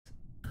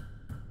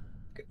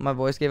My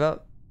voice gave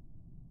up.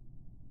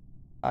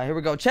 All right, here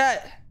we go.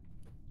 Chat.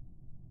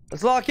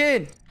 Let's lock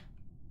in.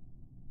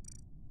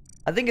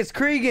 I think it's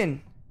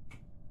Cregan.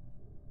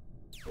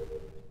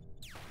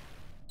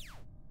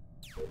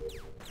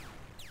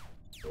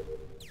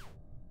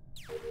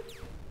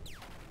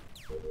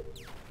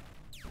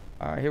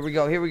 All right, here we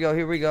go. Here we go.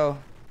 Here we go.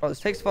 Oh, this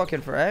takes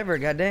fucking forever.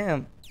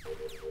 Goddamn.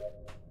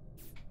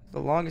 It's the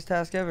longest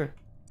task ever.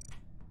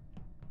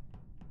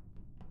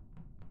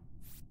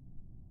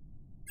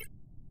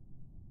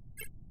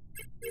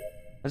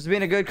 This has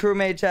been a good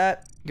crewmate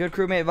chat. Good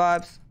crewmate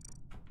vibes.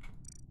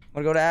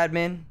 I'm gonna go to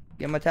admin.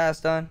 Get my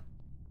task done.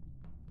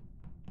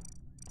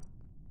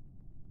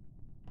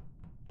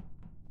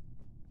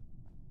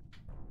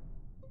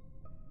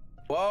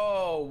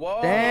 Whoa, whoa.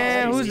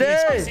 Damn, who's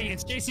this?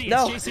 It's JC.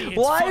 No, It's JC. It's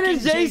why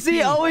does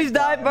JC always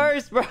die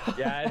first, bro?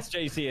 Yeah, it's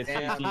JC. It's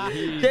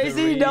JC.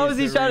 JC knows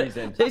he's trying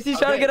to. JC's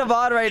trying to get a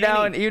VOD right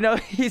now, and you know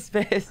he's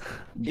pissed.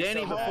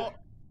 Danny,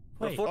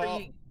 before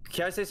you,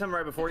 can I say something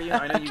right before you?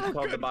 I know you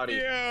called the body.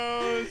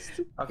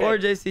 Okay. Or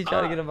JC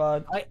trying to get a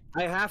VOD.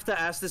 I have to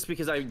ask this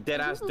because I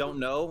deadass don't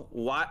know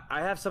why.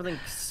 I have something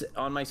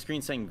on my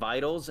screen saying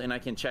vitals, and I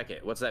can check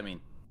it. What's that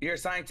mean? You're a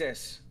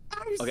scientist.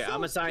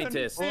 I'm a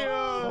scientist.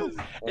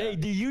 Hey,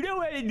 do you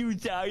know how to do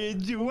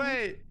science?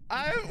 Wait,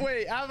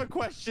 I have a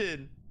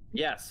question.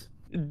 Yes.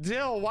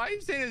 Dill, why are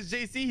you saying it's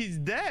JC? He's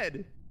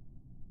dead.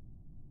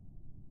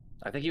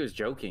 I think he was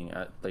joking.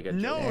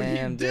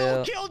 No,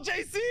 Dill killed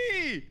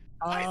JC.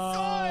 I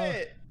saw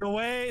it. The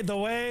way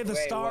the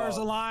stars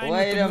align.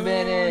 Wait a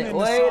minute.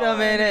 Wait a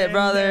minute,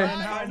 brother.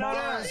 And how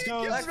Mars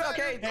goes.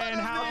 And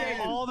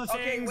how all the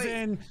things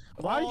and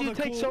why did you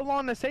take so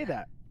long to say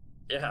that?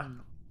 Yeah.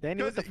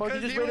 Danny, what the fuck?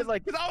 You just waited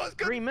like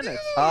 3 minutes.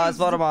 Let's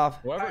vote him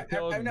off. Whoever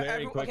kills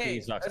very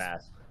quickly sucks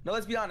ass. No,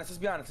 let's be honest.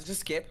 Let's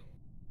just skip.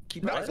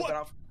 Keep it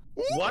off.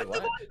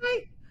 What?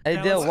 Hey,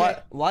 Dill,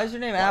 why is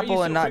your name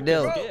Apple and not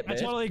Dill? I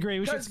totally agree.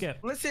 We should skip.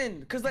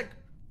 Listen, because like,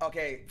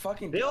 okay,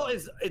 fucking Dill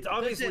it's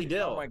obviously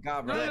Dill. Oh my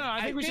god, bro. No,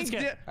 I think we should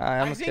skip.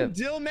 I think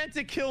Dill meant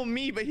to kill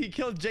me, but he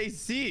killed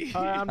JC.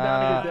 I'm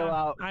down to Dill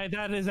out.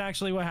 That is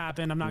actually what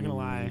happened. I'm not gonna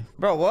lie.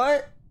 Bro,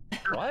 what?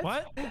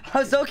 What?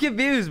 I'm so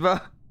confused, bro.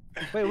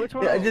 Wait, which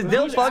one? Is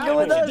Dill fucking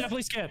with us?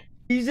 Definitely skip.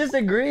 He's just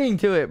agreeing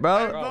to it,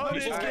 bro. Bro,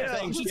 people kept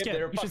saying skip.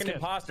 They were fucking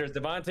imposters.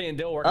 Devonte and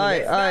Dill working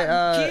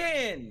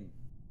Kian.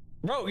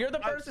 Bro, you're the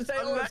person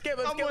saying, let's skip.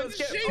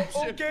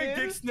 Okay,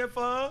 dick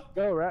sniffer.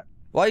 Go, rat.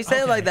 Why you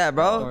say it like that,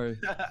 bro?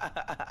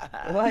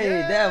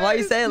 Why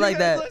you say it like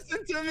that?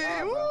 Listen to me.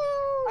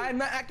 I'm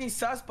not acting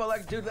sus, but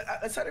like, dude,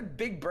 let's have a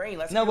big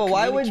brain. No, but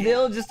why would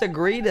Dill just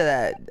agree to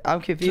that? I'm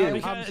confused.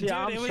 Because, dude,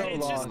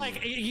 it's just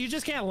like you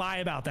just can't lie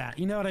about that.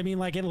 You know what I mean?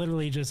 Like it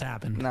literally just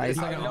happened. Nice.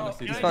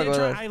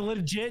 I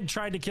legit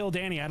tried to kill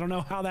Danny. I don't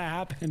know how that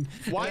happened.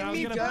 Why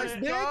me, guys,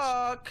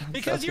 bitch?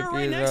 Because you're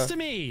right next to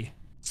me.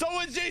 So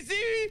was JC?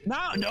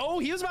 No,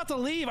 he was about to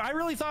leave. I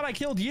really thought I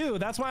killed you.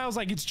 That's why I was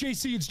like, it's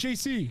JC, it's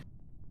JC.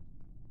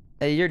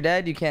 Hey, you're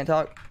dead. You can't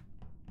talk.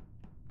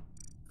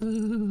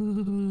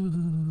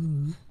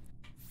 I'm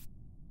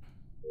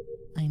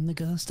the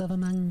ghost of a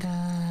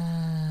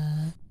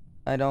manga.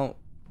 I don't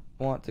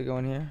want to go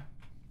in here.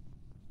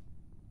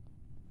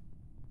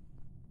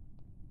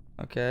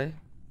 Okay.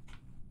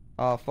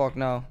 Oh, fuck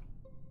no.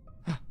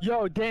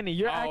 Yo, Danny,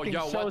 you're acting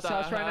so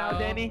sus right now,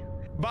 Danny.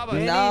 Baba,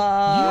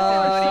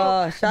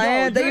 no,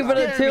 Cheyenne, thank you for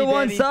the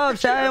 2-1 sub.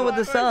 Cheyenne with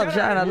the sub.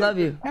 Cheyenne, I love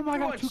you. Oh my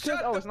god, 2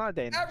 kills? Oh, it's not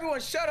Danny. Everyone,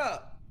 shut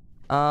up.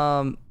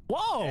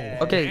 Whoa.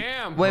 Okay.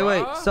 Damn,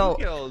 wait. So.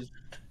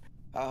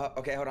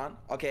 Okay, hold on.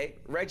 Okay,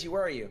 Reggie,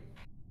 where are you?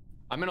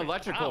 I'm in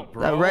electrical,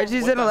 bro.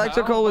 Reggie's in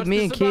electrical with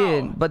me and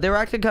Kian, but they were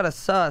acting kind of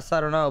sus.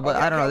 I don't know, but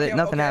I don't know.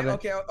 Nothing happened.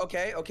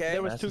 Okay.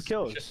 There was 2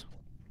 kills.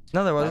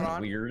 No, there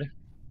wasn't. Weird.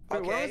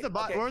 Wait, where was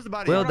the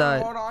body? Will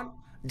died. Hold on.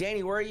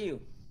 Danny, where are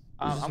you?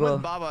 I'm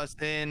with Babas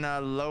in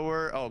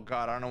lower. Oh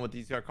god, I don't know what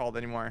these are called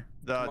anymore.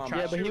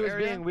 Yeah, but he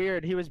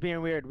was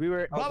being weird. We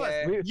were.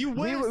 Okay. We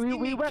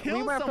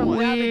went from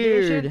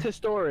navigation to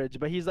storage,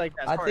 but he's like.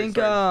 I think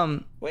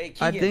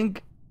Wait, I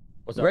think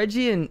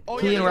Reggie and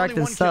Kian were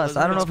acting sus.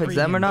 I don't know if it's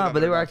them or not, but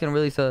they were acting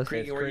really sus.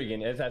 It's Cregan.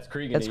 That's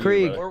Cregan. That's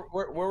Krieg.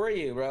 Where were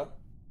you, bro?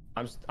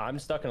 I'm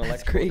stuck in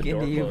electrical. Cregan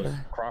to you, bro.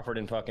 Crawford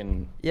and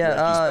fucking.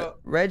 Yeah,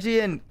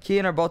 Reggie and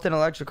Kian are both in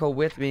electrical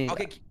with me.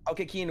 Okay,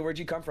 Kian, where'd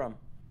you come from?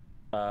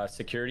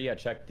 Security. I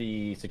checked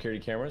the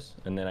security cameras,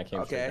 and then I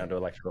came straight down to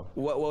electrical.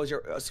 What was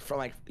your from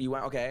like you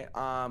went? Okay.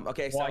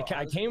 Okay. So well,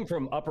 I came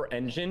from upper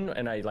engine,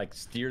 and I like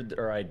steered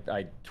or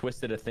I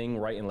twisted a thing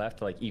right and left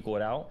to like equal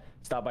it out.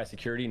 Stopped by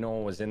security. No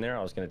one was in there.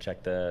 I was gonna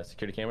check the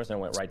security cameras, and I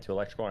went right to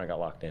electrical, and I got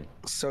locked in.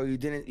 So you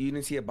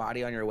didn't see a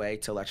body on your way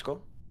to electrical?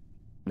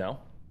 No.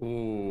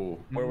 Ooh.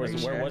 Where was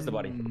the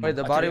body? Wait,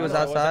 the body was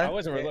outside? I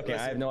wasn't really looking. I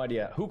have no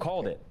idea. Who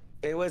called it?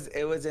 It was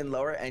in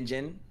lower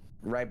engine,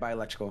 right by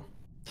electrical.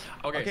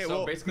 Okay,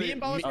 so basically, me and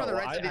Bones were on the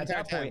right side the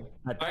entire time.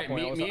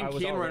 Me and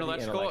Kian were in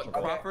electrical.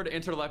 Crawford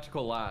entered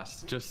electrical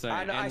last. Just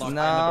saying.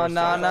 No.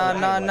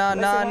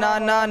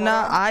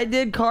 I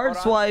did card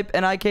swipe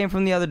and I came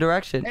from the other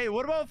direction. Hey,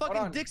 what about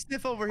fucking Dick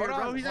Sniff over here,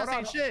 bro? He's not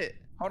saying shit.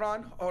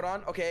 Hold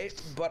on. Okay,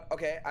 but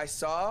okay, I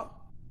saw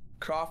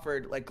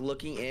Crawford like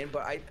looking in,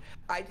 but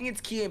I think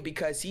it's Kian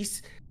because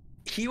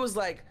he was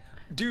like,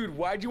 dude,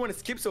 why'd you want to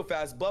skip so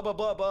fast? Blah blah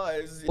blah blah.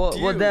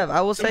 Well, Dev,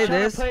 I will say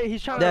this.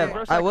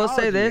 Dev, I will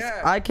say this.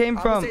 Yeah. I came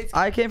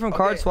from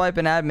card swipe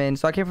and admin,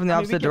 so I came from the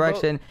opposite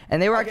direction,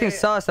 and they were acting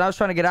sus, and I was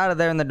trying to get out of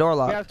there in the door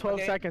lock. We have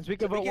 12 seconds. We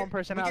can vote one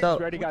person out. So-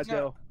 We already got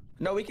Dill.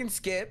 No, we can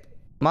skip.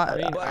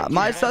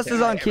 My sus is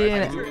on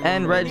Kian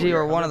and Reggie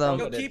or one of No,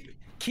 them.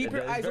 keep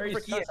your eyes open for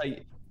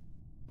Kian.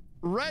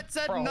 Red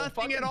said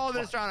nothing at all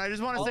this round. I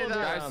just want to say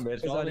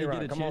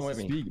that. Come on with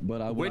me.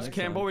 Which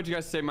Cambo would you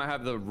guys say might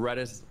have the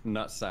reddest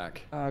nutsack?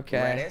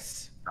 Okay.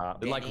 Redis.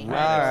 Like Danny.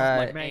 reddest,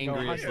 Alright. like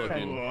angriest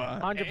looking.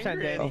 100%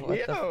 Danny. Oh,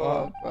 what the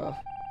fuck, bro?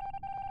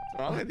 What's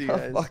wrong with you What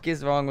guys? the fuck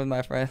is wrong with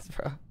my friends,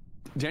 bro?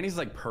 Danny's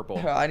like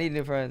purple. Bro, I need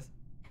new friends.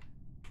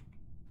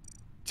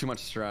 Too much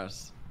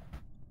stress.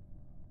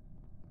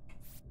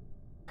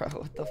 Bro,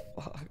 what the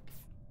fuck?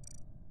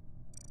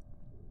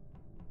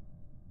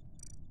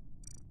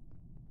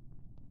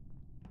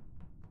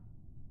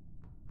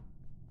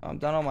 I'm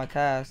done all my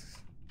tasks.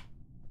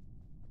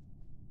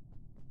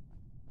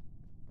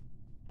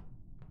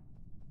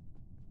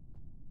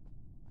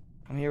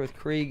 I'm here with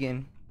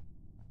Cregan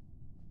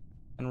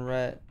and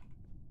Rhett.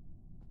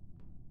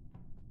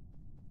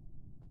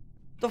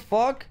 What the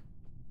fuck?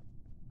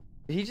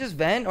 Did he just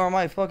vent or am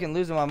I fucking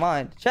losing my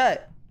mind?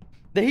 Chat,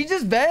 did he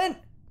just vent?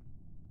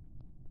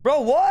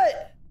 Bro,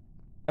 what?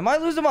 Am I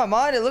losing my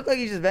mind? It looked like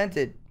he just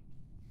vented.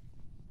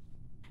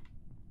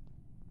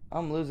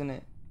 I'm losing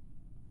it.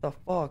 The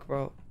fuck,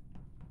 bro?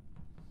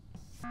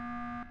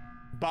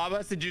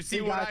 Baba, did you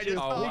see what I just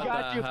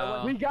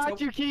saw? We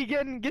got you,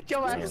 Keegan. Get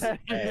your ass out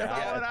here.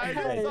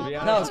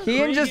 No,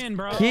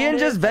 Kian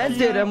just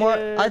vented and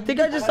I think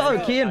I just saw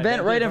Kian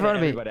vent right in front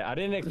of me. I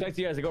didn't expect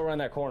you guys to go around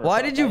that corner.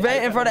 Why did you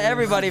vent in front of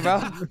everybody,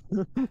 bro?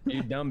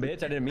 You dumb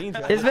bitch, I didn't mean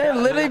to. His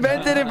man literally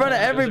vented in front of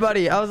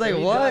everybody. I was like,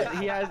 what?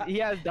 He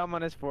has dumb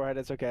on his forehead.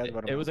 It's okay.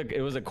 It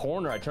was a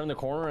corner. I turned the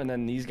corner and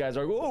then these guys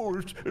are like, oh,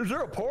 is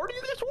there a party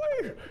this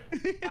way?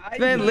 This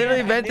man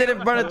literally vented in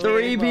front of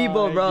 3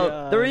 people,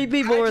 bro. 3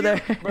 people were there.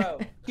 Bro,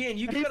 Kian,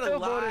 you could have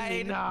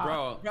lied.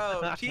 Bro,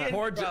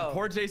 poor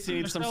JC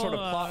needs some sort of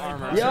plot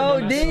armor.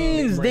 Yo,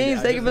 Deans,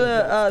 thank you for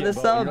the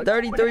sub.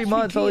 33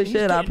 months. Holy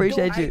shit, I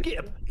appreciate you.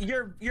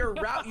 Your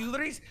route, you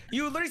literally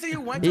said you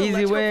went to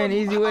easy win,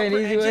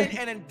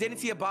 and then didn't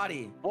see a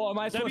body. Well, am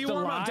I supposed to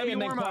lie?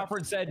 And then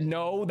Crawford said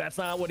no, that's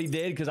not what he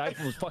did because I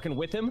was fucking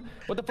with him.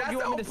 What the fuck do you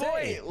want me to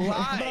say?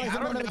 Lie. I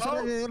don't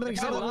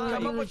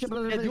know.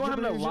 If you want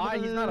him to lie,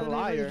 he's not a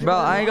liar. Bro,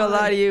 I ain't gonna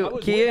lie to you.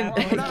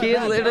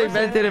 Kian literally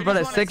vented in front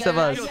of 6 of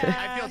us.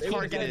 I feel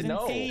targeted.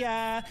 No.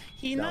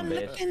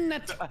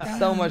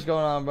 So much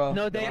going on, bro.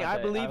 No, Danny,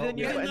 I believed in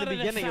you in the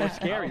beginning. It was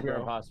scary, You're an bro.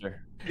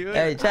 imposter.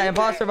 Hey, chat,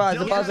 imposter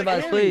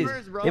vibes, please.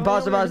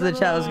 Imposter vibes in the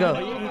chat, let's go.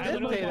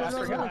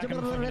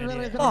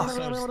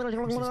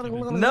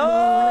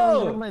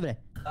 No!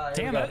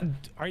 Damn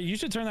it. You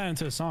should turn that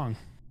into a song.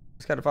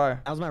 Just got a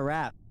fire. That was my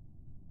rap.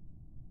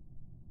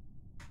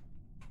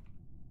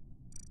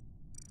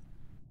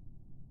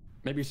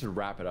 Maybe you should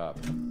wrap it up.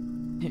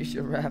 You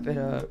should wrap it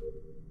up.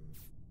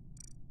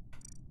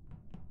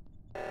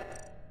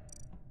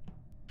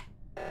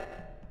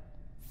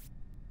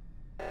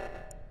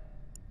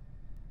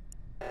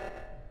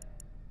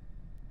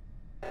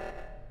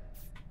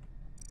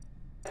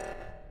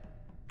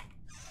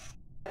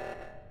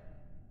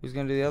 Who's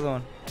gonna do the other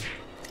one?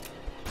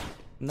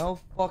 No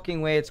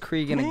fucking way it's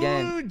Cregan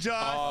again.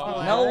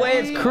 No way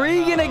it's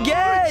Cregan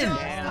again!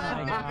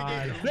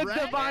 It's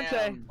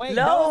Devonte. Wait,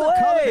 No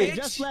way!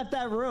 Just left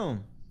that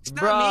room. It's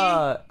not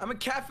Bruh. me. I'm a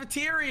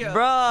cafeteria.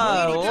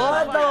 Bruh,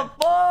 what the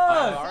fuck?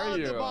 How are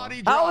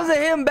you? How was it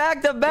him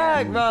back to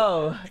back,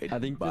 bro? I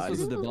think this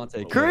was a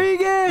Devonte.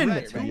 Cregan!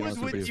 Who was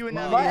with you in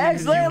that My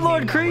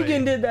ex-landlord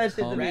Cregan did that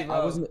shit to me,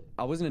 bro.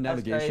 I wasn't in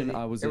navigation. crazy.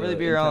 I was It really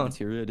be in your own.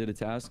 cafeteria, did a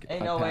task.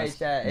 Ain't I no way, passed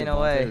chat. Ain't no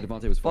Devonte, way. or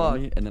Devonte was following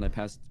Fuck. me, and then I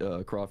passed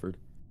Crawford.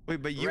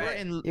 Wait, but you were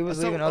in. He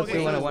was leaving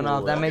O2 when it went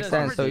off. That makes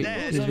sense. So he's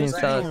being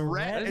sus. It's either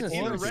Rhett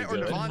or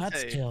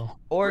Devonte.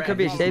 Or it could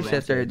be a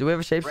shapeshifter. Do we have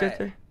a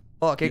shapeshifter?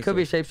 Fuck, it could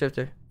be a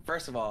shapeshifter.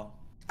 First of all,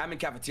 I'm in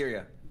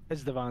cafeteria.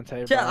 It's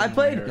Devonte. Yeah, I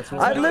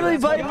literally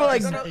played for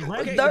like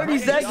 30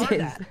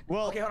 seconds.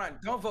 Well, Okay, hold on.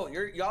 Don't vote.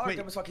 Y'all are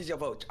dumb as fuck as your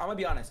vote. I'm gonna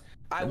be honest.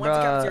 I went to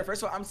cafeteria.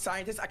 First of all, I'm a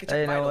scientist. I can check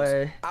Ain't no vitals.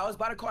 way. I was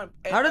about to call him.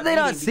 How did they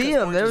not see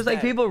him? There was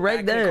like people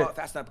right there.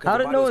 How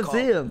did no one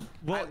see him?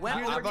 well,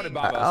 I voted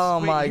Baba. Oh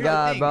my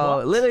god,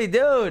 bro. Literally,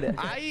 dude.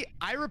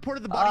 I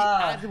reported the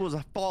body as it was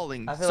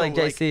falling. I feel like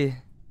JC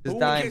is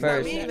dying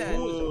first.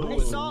 I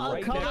saw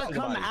a car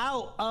come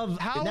out of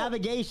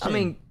navigation. I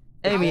mean,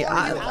 Amy,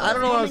 I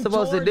don't know what I'm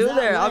supposed to do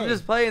there. I'm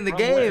just playing the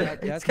game.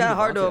 It's kind of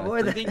hard to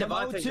avoid I think that.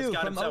 Devonte just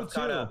got himself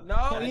caught up.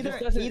 So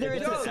either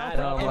it's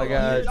a Oh my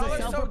god.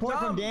 self-report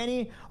from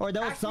Danny, or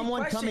there was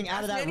someone coming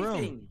out of that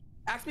room.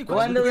 Ask me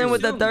questions. Gwendolyn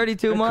with the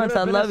 32 months.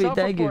 I love you.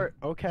 Thank you.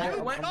 Okay.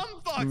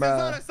 Fuck, it's Bro.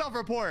 not a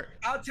self-report.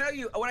 I'll tell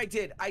you what I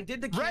did. I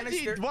did the Reggie,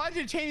 canister. why'd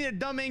you change it to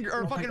dumb angry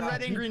or fucking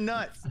red angry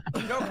nuts?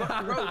 No,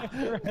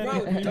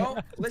 bro, don't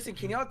listen.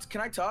 Can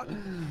I talk?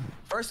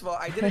 First of all,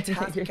 I did a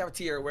task in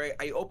cafeteria where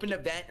I opened a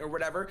vent or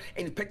whatever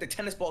and picked the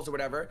tennis balls or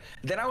whatever.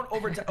 Then I went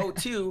over to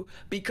O2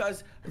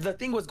 because the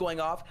thing was going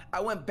off. I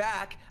went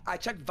back. I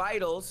checked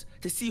vitals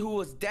to see who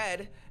was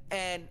dead,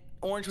 and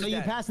Orange was So you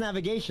dead. passed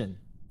navigation.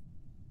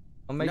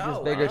 I'll make this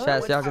bigger,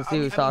 chat, so y'all can see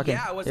who's talking.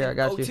 Yeah, I was Here, I in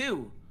got O2.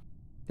 you.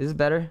 Is this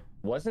better?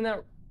 Wasn't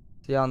that?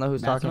 So y'all know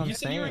who's That's talking. what I'm You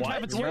said you were in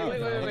saying.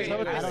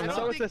 cafeteria.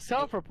 So it's a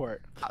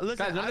self-report. Listen,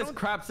 Guys, none I of this don't.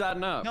 crap's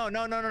adding up. No.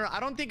 I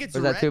don't think it's Or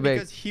is that red too big?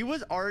 because he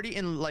was already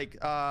in like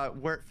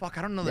where. Fuck,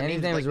 I don't know the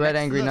Danny's names. name is like, Red next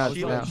to Angry the Nuts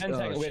shield. now. 10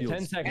 seconds. We have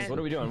 10 seconds. What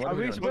are we doing? What are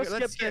we doing? We'll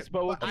Let's skip this,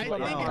 but we'll I keep think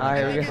going.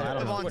 Alright, it's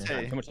okay.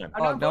 Devonte. Too much time.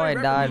 Oh, no, I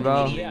died,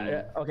 bro.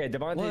 Yeah. Okay,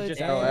 Devonte just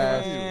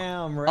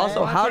Damn, Red.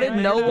 Also, how did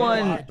no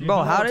one,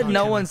 bro? How did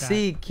no one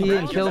see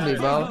Kean kill me,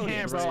 bro?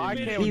 I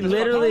can't. He I'm a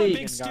literally,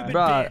 big stupid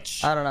bro.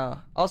 bitch. I don't know.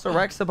 Also,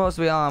 Rex supposed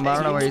to be on, but I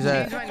don't know where he's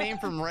Change at. my name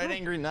from Red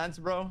Angry Nuts,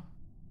 bro.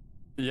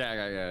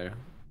 Yeah.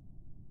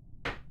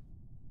 All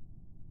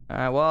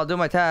right, well, I'll do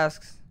my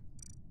tasks.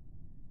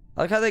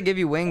 I like how they give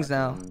you wings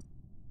now.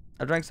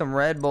 I drank some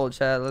Red Bull,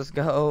 chat. Let's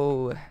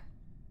go.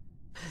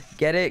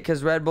 Get it?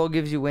 Because Red Bull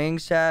gives you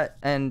wings, chat,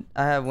 and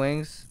I have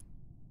wings.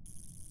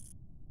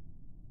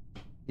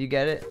 You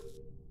get it?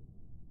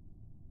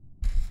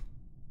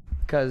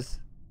 Because...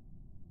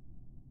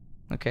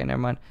 Okay, never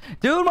mind.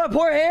 Dude, my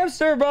poor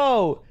hamster,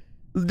 bro.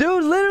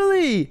 Dude,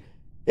 literally.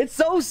 It's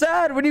so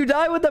sad. When you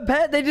die with a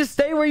pet, they just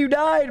stay where you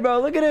died,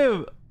 bro. Look at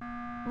him.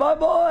 My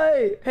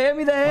boy. Hand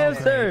me the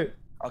hamster.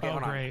 Okay, Oh,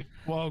 hold on. great.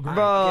 Well, great.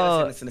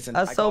 Bro, Okay, listen.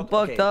 that's so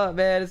fucked up,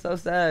 man. It's so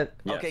sad.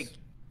 Okay,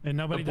 And The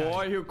nobody boy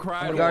died. who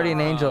cried. I'm a guardian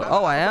wolf. angel.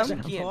 Oh, I am?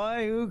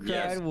 Boy, who cried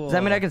Yes. wolf. Does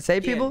that mean I can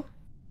save Yeah. people?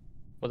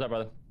 What's up,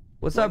 brother?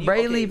 What's When up, you-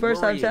 Brayley? okay,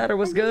 First where time were you? chatter.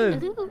 What's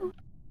good?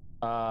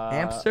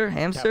 Hamster.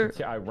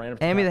 I ran up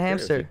to Hand me the cafeteria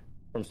hamster.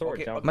 from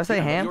storage. Okay, Am I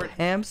saying ham? You're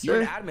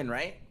Hamster? an admin,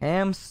 right?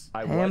 I was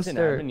an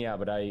Hamster. admin, yeah,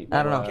 but I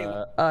I don't know. Okay.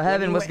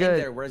 Heaven, When you what's went in good?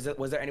 there,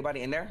 was there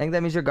anybody in there? I think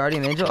that means you're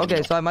guardian angel.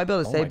 Okay, so I might be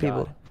able to Oh save my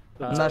people.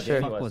 God. I'm not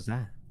sure. What was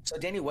that? So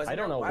Danny wasn't I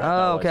don't there? know Why what the- that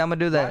Oh, was. okay, I'm gonna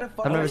do Why that. the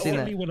fuck- I've never okay, seen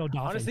Only that. Widow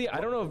Dolphin. Honestly, I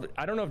don't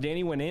know if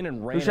Danny went in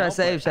and ran. should I out,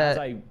 save, but as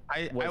chat?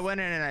 I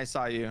went in and I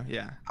saw you.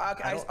 Yeah.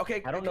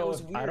 Okay, I don't it know. was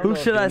If, weird. I don't Who know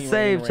if should I Danny ran in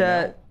save, and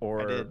ran chat? out,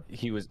 or did.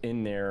 he was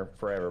in there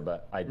forever,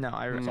 but I. No,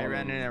 I ran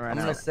in and ran I'm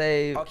gonna out.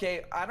 save.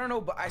 Okay, I don't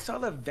know, but I saw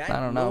the vent I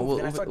don't know. move,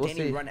 and I We'll- saw we'll Danny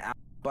see. run out.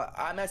 But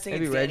I'm not saying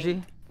Maybe it's Danny,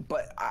 Reggie?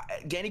 But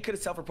Danny could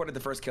have self-reported the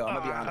first kill. I'm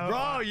gonna be honest.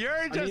 Bro,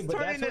 you're just but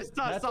turning that's this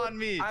what- sus that's on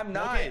me. I'm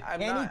not. Okay.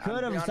 I'm And not. he could I'm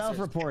have being honest.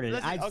 self-reported.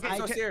 Listen, okay, I'm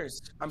so okay.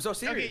 serious. I'm so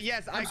serious. Okay,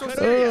 yes, I I'm so could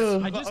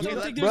serious. I just Okay,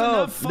 don't think there's Bro,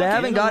 enough they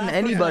haven't fucking- gotten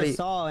anybody. I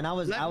saw, and I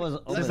was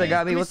Since they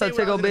got me, what's up,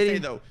 Tickle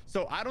Bitty?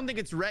 So I don't think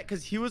it's red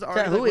because he was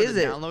already. who like, where is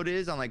the it? Download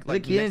is on like Is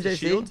it Keenan next to JC?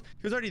 shields.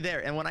 He was already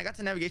there, and when I got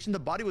to navigation, the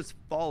body was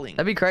falling.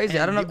 That'd be crazy.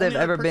 I And don't know the if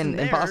they've only other ever been person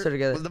there imposter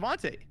together. Was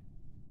Devonte.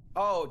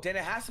 Oh, then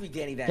it has to be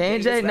Danny then. K&J,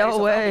 Danny just let no himself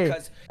out way.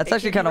 because That's it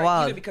actually can't kinda be right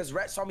wild. either Because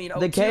Rhett saw me in O2.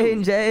 The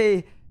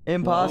K&J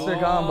imposter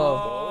combo.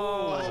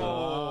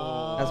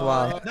 That's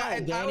wild. No,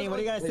 Danny, what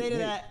do you gotta say to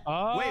that?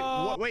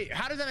 Wait,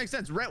 how does that make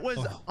sense? Rhett was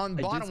on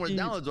I bottom did where see-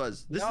 downloads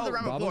was. This is the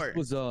round before.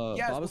 Babas was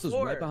Yes, Babas was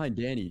before. right behind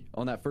Danny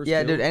on that first. Yeah,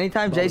 kill. dude,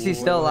 anytime Babas- JC's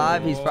still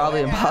alive, he's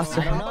probably Yeah,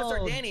 imposter. Babas or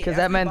Danny. Because It has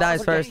that to be man Babas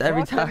dies or first Danny.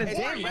 every time. It's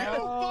Danny, right?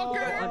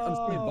 I'm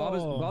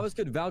saying Babas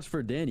could vouch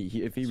for Danny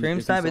if he Stream if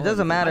he snipe, saw it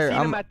doesn't him. matter. seen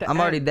him I'm at the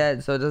already end.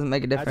 dead, so it doesn't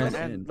make a At the difference.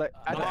 end, like,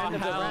 at the end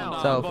of the hell round.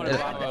 no. So I'm voting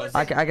Babas.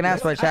 I can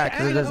ask my chat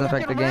because it doesn't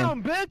affect the game.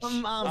 I'm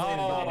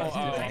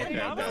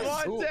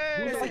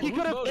Like, he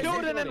could have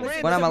killed and then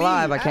ran When I'm to me.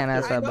 alive, I can't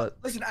ask I that, know- but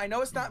listen, I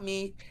know it's not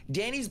me.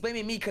 Danny's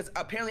blaming me because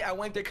apparently I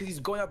went there because he's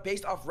going up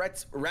based off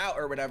Rhett's route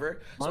or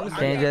whatever. So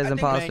K&J's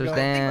imposters,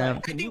 damn.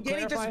 I think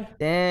Danny just.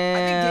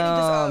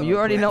 Damn, you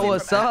already know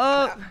what's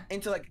up.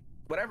 Into like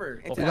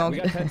whatever. Well, Into fine, we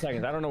got 10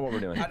 seconds. I don't know what we're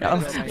doing.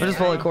 We're just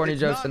full of corny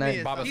jokes It's not me, tonight.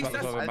 it's Babas, not me.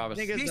 Babas, I Babas.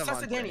 think it's Be sus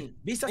to Devonte. Danny.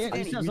 Be sus to Yeah,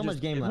 Danny. there's not so much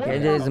game left.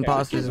 KJ's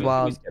imposters is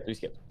wild. We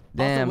skipped.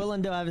 Damn. Also, Will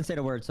and Dill haven't said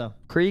a word, so.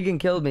 Cregan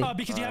killed me.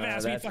 Because you haven't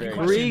asked me a That's fucking very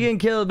question. Cregan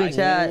killed me,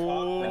 chat.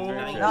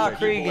 Nah, Nah,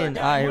 Cregan.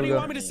 All right, here What we do you go.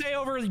 want me to say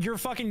over your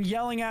fucking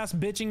yelling ass,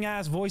 bitching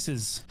ass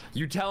voices?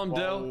 You tell him,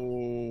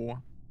 Dill.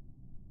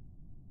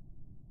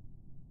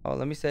 Oh,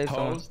 let me save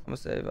someone. Posed? I'm gonna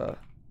save.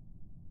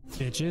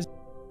 Bitches.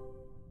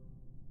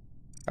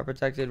 I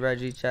protected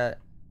Reggie, chat.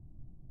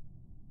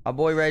 My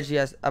boy Reggie,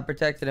 I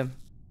protected him.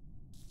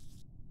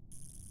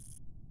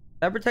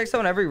 Did I protect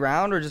someone every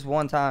round or just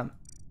one time?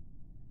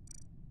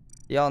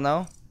 Y'all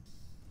know?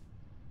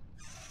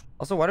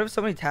 Also, why do we have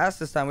so many tasks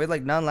this time? We had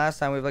like none last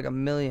time. We have like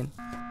 1 million.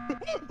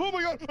 Oh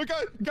my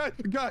god,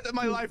 guys,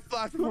 my life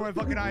flashed before my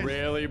fucking eyes.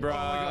 Really, bro?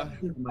 Oh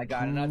my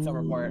god, and that's a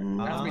report.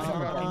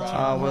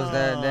 Oh, what's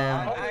that?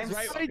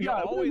 Damn.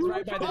 Always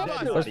right by the dead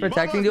What's body.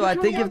 protecting you? I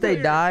think if they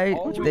die,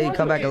 they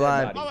come back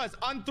alive. Babas,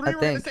 on 3 I we're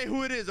gonna think. say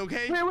who it is,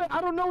 okay? Wait,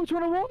 I don't know which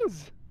one it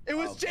was. It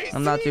was JC.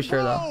 I'm not too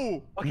sure though.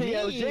 bro. Okay,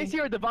 yeah, it was JC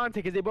or Devonte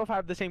because they both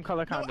have the same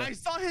color No, comment. I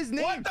saw his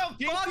name. What the fuck?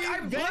 JC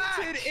I'm black.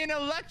 vented in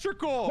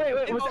electrical.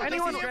 Wait, was Oh,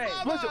 anyone? JC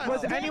and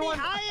Was Danny, anyone?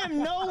 I am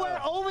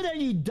nowhere over there,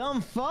 you dumb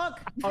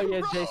fuck. Oh yeah,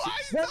 Bro, JC.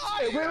 I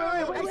saw you.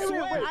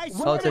 I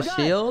swear Oh, it's a to God.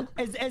 shield?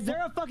 Is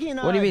there a fucking?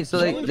 What do you mean? So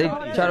they change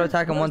try to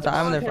attack him one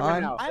time and they're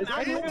fine? I'm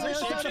literally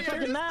on the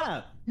fucking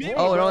map.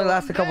 Oh, it only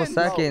lasts a couple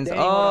seconds.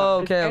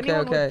 Oh, okay.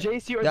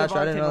 JC or Gotcha,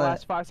 I didn't know that.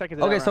 last 5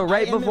 seconds. Okay, so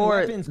right I am in before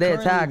weapons they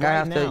currently attack, I right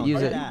have to now.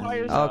 use it.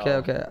 Yeah.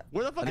 Okay.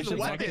 Where the fuck is the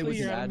weapon?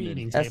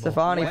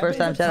 Estefani, first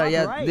time chat.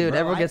 Yeah, Right, dude, bro.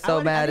 everyone gets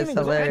so mad. It's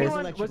hilarious.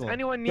 Was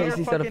anyone near JC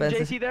so fucking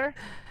defensive. JC there?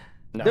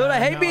 Dude, I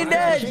hate being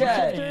dead,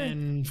 Jack.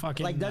 And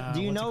fucking, Like,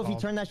 do you know if he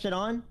turned that shit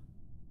on?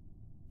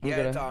 Yeah,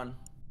 it's on.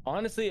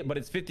 Honestly, but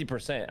it's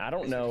 50%. I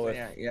don't know if.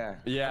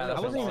 Yeah, I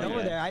wasn't even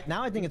over there.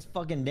 Now I think it's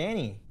fucking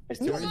Danny. It's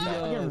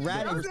Fucking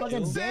rat. It's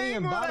fucking Danny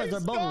and Babas are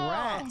both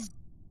rats.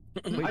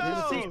 Wait,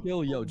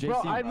 yo, JC.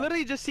 Bro, I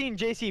literally just seen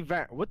JC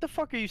vent. What the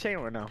fuck are you saying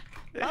right now?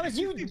 Babas,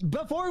 you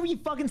before we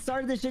fucking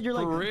started this shit, you're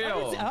like, For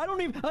real. I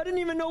didn't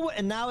even know what,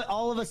 and now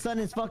all of a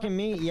sudden it's fucking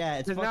me. Yeah,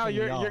 it's Because fucking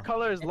now your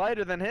color is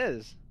lighter than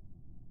his.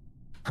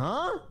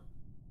 Huh?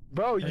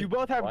 Bro, you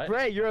both have what?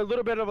 gray. You're a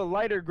little bit of a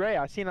lighter gray.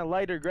 I seen a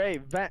lighter gray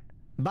vent.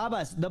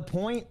 Babas, the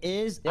point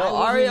is. Yo, I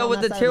wasn't Aria on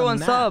with that the side tier of 1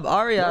 map. sub.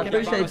 Aria, I Yeah,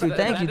 appreciate you. that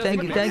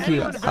Thank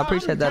you. I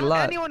appreciate that a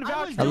lot. Anyone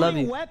vouch I love for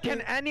you? you.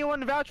 Can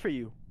anyone vouch for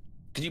you?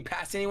 Did you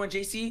pass anyone,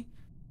 JC?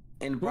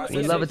 And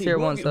We love a tier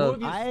 1 sub.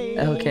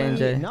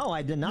 LKNJ. No,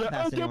 I did not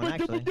pass anyone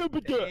actually.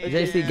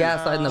 JC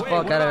gaslighting the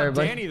fuck out of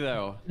everybody. Danny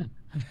though.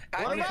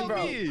 What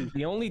about me?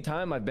 The only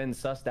time I've been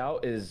sussed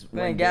out is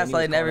Man, when Danny was gaslighting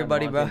calling out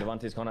everybody, bro. Devonte and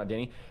Devontae's calling out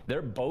Danny.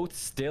 They're both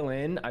still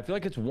in. I feel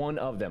like it's one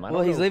of them. I don't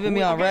Well, he's know leaving who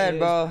me on it red, is,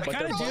 bro. but I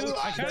kind of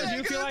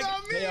do feel like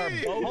they are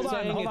both Hold on,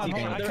 saying hold it's on. each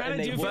I other, kind and of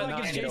they do will feel like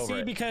not it's get over JC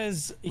it.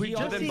 because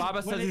But then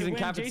Baba says he's in when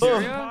JC is cafeteria?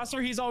 an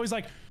imposter, he's always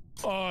like,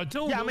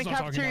 don't Yeah, I'm in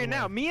cafeteria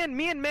now. Me and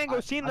Mango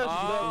seen the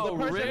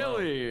person.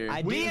 Really?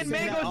 Me and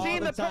Mango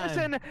seen the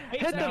person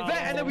hit the vent,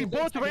 and then we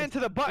both ran to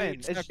the button.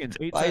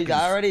 I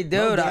already,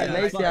 dude.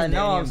 Lacey, I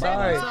know. I'm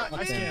sorry.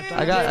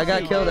 I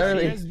got killed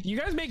early. You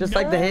guys make Just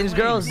like the Hinge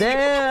girls. You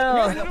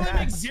Damn. literally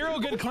make zero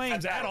good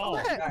claims at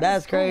all.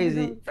 That's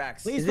crazy.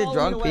 Facts. Is it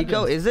drunk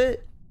Pico? Is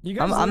it? You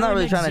guys I'm not literally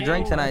really trying to make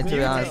drink zero tonight, to be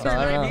good honest. So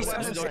I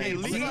don't know. Okay,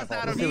 leave us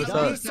out of See me. what's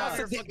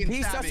up.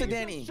 He's sus to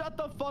Danny. Shut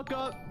the fuck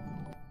up.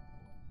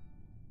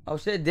 Oh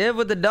shit, Div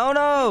with the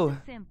dono.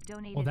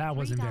 Well, that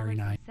wasn't very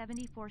nice.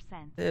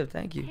 Div,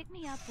 thank you. Hit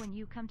me up when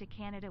you come to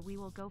Canada. We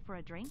will go for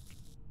a drink.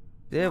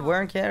 Div,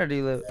 where in Canada do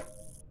you live?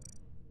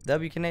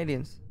 W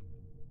Canadians.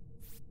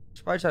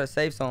 Should probably try to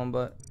save someone,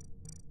 but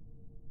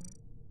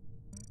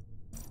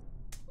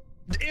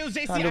It was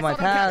JC. Trying to do I my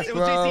saw it on task, cam.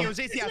 bro. It was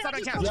JC. I saw it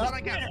on cam. I saw it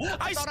on cam.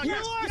 I saw it on You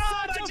cam.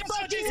 are such a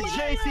fucking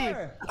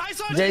liar. I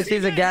saw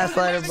JC's a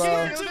gaslighter,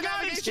 bro.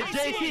 It's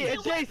JC.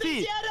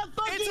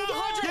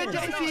 Get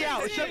JC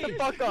out. Shut the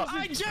fuck up.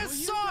 I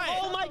just saw it.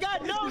 Oh my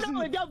god,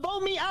 no. If y'all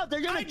vote me out,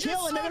 they're gonna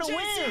kill and they're gonna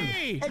win.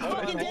 It's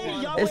fucking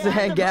Danny. Y'all It's we the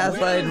have to vote gaslighting,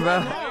 Danny bro.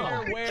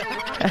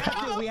 right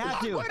now. We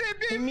have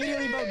to.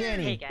 Immediately vote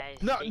Danny. Hey guys.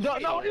 No.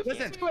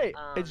 Listen, wait.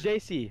 It's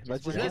JC.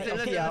 Let's just Listen.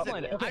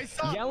 Okay,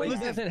 yelling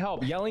doesn't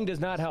help. Yelling does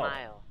not help.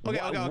 Okay.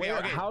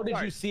 How did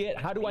you see it?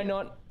 How do I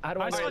not? How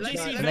do I saw not?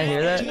 JC. Can I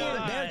hear that?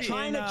 They're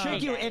trying to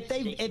trick you.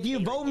 If you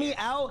vote me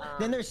out,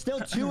 then there's still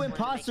 2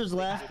 imposters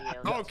left,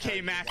 Okay,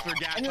 Master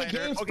and the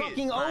game's Gaslighter. Okay,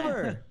 fucking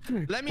over.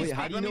 let me Wait,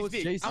 how speak. do you Let know me it's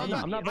speak. JC?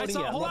 I'm not voting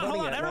yet. Hold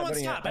on. Everyone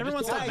stop.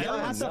 Everyone stop. Y'all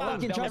have to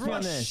fucking trust me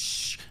on this.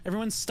 Shh.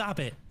 Everyone stop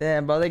it.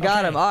 Damn, bro, they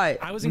got him. All right.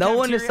 I was in No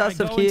one is cafeteria,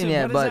 sus I of go Keen into-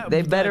 yet, what is but that?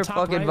 they The better top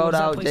fucking right, vote what's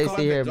that out place JC called?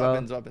 here,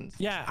 bro.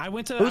 Yeah, I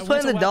went to. Who's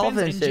playing the Dolphins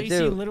and shit, JC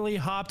too? literally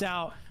hopped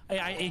out.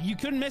 You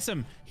couldn't miss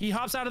him. He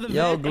hops out of the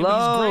Yo, vent and he's gray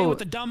Glow. with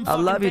the dumb I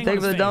love you. fucking Thank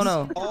you for the thing on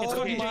dono. his face. It's Oh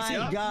fucking my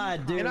JC.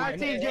 god, dude. And I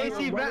seen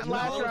JC vent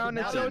last round,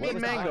 and so did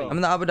Mango. I'm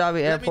in the Abu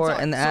Dhabi airport,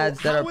 and the ads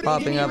that are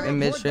popping up in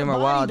midstream are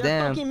wild.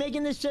 They're Damn. fucking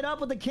making this shit up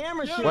with the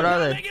camera shit. What are I'm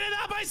they? making it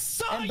up. I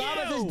saw And you.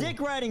 Babas is dick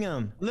riding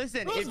him.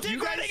 Listen, Who's if you dick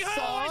guys riding who?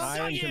 saw, I saw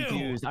I am you.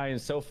 confused. I am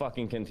so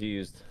fucking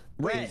confused.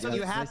 Rhett,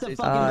 you have to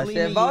Ah, fucking believe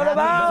shit. me. Vote You him have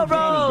out, to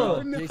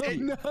vote bro.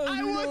 Danny.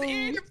 I was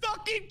in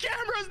fucking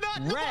cameras,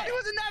 not nobody Rhett,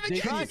 was in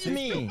navigation. trust you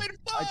me. stupid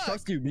I fuck.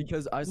 trust you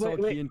because I saw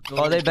Wait. Kian kill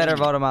Oh, they better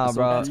vote him out,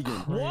 bro.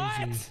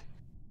 What?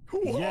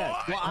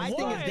 Yes. Well, I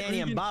think it's Danny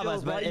and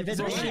Babas, but if it's Is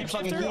there a Danny and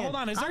fucking shapeshifter? Ian, Hold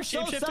on, is there a I'm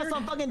so shapeshifter? sus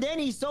on fucking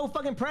Danny. He's so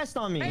fucking pressed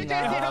on me. Hey,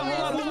 JC,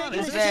 hold on.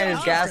 This man is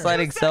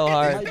gaslighting so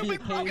hard. Might be a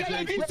Okay,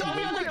 cage. you saw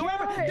me on the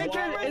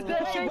camera. Is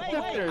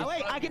that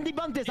Wait, I can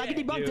debunk this.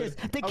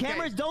 The Okay.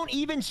 cameras don't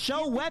even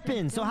show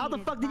weapons. So how the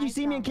fuck did you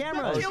see me in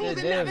cameras? Oh, shit,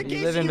 Div.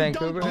 You live in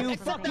Vancouver? You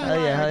fucking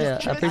Hell yeah.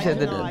 I appreciate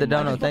the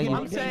dono. Thank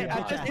I'm you. saying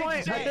at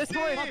this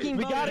point,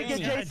 we gotta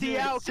get JC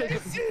out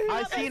because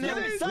I seen him.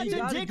 You're such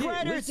a dick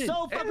rider. It's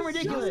so fucking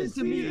ridiculous.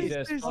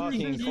 Jesus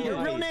fucking Your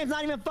real Christ. name's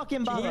not even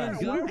fucking Barbara.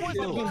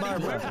 Fucking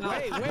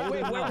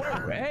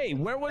Barbara. Wait. Hey,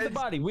 where was the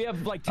body? We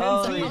have like 10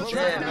 Holy seconds.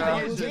 shit,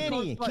 bro. Vote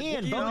Danny.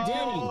 Kian, vote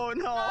Danny.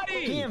 No.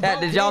 Kian, That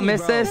Did y'all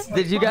miss this?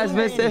 Did you guys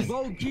miss this?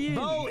 Vote Kian.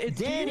 Vote It's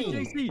Kian Danny.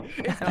 and JC.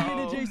 It's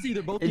Kian and JC.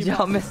 They're both Did the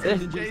y'all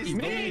imposters. miss Kian and JC.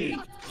 Me.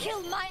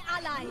 Kill my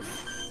allies.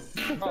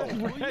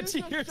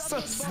 Reggie, you're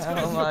so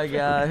Oh my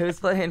god, who's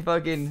playing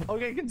fucking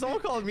Okay, can someone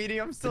call a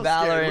meeting? I'm still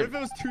Valorant. scared. What if it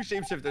was 2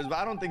 shapeshifters? But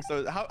I don't think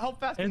so. How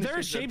fast Is can there they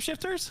shapeshift?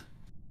 shapeshifters?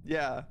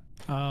 Yeah.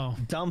 Oh.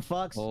 Dumb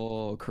fucks.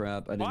 Oh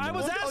crap! I didn't Well, I know.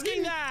 was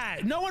asking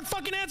that. No one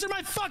fucking answered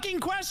my fucking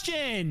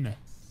question.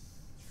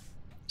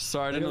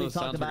 Sorry, I didn't know We the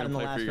talked sounds were about it in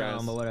gonna the play for last you guys.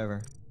 round, but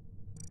whatever.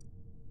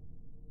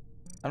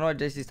 I don't know what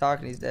JC's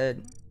talking, he's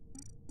dead.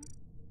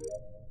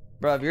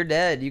 Bro, if you're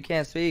dead, you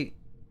can't speak.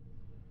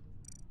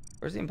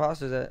 Where's the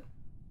imposters at?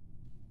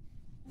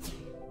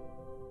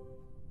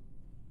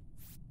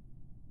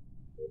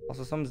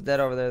 Also, someone's dead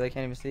over there, they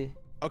can't even see.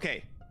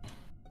 Okay.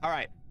 All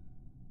right.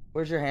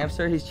 Where's your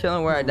hamster? He's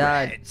chilling where I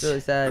died. It's really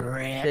sad.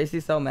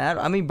 JC's so mad.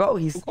 I mean, bro,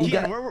 he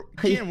got.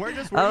 Kian, where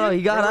just were I don't know, you?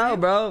 he got Where were out, you?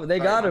 bro. They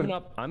got him.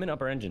 I'm in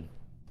upper engine.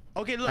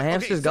 Okay, look. My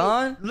hamster's okay, so,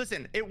 gone?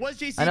 Listen, it was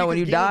JC. I know, when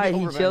because you game would die, be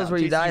he over by chills now. where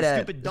you JC, died at.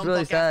 Stupid, It's dumb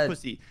really fuck-ass sad.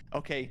 Pussy.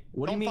 Okay.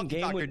 What do you don't mean fucking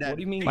game talk, would? you're dead. What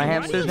do you mean? My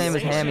hamster's name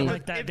is Hammy.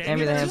 Like that, Hammy Damien.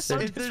 the That's just so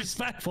hamster.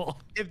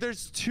 disrespectful. If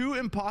there's 2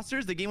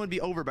 imposters, the game would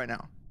be over by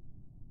now.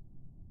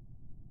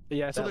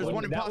 Yeah, So there's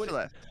one imposter would-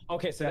 left.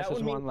 Okay, so Yes, that would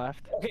there's mean one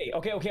left.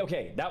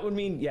 Okay. That would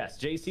mean yes.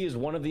 JC is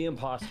one of the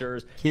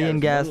imposters. Kian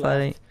There's one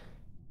gaslighting. left.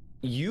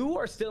 You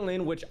are still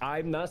in, which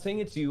I'm not saying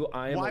it's you.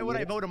 I am. Why would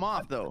I vote him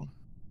off though?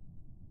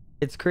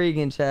 It's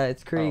Cregan, chat.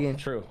 It's Cregan. Oh,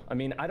 true. I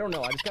mean, I don't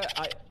know. I just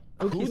got.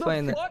 Who keeps the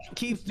playing that? fuck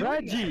keeps doing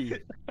Reggie.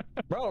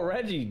 that? Bro,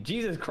 Reggie.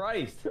 Jesus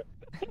Christ.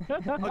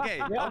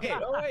 Okay. Okay.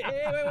 Oh,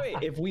 wait.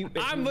 If we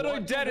I'm literally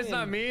want to dead. It's win-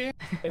 not me.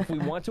 If we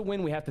want to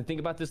win, we have to think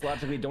about this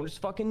logically. Don't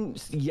just fucking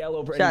yell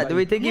over Chat, do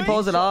we think he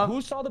pulls it off?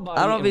 Who saw the body?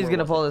 I don't know if and he's where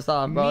gonna was pull it? this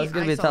off, bro. Me, It's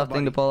gonna I be a saw tough the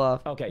thing to body. pull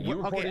off. Okay,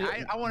 you reported Okay.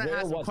 it. I want to Where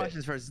ask some was it?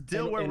 questions first.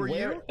 Dill, where And were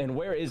you? And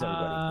where is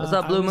everybody? What's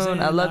up, Blue I was Moon?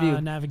 in, I love you.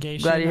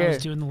 Navigation. Glad you're I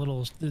was here. doing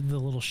the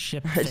little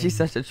ship. She's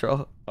thing. such a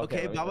troll.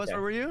 Okay, Babas,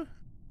 where were you?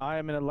 I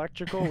am in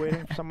electrical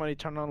waiting for somebody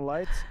to turn on the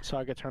lights so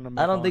I could turn them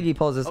back I don't on. think he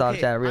pulls this off,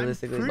 Okay, chat,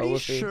 realistically, I'm but pretty we'll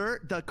see. sure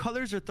the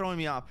colors are throwing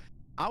me off.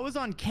 I was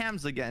on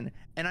cams again,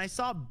 and I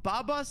saw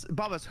Babas.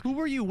 Babas, who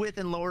were you with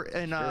in lower?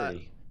 In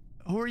Security.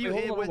 who were you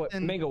Wait, in hold on, with wait,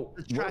 in Mango,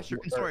 the trash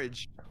and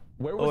storage?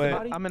 Where was the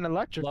body? I'm in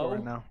electrical Low?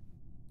 right now.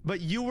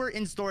 But you were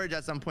in storage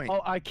at some point. Oh,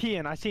 I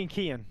seen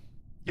Kian.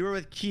 You were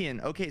with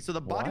Kian. Okay, so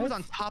the body was What?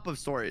 on top of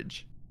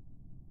storage.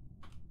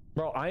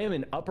 Bro, I am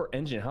in upper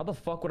engine. How the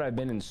fuck would I have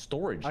been in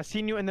storage? I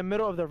seen you in the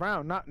middle of the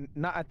round, not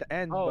at the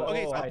end. Oh, but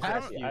okay, so I see, I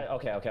past see. you.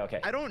 Okay.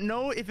 I don't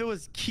know if it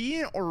was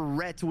Kian or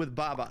Rhett with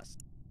Babas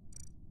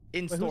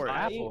in Wait, who's storage.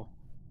 Apple?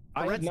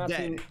 I have Rhett's not dead.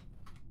 seen.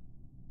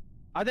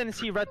 I didn't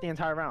see Rhett the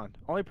entire round.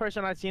 Only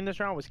person I'd seen this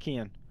round was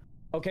Kian.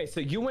 Okay, so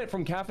you went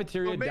from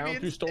cafeteria Well, maybe down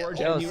through it's- storage.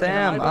 Yo, and you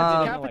Sam, went I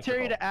went to to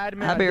cafeteria to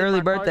admin. Happy I did early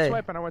my card birthday.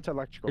 Swipe, and I went to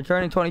electrical. You're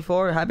turning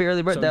 24. Happy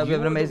early birthday. Hope you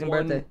have an amazing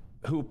birthday.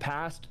 Who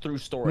passed through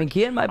storage? I mean,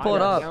 Kian might pull I it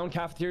went off. Down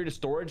cafeteria to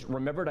storage.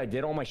 Remembered I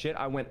did all my shit.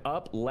 I went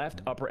up,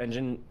 left, upper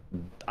engine.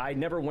 I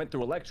never went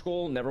through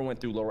electrical. Never went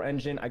through lower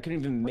engine. I couldn't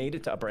even made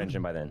it to upper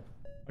engine by then.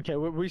 Okay,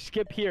 we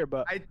skip here,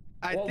 but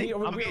I Well, think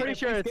I'm pretty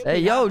sure it's. Hey,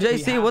 yo,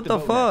 JC, what the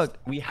fuck?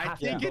 We have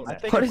to think vote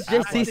it's- next. What is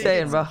JC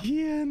saying, bro?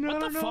 Kian, What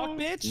the fuck,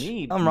 bitch?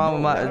 Me, I'm wrong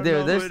with my I don't dude.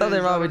 know There's who it something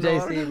is. wrong I with don't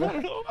know.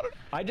 JC, bro.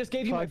 I just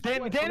gave you my full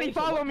Danny, information.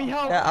 follow me,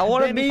 help. Yeah, I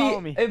want to Danny, follow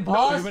me. be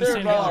imposter,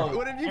 Everyone bro.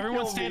 What if you Everyone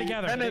kill stay me?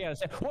 together.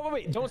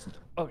 Wait, don't.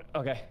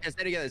 Okay. Yeah,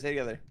 stay together. Stay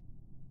together.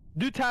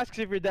 Do tasks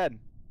if you're dead.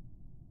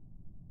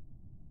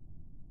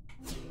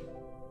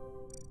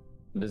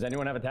 Does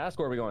anyone have a task?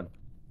 Where are we going?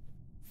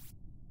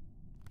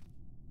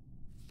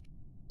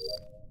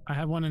 I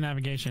have one in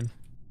navigation.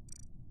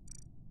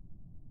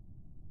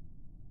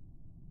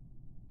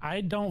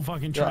 I don't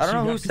fucking Yo, trust I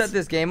don't know you who guys. set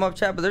this game up,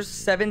 chat, but there's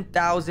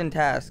 7,000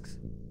 tasks.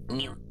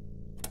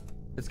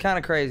 It's kind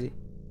of crazy.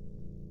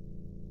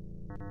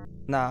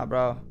 Nah,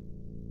 bro.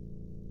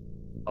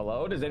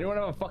 Hello? Does anyone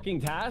have a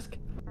fucking task?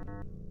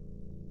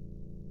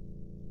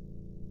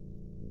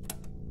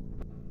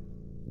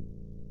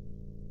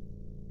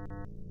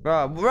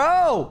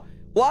 Bro,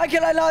 why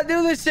can I not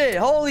do this shit?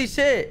 Holy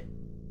shit.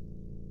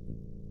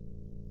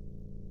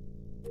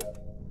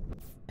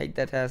 Hate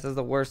that task. That's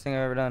the worst thing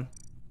I've ever done.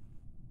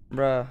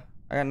 Bruh,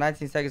 I got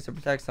 19 seconds to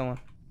protect someone.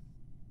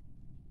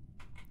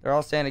 They're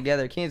all staying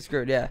together. Keen's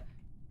screwed, yeah.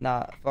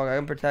 Nah, fuck, I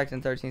can protect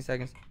in 13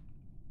 seconds.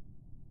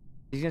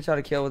 He's gonna try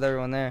to kill with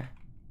everyone there.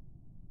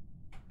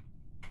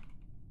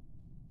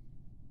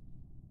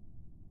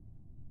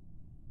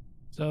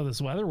 So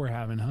this weather we're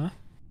having, huh?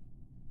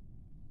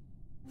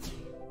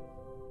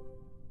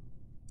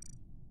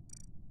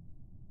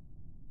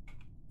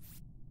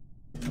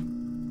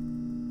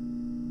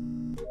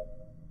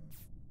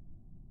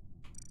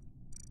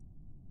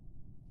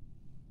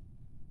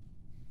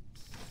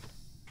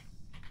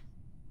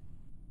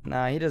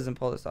 Nah, he doesn't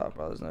pull this off,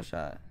 bro. There's no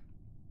shot.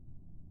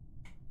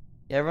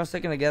 Yeah, everyone's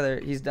sticking together.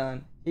 He's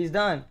done. He's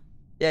done.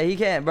 Yeah, he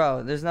can't,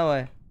 bro. There's no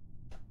way.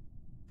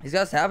 He's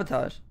got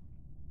sabotage.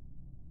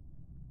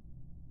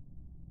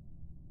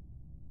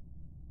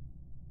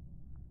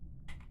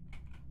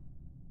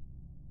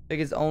 I think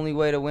his only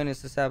way to win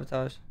is to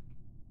sabotage.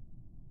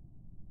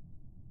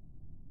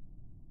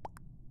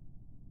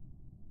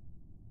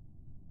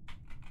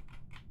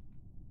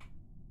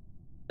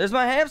 There's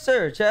my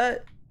hamster,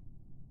 chat.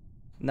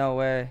 No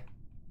way.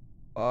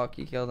 Fuck,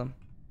 you killed him.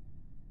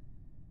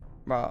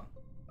 Bro.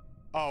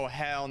 Oh,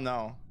 hell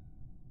no.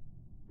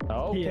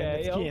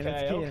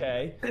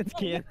 Okay. It's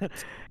Kian.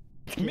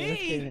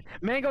 Me?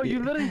 Mango,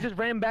 you literally just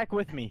ran back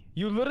with me.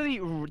 You literally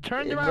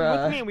turned around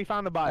Bruh. with me and we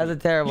found the body. That's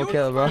a terrible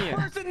kill, bro.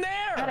 Person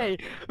there. Hey,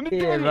 Kian,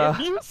 Danny, bro. if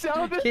you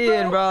sell this,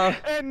 Kian, bro.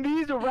 and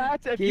these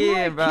rats, if Kian, you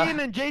let bro.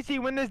 Kian and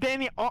JC win this,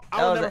 Danny, That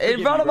I'll was never in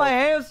forgive front you, of my bro.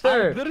 I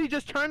hamster. literally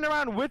just turned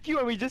around with you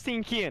and we just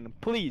seen Kian.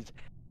 Please,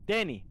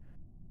 Danny.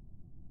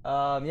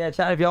 Yeah,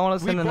 chat. If y'all want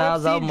to listen to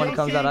Niall's album when it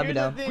comes out, I'll be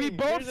down. We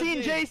both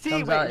seen JC.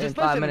 Comes Wait, out in just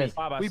 5 listen to me. minutes.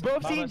 We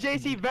both seen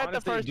JC vet the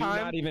Honestly, first do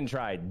time. not even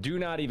try. Do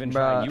not even Bruh.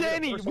 try. You were the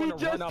Danny, first one we to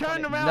just run up on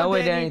turned it. around. No way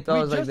Danny. Danny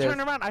throws we like just this. turned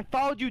around. I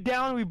followed you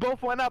down. We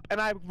both went up, and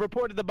I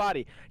reported the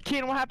body.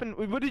 Kian, what happened?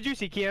 What did you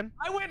see, Kian?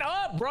 I went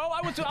up, bro. I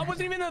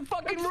wasn't even in the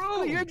fucking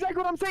room. You're exactly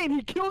what I'm saying.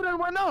 He killed and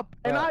went up,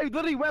 and Bruh. I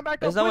literally went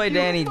back There's up no way with you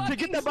Danny- to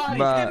get the body.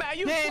 Bruh.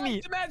 You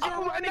Danny, sliced him as you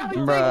were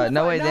running. Bruh,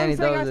 no way now Danny he's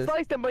saying throws I this.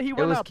 sliced him, but he It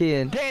went was up.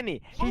 Kian.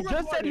 Danny, he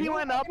just said he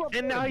went up,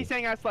 and now he's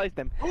saying I sliced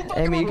him.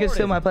 Amy, you can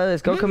steal my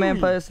playlist. Go command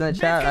playlist in the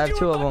chat. I have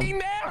 2 of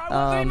them. I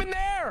wasn't even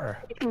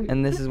there.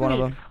 And this is one of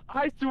them.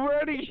 I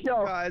swear to you.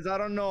 Guys, I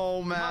don't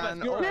know, man.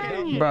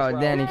 Danny, Bro,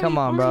 Danny, come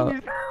on, bro.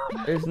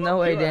 There's no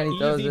way Danny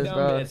throws Easy, this, dumb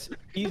bro. bitch.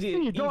 Easy,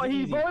 He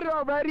easy. voted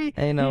already.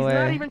 Ain't no He's way.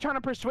 not even trying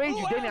to persuade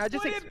you, Who Danny. else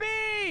would it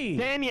be?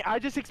 Danny, I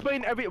just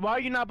explained why are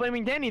you not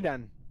blaming Danny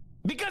then?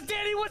 Because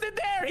Danny wasn't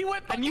there. He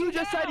went. And you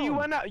just said you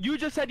went up. You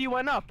just said you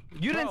went up.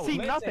 You didn't Bro, see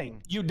listen,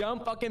 nothing. You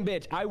dumb fucking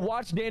bitch. I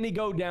watched Danny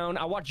go down.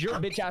 I watched your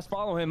bitch ass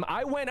follow him.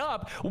 I went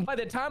up. By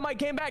the time I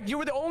came back, you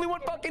were the only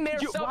one fucking there.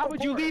 Why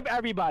would you leave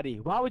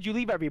everybody? Why would you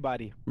leave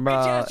everybody? Bro,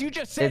 Bitch ass, you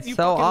just said it's you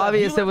so fucking left.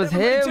 obvious You it was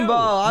left everybody him, too. bro.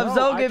 I'm No,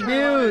 so I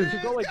confused.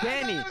 tried to go with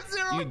Danny.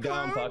 You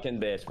dumb fucking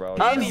bitch, bro. I'm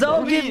Danny,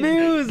 so please.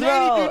 confused,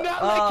 Danny, bro. do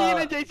not let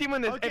Kian and JC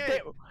win this. okay. If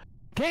they,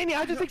 Danny,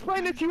 I just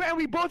explained it to you, and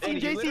we both seen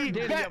Danny, JC you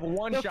bet have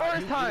one the shot.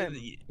 first time.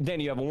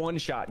 Danny, you have one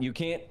shot. You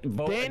can't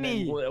vote.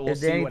 Danny. And then we'll If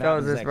see Danny what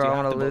throws happens this, next. bro, You I'm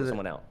have gonna to vote lose it.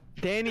 someone out.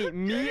 Danny,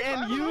 me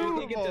and Do you you.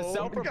 think it's a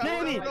self-report?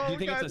 Danny. Do you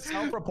think it's a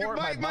self-report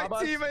by my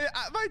Babas?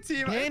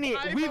 team. Danny,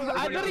 I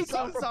literally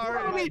so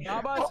sorry.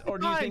 Babas, or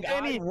do you think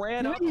Danny, I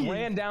ran up, please.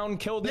 ran down,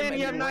 killed him, Danny, and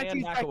you have then ran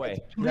 19 back seconds. away?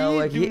 No,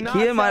 like, Please do not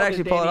Kian might sell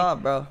actually this, pull it Danny.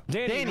 off, bro.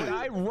 Danny, Danny. did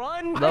I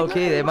run? Low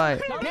key, they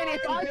might. Danny,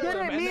 if I did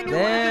it, me and you would have just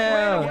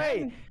Damn. ran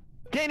away.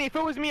 Danny, if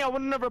it was me, I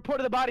wouldn't have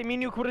reported the body. Me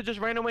and you would have just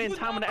ran away and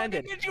time would have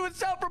ended. Did you in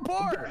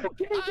self-report?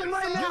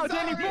 Right now,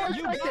 Danny, 4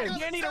 seconds.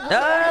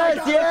 Yes,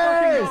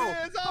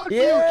 Fuck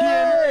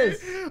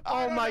yes. you, Kian.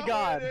 Oh my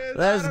God.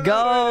 Let's I'm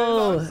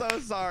go. so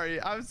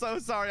sorry. I'm so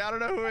sorry. I don't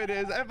know who it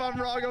is. If I'm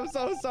wrong, I'm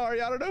so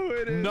sorry. I don't know who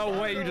it is.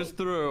 No way you just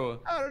threw.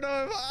 I don't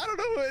know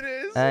who it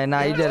is. Hey,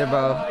 nah, you did it,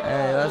 bro.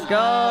 Hey, let's Oh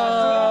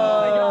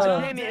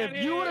go. Danny,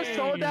 if you would have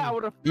sold that, I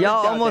would have.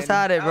 Y'all almost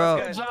had it, bro.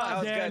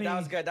 That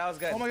was good. That was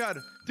good. Oh my God,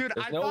 dude!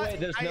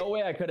 There's no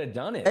way I could have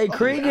done it. Hey,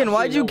 Cregan,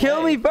 why'd you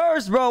kill me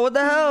first, bro? What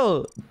the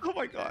hell? Oh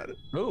my God.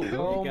 Ooh,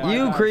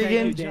 You,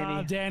 Cregan. Good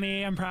job,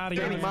 Danny. I'm proud of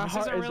Danny, you. my This is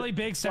heart a is really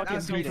big stepping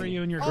fucking stone for beating.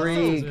 you and your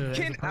Creek. girls.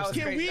 Can That was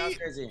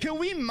crazy.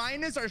 we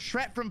minus our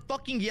Shret from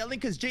fucking yelling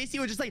because JC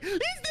was just like, he's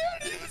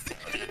there.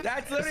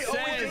 That's literally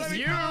always Says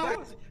you.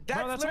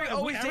 That's literally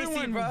always JC,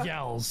 everyone bro.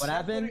 yells. What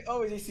happened?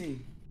 Literally always JC.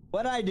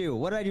 What did I do?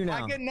 What did I do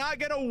now? I cannot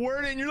get a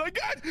word in. You're like,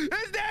 guys,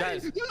 it's Danny.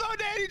 Guys. There's no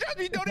Danny. Trust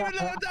me. Don't even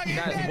let him talk.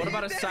 Guys, what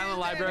about a silent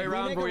library We'll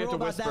round make where a we have to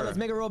rule about that. whisper? Let's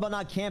make a rule about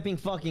not camping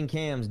fucking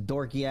cams,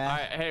 dorky All ass.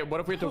 right, hey,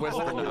 what if we have to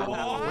whisper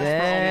now?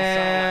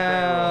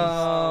 Damn.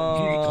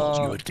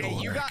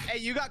 Hey,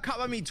 you got caught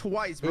by me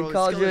twice, bro. He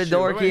called Skill you a issue.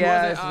 dorky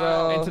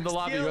ass, Into bro. the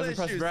lobby. Who hasn't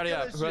pressed Skill ready issue,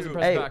 up? Who hasn't skill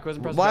pressed Hey, back? Who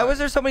hasn't pressed why back? was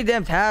there so many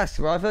damn tasks,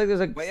 bro? I feel like there's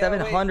like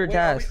 700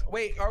 tasks.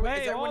 Wait, is Hey,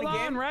 everyone hold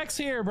in game? on. Rex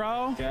here,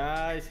 bro.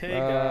 Guys, hey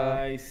Uh,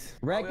 guys.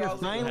 Wreck, you're Hey,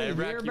 finally Hey, here,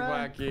 Wacky bro.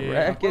 Wacky.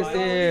 Rec is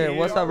here.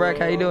 What's up, Rec?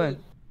 How you doing?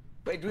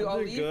 Wait, do we I'm all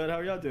doing leave? good. How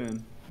are y'all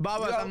doing?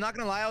 Babas, I'm not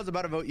gonna lie. I was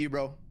about to vote you,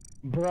 bro.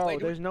 Bro, Wait,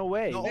 there's no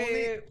way.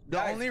 The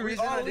guys, only we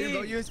reason all I didn't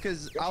vote leave. you is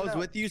because Yes I or was no?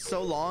 with you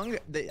so long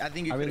that I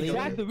think you Are we could have killed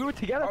me. Exactly, we were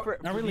together for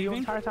Are we the leaving?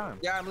 entire time.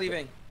 Yeah, I'm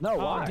leaving. No, Oh,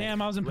 why?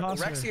 damn, I was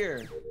imposter. Rex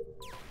here.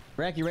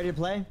 Wreck, you ready to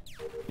play?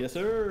 Yes,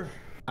 sir.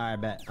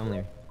 Alright, bet. I'm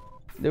leaving.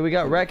 Dude, we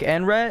got Rec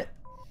and Ret.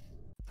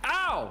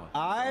 Ow!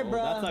 Alright,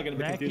 bro. That's not gonna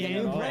be Back confusing in.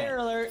 at all. Player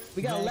alert.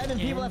 We got 11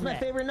 people. That's my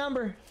favorite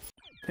number.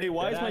 Hey,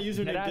 why is my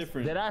username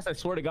different? Deadass, I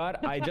swear to God,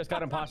 I just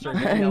got imposter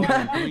again.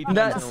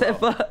 Not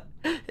Sifa.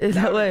 Is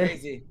that way?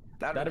 Crazy.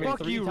 That'd be Fuck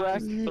three you,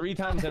 times, 3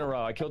 times in a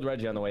row. I killed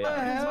Reggie on the way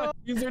out.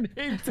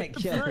 Username.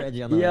 Kill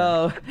Reggie on the way.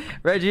 Yo,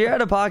 Reggie, you're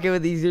out of pocket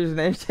with these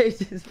username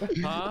changes, bro.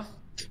 Huh?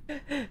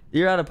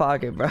 You're out of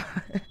pocket, bro.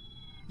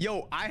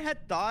 Yo, I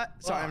had thought.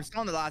 Sorry, I'm still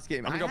in the last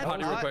game. I'm gonna go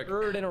potty real quick.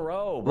 3rd in a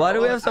row. Why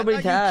do we have so I many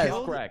thought you tabs?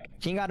 killed- Wreck.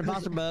 King got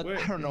imposter bug. Where-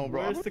 I don't know,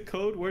 bro. Where's the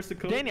code? Where's the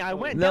code? Danny, I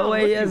went No down way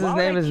with he you. has his Why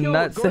name would I is go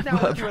Nuts down with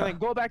Sifa, you and then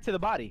bro. go back to the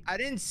body. I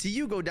didn't see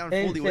you go down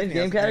Change fully with me. game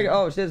that's the category.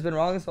 thing. Oh, shit, it's been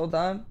wrong this whole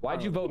time.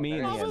 Why'd you vote me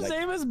in the Oh, end? his Like,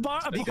 name is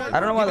Bot. I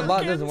don't know why the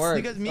bot doesn't work.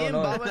 Because me So and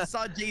annoying. Baba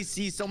saw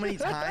JC so many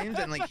times,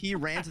 and like he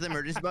ran to the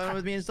emergency button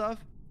with me and stuff.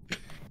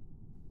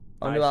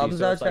 I'm I new see, albums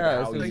so out it's like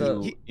there. how What's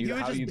you- up?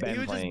 how you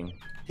been playing?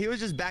 He was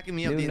just backing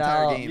me up New the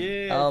entire now. game.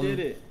 Yeah, I did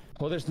it.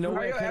 Well, there's no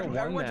way I could have won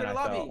Everyone that. join the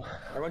I lobby. felt.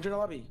 Everyone join the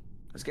lobby.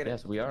 Let's get it.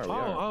 Yes, we are. We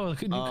are. Oh,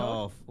 good new code.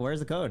 Oh, where's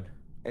the code?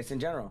 It's in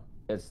general.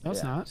 It's No,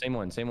 it's not. Same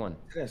one. Same one.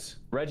 It is.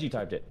 Reggie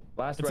typed it.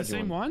 Last It's the Reggie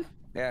same one?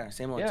 Yeah,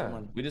 same one. Yeah. Same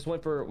one. We just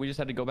went for. We just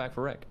had to go back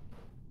for rec.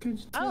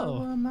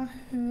 Oh.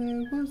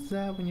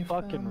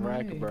 Fucking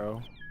wreck,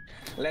 bro.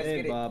 Let's Hey,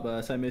 get it.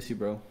 Babas, I miss you,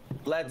 bro.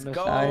 Let's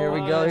go. Here we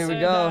go. Here we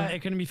Said, go. It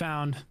couldn't be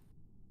found.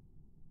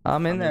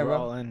 I'm in there, We're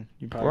all bro. in.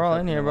 You We're all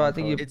in here, bro. I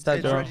think you It's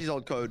typed it wrong. Reggie's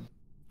old code.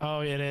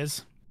 Oh, it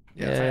is.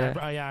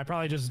 Yeah. Yeah, I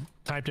probably just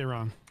typed it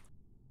wrong.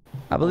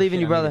 I believe in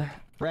you, brother.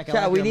 Wreck, I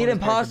Chat, like we your need mom's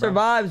character, imposter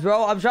bro. vibes,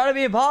 bro. I'm trying to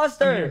be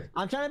imposter.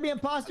 I'm trying to be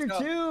imposter Let's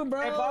go. too,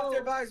 bro.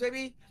 Imposter vibes,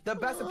 baby. The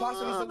best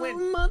imposter needs to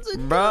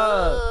win.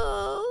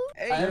 Bro.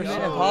 Hey, I've been yo.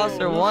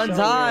 imposter one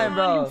time,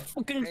 bro.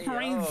 Fucking Hey, yo.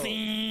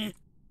 crazy.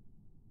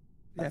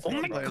 Oh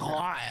my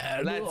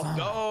god. Let's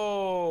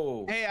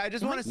go. Hey, I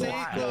just want to say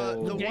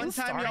the one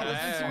time y'all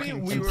listened to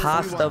me, we were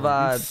Imposter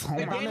vibes.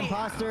 Hey, If I'm Danny.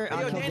 imposter, Hey,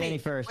 yo, I'll kill Danny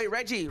first. Wait,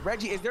 Reggie,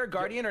 is there a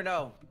guardian or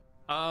no?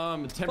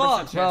 10% Fuck,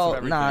 chance bro. of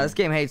everything. Nah, this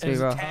game hates me,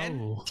 bro.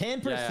 10?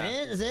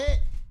 10% is it?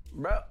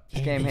 Bro.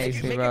 This game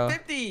hates me, Make bro. it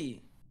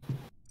 50.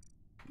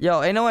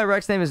 Yo, ain't no way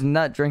Rex's name is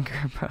Nut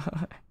Drinker, bro.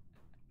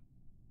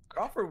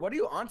 Crawford, what are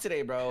you on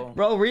today, bro?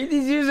 Bro, read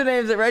these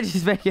usernames that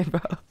Reggie's making, bro.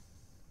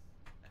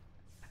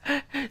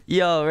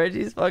 Yo,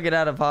 Reggie's fucking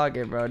out of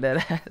pocket, bro.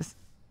 Dead ass.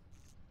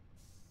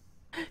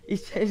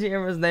 He's changing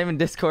everyone's name in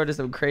Discord to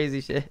some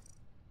crazy shit.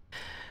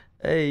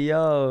 Hey,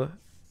 yo.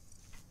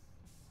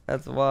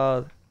 That's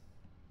wild.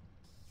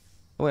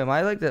 Wait, am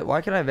I like that?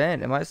 Why can I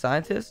vent? Am I a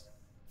scientist?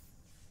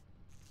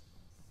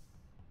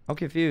 I'm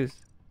confused.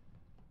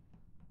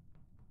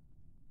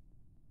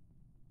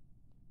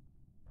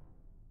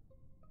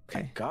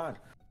 Thank God.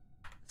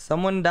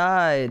 Someone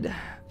died.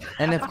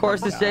 And of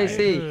course it's JC.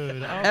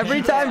 Dude, okay.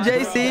 Every time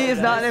JC is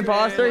not an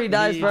imposter, he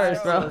dies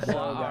first, bro.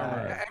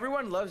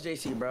 Everyone loves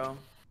JC, bro.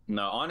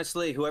 No,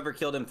 honestly, whoever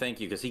killed him, thank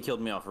you, because he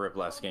killed me off rip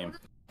last game.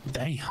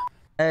 Damn.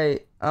 Hey,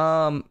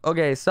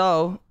 okay,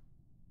 so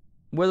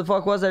where the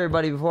fuck was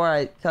everybody before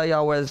I tell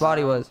y'all where this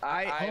body was?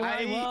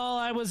 Well,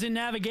 I was in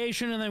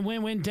navigation and then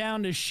went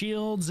down to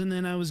shields and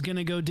then I was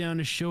gonna go down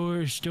to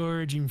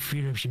storage and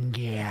fill up some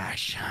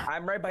gas.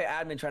 I'm right by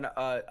admin trying to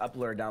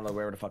upload or download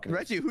wherever the fuck it is.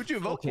 Reggie, who'd you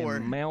vote for?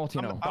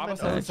 Maltino.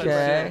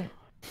 Okay.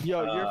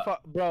 Yo, you're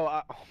bro.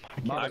 Oh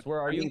my God. Where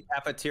are I'm you? in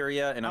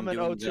cafeteria and I'm I'm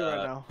in doing O2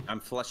 right now. I'm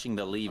flushing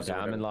the leaves. Okay,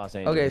 or I'm in whatever. Los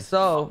Angeles. Okay,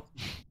 so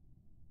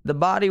the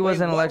body was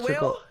Wait, in what,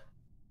 electrical. Will?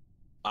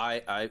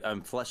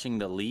 I'm flushing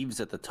the leaves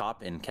at the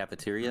top in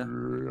cafeteria.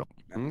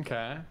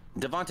 Okay.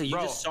 Devonte, you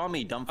Bro. just saw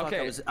me, dumb fuck.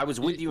 Okay. I was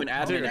with you in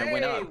admin and I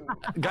went up.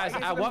 Guys,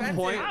 at what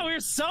point? Wow, we're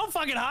so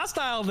fucking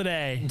hostile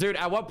today. Dude,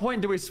 at what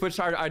point do we switch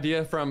our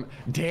idea from,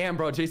 damn,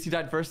 bro, JC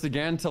died first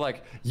again, to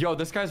like, yo,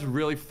 this guy's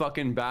really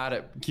fucking bad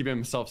at keeping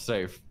himself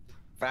safe.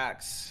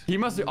 Facts. He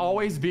must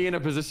always be in a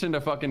position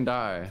to fucking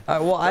die. All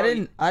right, well,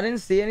 I didn't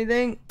see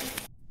anything,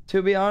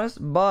 to be honest,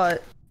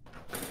 but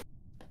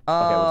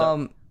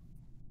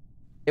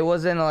it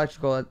was in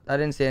electrical. I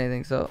didn't see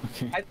anything, so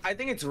I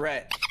think it's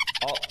red.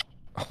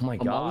 Oh my I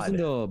was in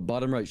god. the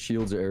bottom right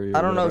shields area.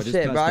 I don't know whatever.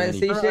 shit, just bro. I passed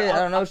didn't see Danny. shit. I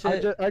don't know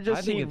shit. I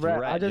just I think seen it's red.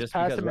 red. I just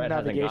passed because him in red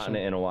hasn't gotten navigation.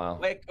 it in a while.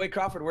 Wait,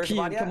 Crawford, where's the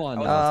Keith, body come at? on,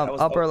 I was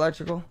Upper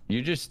electrical.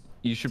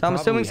 You should. So I'm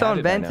assuming probably someone have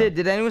it by now. vented.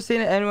 Did anyone see it?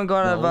 Anyone go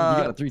out No, you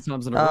got of it 3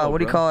 times in a row. what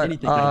do you bro. call it?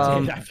 Anything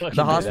can happen.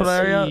 The hospital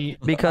area? I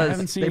Because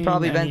haven't they seen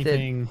probably vented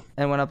anything.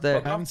 and went up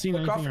there. I haven't seen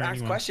anything Crawford or asked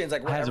anyone. questions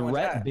like where Has everyone's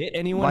Red at. bit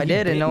anyone? Well, I He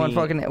did, bit and no one me.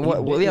 fucking. He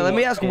Well, bit yeah, me let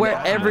me ask in where the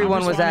eye.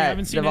 everyone was I at,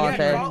 haven't seen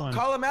anything. Devonte.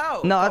 Call him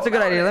out. No, that's a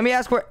good idea. Let me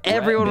ask where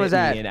everyone was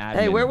at. bit me in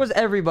Hey, where admin. was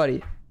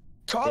everybody?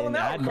 Call him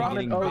out, admin Crawford.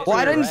 getting Crawford. Well,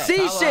 I didn't Red.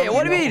 see shit.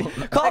 What do you mean?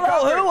 Call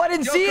out who? I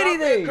didn't Yo, see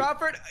Crawford, anything.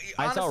 Crawford,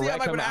 I saw honestly, Red I'm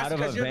not come gonna out ask of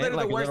because a you're vent literally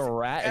like the a worst little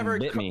rat and ever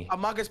bit me.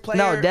 Among Us player.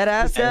 No, dead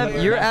ass, And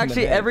Seb. You're back in the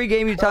actually bed. every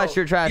game you touch,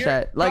 you're trash You're-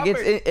 at. Like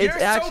Crawford, it's you're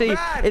so actually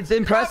bad. it's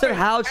impressive Crawford,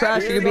 how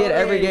trash you can be at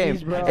every game.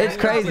 It's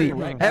crazy.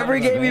 Every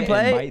game you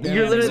play,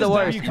 you're literally the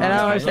worst, and I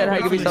don't understand how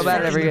you can be so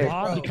bad at every game.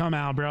 Bob to come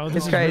out, bro. This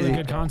It's is crazy. really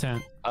good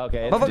content.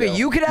 Okay. it's Motherfucker, Jill.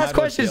 you can ask Mine was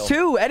questions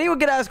Jill. too. Anyone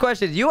can ask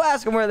questions. You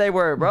ask them where they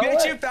were, bro.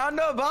 Bitch, you found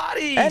no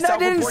body. And I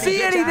didn't Self-reporting see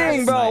bitch anything,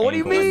 ass. bro. What do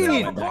you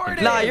mean?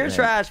 Self-reported. Nah, you're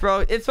trash,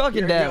 bro. It's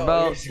fucking Dev,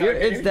 bro.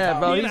 It's Dev,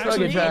 bro. He's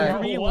fucking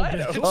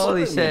trash.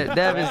 Holy shit,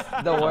 Dev is the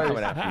I'm coming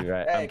worst. after you,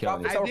 right? Hey, I'm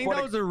killing you. I think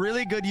that was a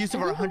really good use of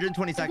our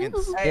 120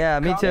 seconds. Hey, Yeah,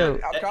 me too.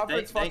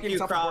 Crawford's Thank fucking you,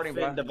 self-reporting,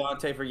 Crawford bro. and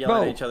Devonte, for yelling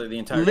Bro, at each other the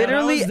entire time.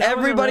 Literally that was a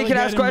everybody really can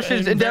ask good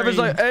questions, and Dev is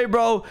very- like, "Hey,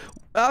 bro,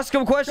 ask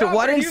him a question. Well,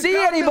 I Crawford, didn't you see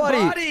found the anybody.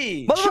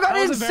 body. Motherfucker, I That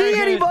was didn't a very see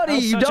good- anybody. that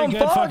was You such a dumb good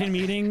fuck." fucking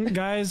meeting,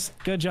 guys.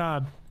 Good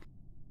job.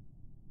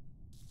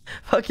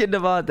 Fucking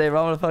Devonte, bro.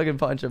 I'm gonna fucking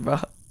punch him, bro.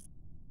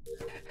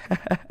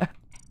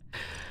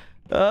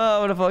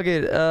 Oh, I'm gonna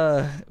fucking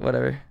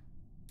whatever.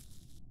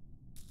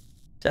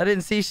 I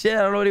didn't see shit.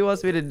 I don't know what he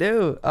wants me to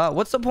do.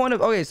 What's the point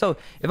of? Okay, so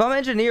if I'm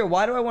engineer,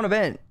 why do I want to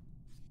vent?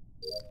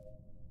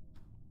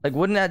 Like,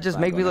 wouldn't that just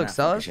make me look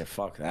sus?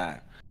 Fuck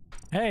that.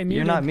 Hey,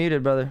 You're not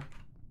muted, brother.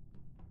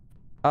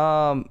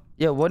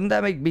 Yeah, wouldn't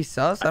that be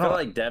sus? I feel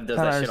like Dev does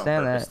kinda that shit on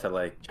understand purpose that. to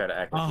like try to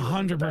act like he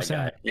wasn't the bad 100%.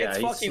 guy. Yeah, It's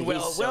he's, fucking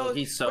Will. Will,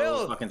 he's so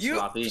Will, fucking you,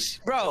 sloppy.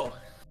 Bro.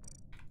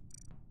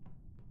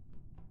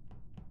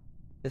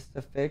 It's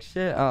the fix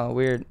shit. Oh,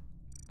 weird.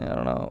 I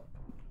don't know.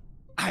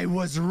 I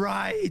was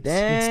right.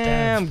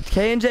 Damn,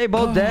 K and J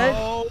both dead.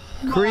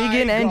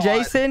 Cregan and God.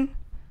 Jason.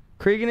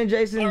 Cregan and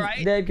Jason All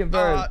right. dead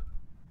confirmed.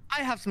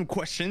 I have some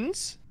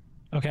questions.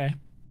 Okay.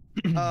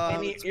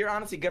 Amy, you're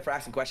honestly good for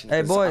asking questions.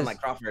 Hey, 'cause boys.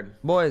 unlike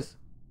Crawford. Boys,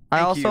 I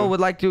Thank also you. would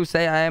like to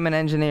say I am an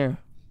engineer.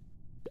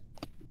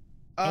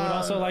 I would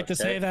also like to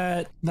say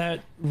that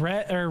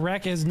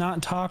Rec has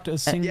not talked a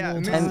single Yeah,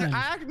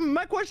 time.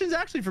 my question is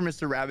actually for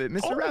Mr. Rabbit.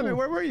 Mr. Oh. Rabbit,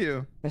 where were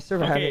you? Mr.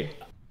 Rabbit. Okay,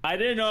 I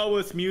didn't know I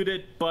was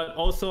muted, but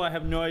also I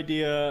have no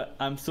idea.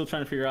 I'm still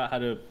trying to figure out how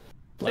to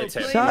play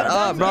Shut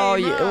up, bro.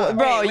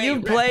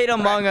 You played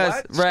Among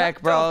Us,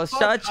 Rec, bro.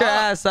 Shut your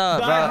ass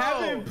up, I bro.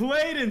 haven't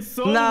played in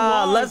so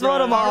Nah, long. let's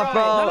vote him off,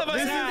 bro.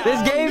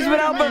 This game's been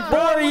out for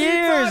 4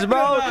 years,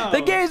 bro.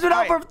 The game's been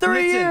out for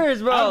 3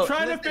 years, bro. I'm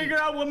trying to figure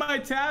out what my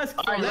task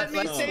is. Let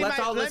me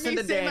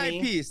say my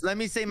piece. Let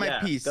me say my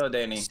piece. Go,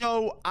 Danny.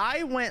 So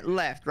I went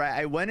left, right?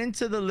 I went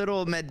into the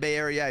little med bay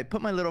area. I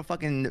put my little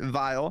fucking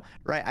vial,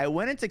 right? I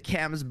went into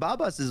Cam's.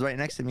 Babas is right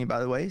next to me, by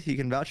the way. He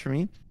can vouch for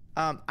me.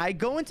 I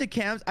go into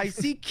Cam's. I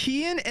see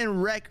Kian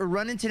and Rec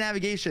run into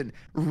navigation.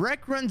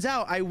 Rec runs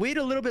out. I wait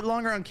a little bit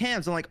longer on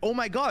Cam's. I'm like, oh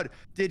my god,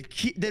 did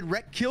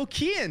Rec kill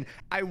Kian?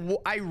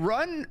 I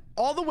run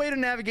all the way to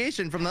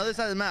navigation from the other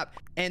side of the map,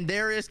 and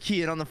there is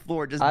Kian on the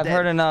floor, just I've dead.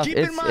 heard enough. Keep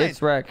in mind,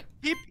 It's Rec.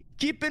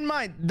 Keep in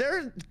mind,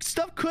 there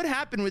stuff could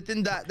happen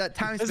within that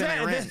time span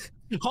I ran.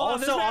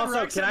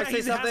 Also, can I say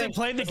something? Hasn't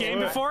played the game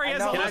before. He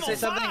has a Can I level say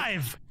something?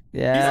 5.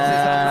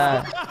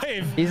 Yeah.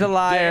 He's a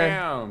liar.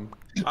 Damn.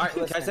 All right,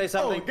 can I say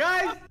something? Oh,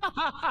 guys,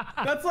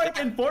 that's like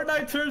in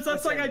Fortnite terms.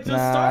 That's like I just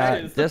Nah,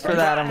 started. It's just the for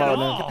first that I'm time at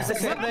voting. all. Can I say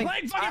something?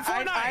 Playing fucking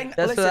Fortnite.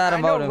 Just for that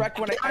I'm voting. I know Rec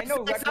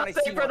when I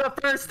see for one. the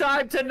first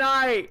time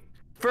tonight.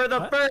 For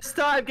the first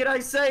time, can I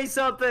say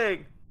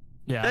something?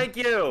 Yeah. Thank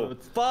you.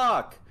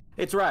 Fuck.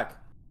 It's Rec.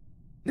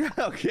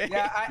 Okay.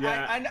 Yeah,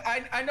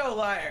 I know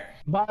liar.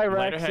 Bye,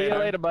 Rex. See you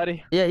later,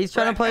 buddy. Yeah, he's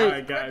trying to play. All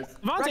right, guys.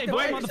 Devonte,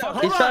 vote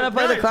motherfucker. He's trying to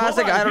play the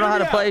classic. I don't know how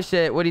to play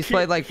shit. What he's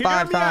played like Hear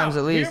 5 me times out.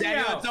 at least. Hear me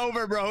Daniel, out. it's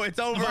over, bro. It's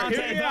over.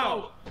 Hear me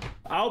out.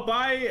 I'll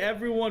buy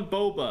everyone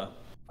boba.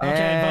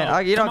 And vote.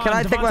 you know, Come can on,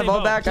 I take my Devonte,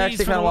 vote back? I Please,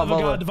 actually for kind of the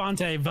want love of Boba. God,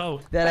 Devonte,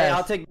 vote. Dead Hey, ass.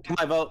 I'll take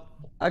my vote.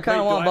 I kind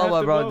of Wait, want do I have Boba,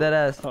 to bro. vote? Dead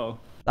ass. Oh.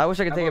 I wish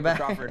I could take it back.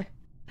 Crawford.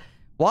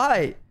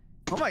 Why?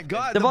 Oh my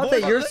god. Devonte,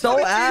 you're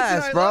so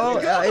ass, bro.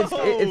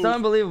 It's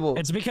unbelievable.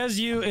 It's because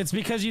you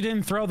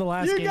didn't throw the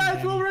last game. You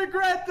guys will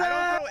regret I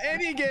that. don't know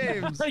any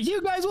games.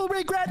 You guys will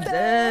regret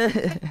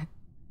that.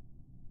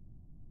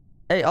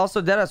 Hey,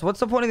 also, Deadass, what's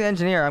the point of the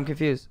engineer? I'm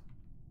confused.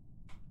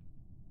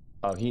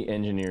 Oh, he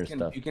engineers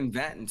stuff. You can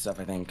vent and stuff,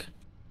 I think.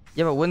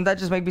 Yeah, but wouldn't that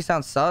just make me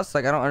sound sus?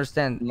 Like, I don't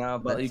understand. No,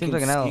 but that you seems can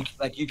like an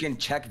L. you can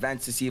check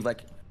vents to see if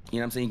like, you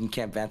know what I'm saying, you can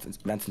camp vents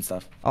and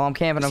stuff. Oh, I'm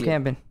camping. I'm See it.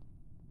 camping.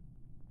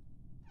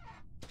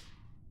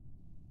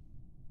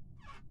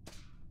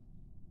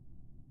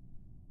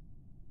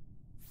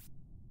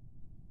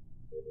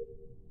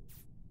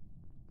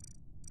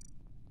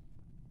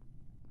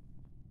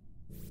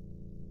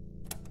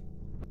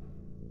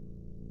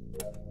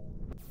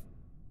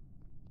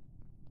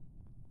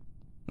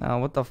 Now,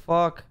 what the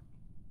fuck?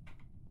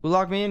 Who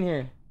locked me in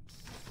here?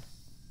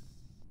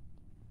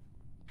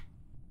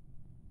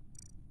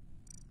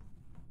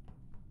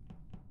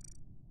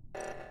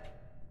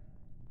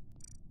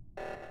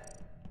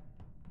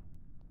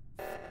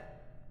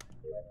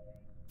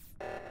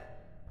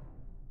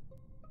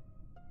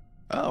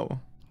 Oh.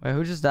 Wait,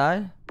 who just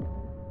died?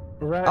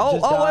 Rhett Oh,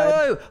 just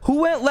died. wait.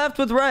 Who went left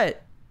with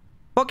Rhett?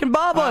 Fucking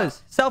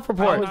Babas.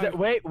 Self-report.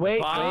 Wait.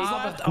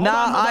 Hold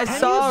Nah, I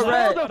saw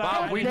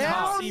Rhett. We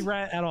didn't see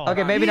Rhett at all.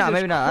 Okay, maybe not.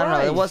 Maybe not. I don't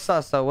know. It was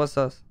sus, though. What's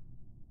sus?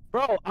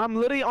 Bro, I'm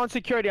literally on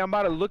security. I'm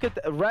about to look at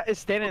the Rhett is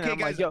standing there.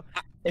 Okay, I'm guys. like,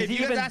 yo, is If he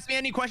you guys even... ask me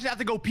any questions, I have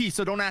to go pee,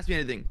 so don't ask me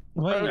anything.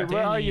 Wait,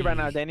 Where are you right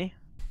now, Danny?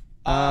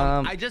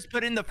 I just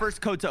put in the first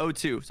code to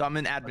O2, so I'm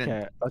in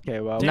admin. Okay,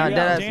 well. Nah, Danny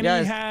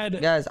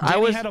guys,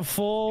 Danny had a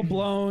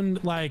full-blown,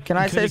 like, Can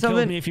I say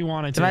something? Me if you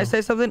wanted to. Can I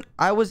say something?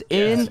 I was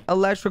in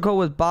electrical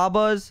with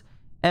Babas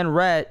and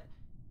Rhett,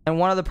 and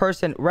one other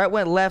person. Rhett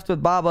went left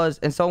with Babas,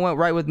 and someone went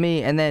right with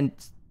me, and then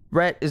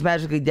Rhett is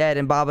magically dead,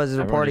 and Babas is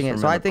reporting it.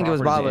 So I think it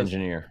was Babas.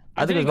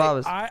 I think it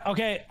was Babas.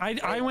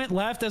 I went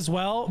left as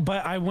well,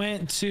 but I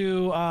went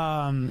to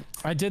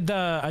I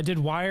did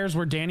wires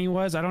where Danny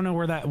was. I don't know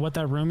what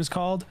that room is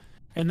called,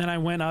 and then I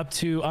went up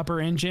to upper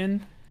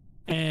engine,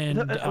 and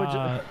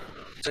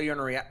so you're in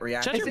a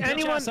reaction. shut your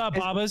bitch ass up,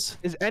 Babas.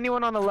 Is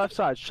anyone on the left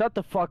side? Shut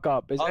the fuck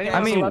up. Is anyone I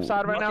on mean, the left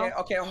side right now?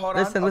 Okay, hold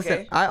on.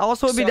 Listen. I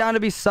also would be down to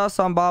be sus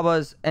on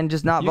Babas and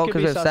just not vote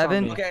because we have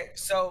 7. Okay,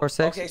 so or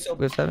 6. Okay, so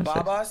we have 7.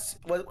 Babas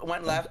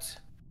went left.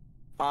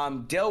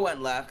 Dill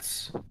went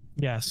left.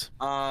 Yes.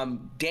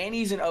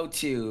 Danny's in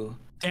O2.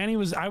 Danny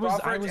was. I was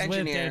Crawford's with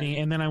engineer. Danny,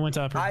 and then I went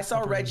to upper. I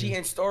saw upper Reggie engine.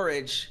 in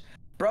storage.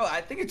 Bro,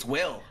 I think it's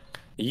Will.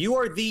 You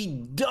are the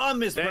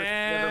dumbest person I've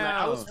ever met.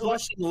 I was Damn.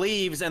 flushing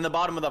leaves in the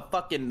bottom of the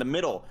fucking the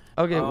middle.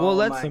 Okay, well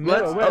let's my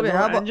okay.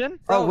 How about? engine?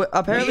 Oh,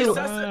 apparently.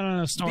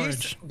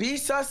 Storage. Be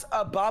sus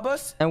of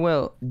Babas, And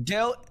Will.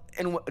 Dill,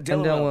 and And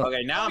then Will.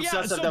 Okay, now I'm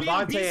sus of be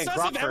Devonte and sus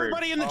of Crawford.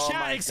 everybody in the chat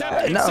my except,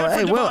 God. except No, for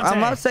hey, Will. Devonte. I'm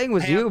not saying it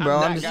was you, bro.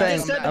 I'm just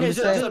saying. I'm just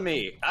saying.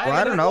 Me. Well,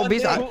 I don't know.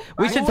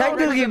 We should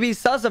technically be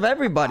sus of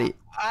everybody.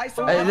 Hey,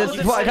 this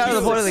is kind of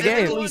the point of the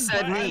game.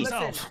 Said me.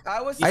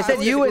 I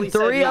said you and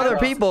 3 other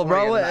people,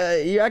 bro.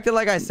 You acted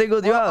like I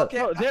singled you out.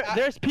 No,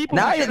 there's people.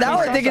 Now, who should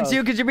now be I think sus it's of.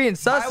 you because you're being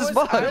sus as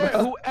fuck, bro.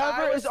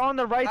 Whoever is on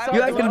the right side.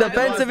 You acting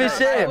defensive as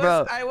shit,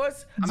 bro.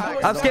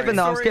 I'm skipping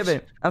though. I'm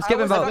skipping. I'm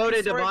skipping I both.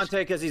 voted Devonte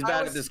because he's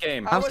bad at this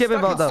game. I'm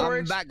skipping both though.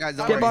 I'm back, guys.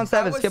 Skip on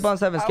 7. Skip on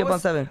 7. Skip on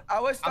 7.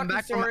 I'm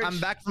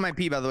back from my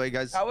pee, by the way,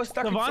 guys. I was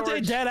stuck in Devonte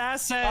storage. dead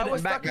ass said, I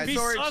was stuck in be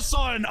storage. sus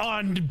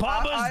on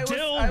Baba's,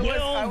 Dill,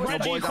 Will,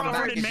 Reggie, Boys, I'm Crawford,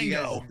 back and if you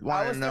guys Mango. I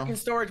wanna was stuck know. in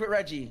storage with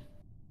Reggie.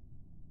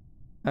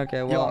 Okay,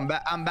 Yo, well,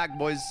 I'm back,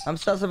 boys. I'm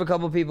sus of a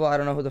couple people. I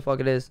don't know who the fuck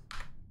it is.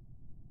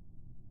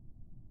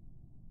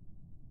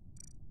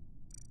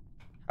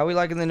 How we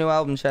liking the new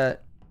album,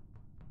 chat?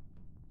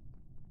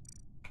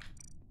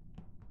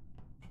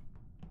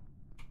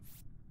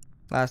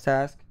 Last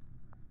task.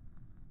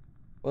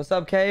 What's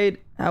up, Cade?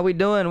 How we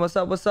doing? What's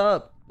up? What's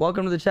up?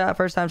 Welcome to the chat.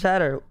 First time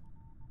chatter.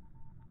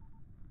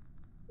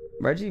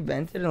 Reggie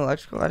vented an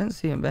electrical? I didn't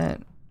see him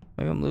vent.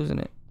 Maybe I'm losing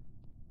it.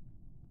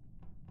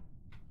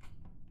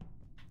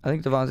 I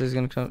think Devontae's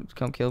gonna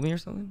come kill me or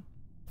something.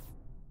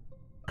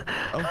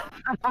 Oh.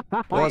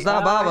 Well, it's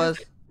not Baba's.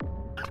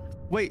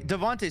 Wait,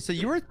 Devonte, so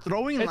you were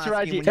throwing It's last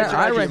Reggie. game. Yeah,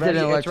 I Reggie, rented an Reggie,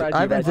 electric. it's I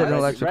Reggie, vented an Reggie.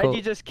 electrical.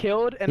 Reggie just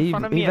killed in He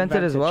front of me vented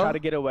and as well? tried to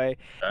get away.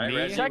 All right,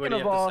 Reggie, Second what do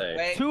you of have to all, say?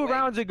 Wait, two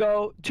rounds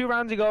ago,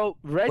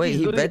 Reggie Wait, he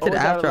literally vented always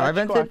out after I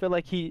electrical. vented? I feel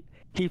like he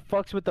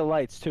fucks with the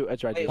lights too.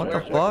 It's Reggie. What the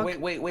wait,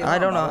 fuck? wait, I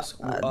don't know.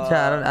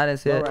 Chat, I didn't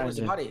see it. Lower Where's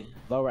the engine. body?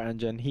 Lower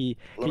engine. He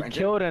Lower engine?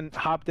 killed and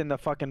hopped in the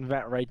fucking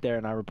vent right there,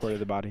 and I reported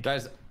the body.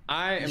 Guys,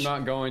 I am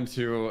not going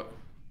to.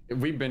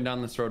 We've been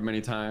down this road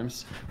many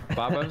times.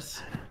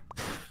 Babas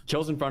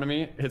kills in front of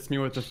me, hits me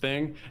with the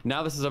thing.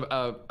 Now this is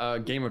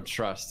a game of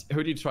trust.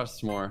 Who do you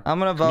trust more? I'm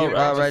gonna vote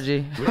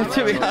Reggie.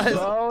 To be honest.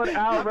 Vote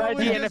out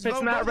Reggie, and if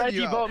it's not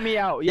Reggie, vote me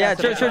out. Yeah,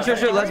 true.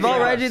 Let's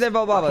vote Reggie, then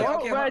vote Baba.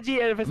 Vote Reggie,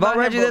 and if it's Vote not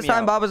Reggie him, this vote me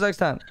time, out. Baba's next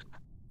time.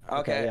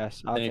 Okay.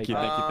 Yes. I'll Thank take you,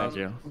 it. thank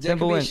you. There could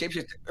Simple be a win.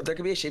 shapeshifter. There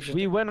could be a shapeshifter.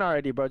 We win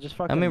already, bro. Just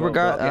fucking. I mean, vote,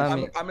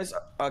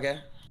 bro. Okay.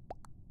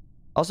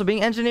 Also,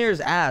 being engineer is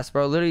ass,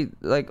 bro. Literally,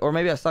 like, or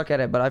maybe I suck at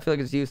it, but I feel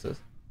like it's useless.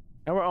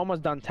 And we're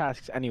almost done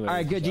tasks anyway. All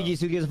right, good. GG.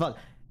 So who gives a fuck?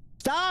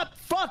 Stop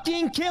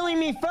fucking killing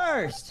me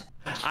first.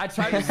 I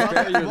tried to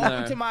spare you Welcome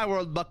there. to my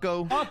world,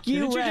 bucko. Fuck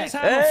you, Didn't you Rex.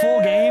 just have a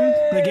full game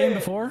the game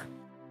before?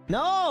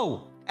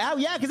 No. Oh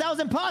yeah, because I was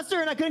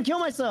imposter and I couldn't kill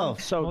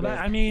myself. So Well, good.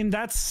 I mean,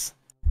 that's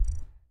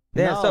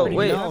Yeah. No, so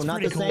wait, no,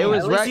 not the cool. same. it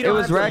was At least Rec. you It don't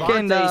was have Rec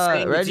and Devonte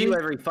saying it's Reggie. you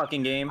every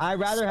fucking game. I'd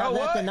rather have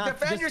that than not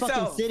Defend just fucking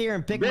yourself. sit here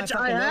and pick my Bitch, I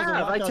fucking nose and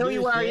have. watch I y'all tell do you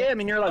this where I shit. am,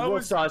 and you're like,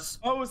 what's sus?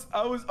 I was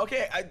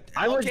okay.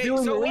 I was okay,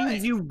 doing so what?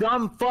 leaves, you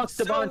dumb fuck,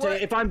 So Devonte.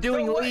 what? If I'm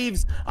doing So what?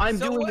 leaves, I'm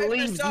So doing what if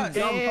leaves, you you're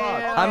dumb sus?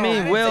 fuck. I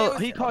mean, Will.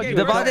 He called you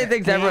Devontae Rex.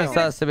 thinks everyone's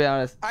sus, to be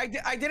honest. I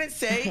didn't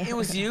say it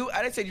was you.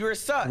 I didn't say you were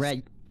sus.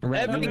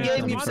 Every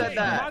game you've said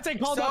that. Devonte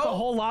called out the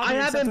whole lobby.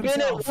 I haven't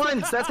been it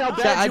once. That's how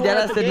bad I you are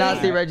at deadass the did not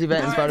game. see Reggie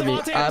vent in front of me.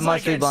 Devontae I was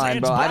must be like, blind,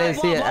 it's bro. I didn't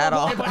see it at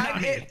all.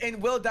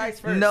 And Will dies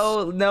first.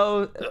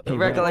 No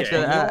recollection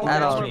Okay.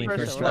 at all.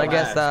 First, But I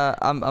guess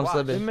I'm Wow. We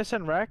slipping.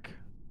 missing Rec.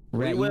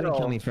 Rec, you didn't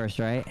kill me first,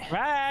 right?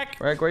 Rack.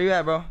 Rick, where you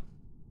at, bro? All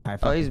right,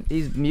 Oh, fuck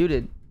he's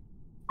muted.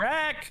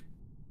 Rack.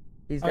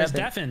 He's Oh, he's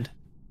deafened. deafened.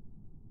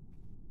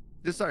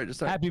 Just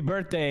start. Happy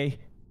birthday.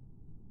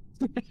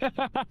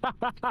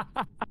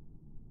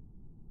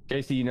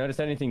 JC, you notice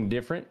anything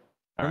different?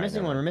 We're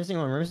missing one. We're missing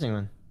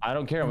one. I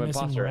don't care. I'm I'm an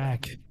missing imposter.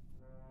 Rack.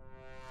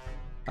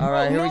 All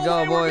right, here we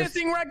go, We're boys.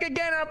 missing Wreck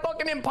again. I'm a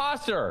fucking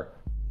imposter.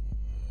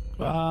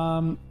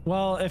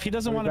 Well, if he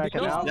doesn't want to be,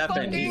 backing out? He's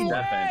deafened. He's deafened.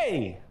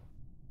 Way.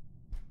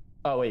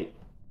 Oh wait.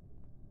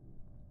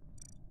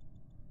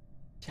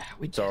 Yeah,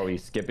 So are we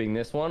skipping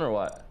this one or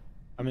what?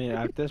 I mean,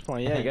 at this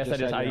point, yeah. I guess I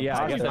just- said yeah,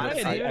 I you're guess I imposter.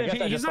 just- I guess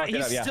I he's just not. fucked it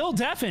He's up, yeah. still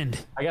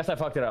deafened. I guess I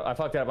fucked it up. I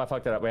fucked it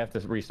up. We have to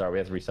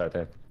restart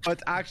there. Oh,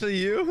 it's actually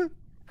you?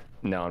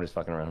 No, I'm just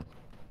fucking around.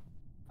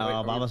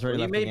 Oh, Baba's already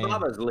You left the made game.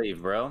 Baba's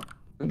leave, bro.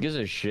 Who gives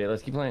a shit?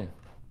 Let's keep playing.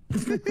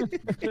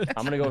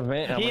 I'm gonna go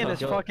vent. He and his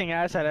fucking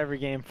ass at every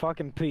game.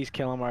 Fucking please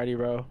kill him already,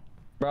 bro.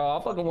 Bro,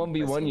 I'll fucking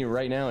 1v1 you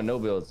right now and no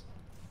builds.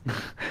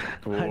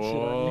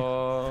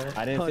 Whoa.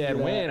 I didn't say I'd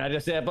win. I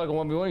just said I fucking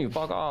 1v1 you.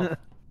 Fuck off.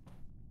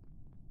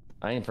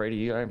 I ain't afraid of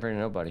you. I ain't afraid of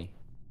nobody.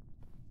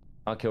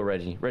 I'll kill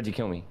Reggie. Reggie,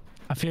 kill me.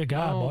 I fear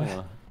God,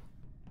 boy.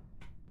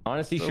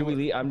 Honestly, should we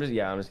leave? I'm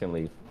just gonna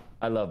leave.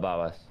 I love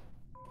Babas.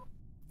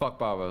 Fuck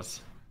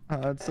Babas. Oh,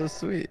 that's so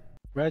sweet.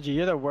 Reggie,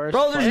 you're the worst.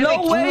 Bro, there's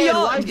no way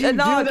y'all.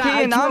 Nah,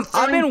 Kean,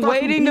 I've been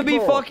waiting to be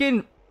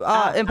fucking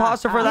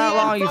imposter for that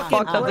long. You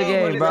fucked up the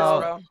game,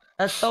 bro.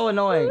 That's so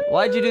annoying.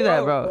 Why'd you do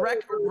that, bro?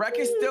 Wreck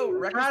is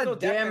still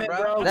damn it,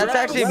 bro. That's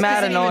actually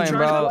mad annoying,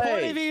 bro. What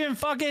have you even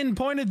fucking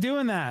point of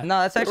doing that? No,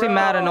 that's actually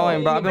mad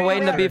annoying, bro. I've been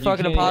waiting to be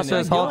fucking imposter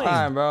this whole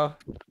time, bro.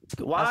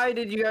 Why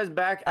did you guys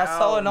back out? That's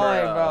so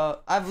annoying, bro.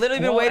 I've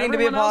literally been waiting to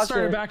be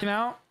imposter. Backing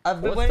out. I've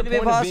been waiting to be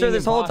imposter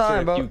this whole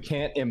time, bro. You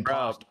can't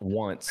impost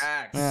once.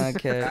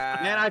 Okay.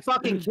 Man, I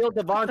fucking killed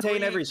Devonte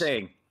and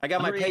everything. I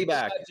got my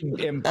payback.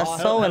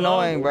 That's so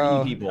annoying,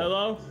 bro.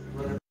 Hello?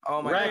 Oh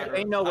my Wreck, god.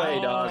 ain't no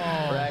way, dog.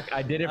 Wreck,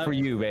 I did it for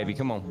you, baby.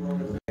 Come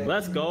on.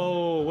 Let's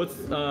go. What's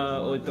wait,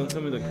 don't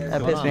tell me the.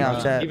 That pissed me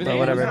off, chat, but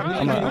whatever.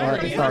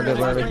 It's all good,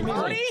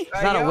 whatever.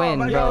 It's not a win,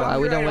 bro.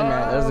 We don't win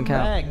that. That doesn't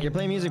count. You're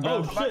playing music,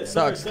 bro.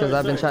 Sucks, because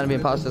I've been trying to be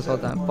imposter this whole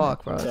time.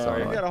 Fuck, bro. You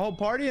got a whole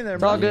party in there,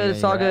 It's all good.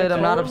 It's all good.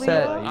 I'm not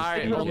upset.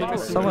 Alright,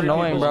 So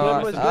annoying,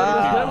 bro. Good,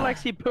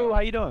 Lexi Poo.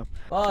 How you doing?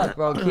 Fuck,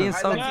 bro. Keen's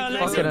so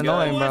fucking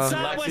annoying, bro.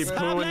 Lexi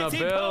Poo in the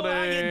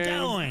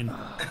building.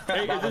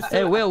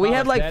 Hey, Will, we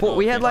had like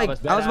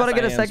I was about to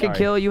get a second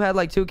kill. You had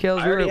like 2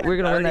 kills. We were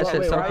gonna win that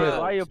shit so quick. Why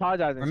are you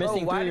apologizing? We're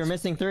missing 3. You're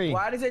missing 3.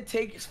 Why does it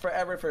take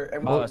forever for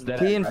Well, everyone?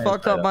 Keen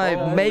fucked up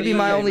maybe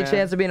my only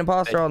chance of being an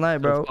imposter all night,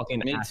 bro.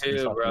 Me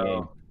too,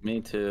 bro. Me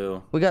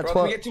too. We got Bro,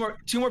 12. we get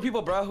two more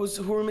people, bro.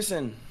 Who are we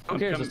missing? Who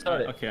cares? Let's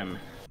start it. Okay.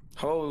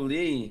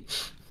 Holy.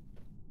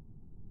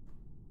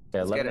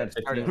 Yeah, Let's get 11 it and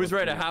 15. started. Who's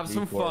ready to have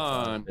some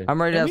fun?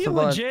 I'm ready to have We some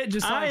fun. legit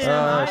just like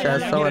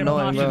That's so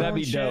annoying, bro. That'd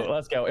be dope.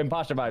 Let's go.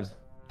 Imposter vibes.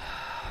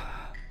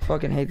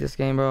 Fucking hate this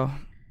game, bro.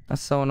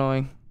 That's so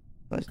annoying.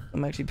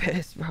 I'm actually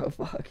pissed, bro.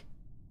 Fuck.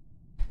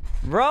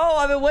 Bro,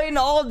 I've been waiting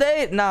all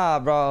day. Nah,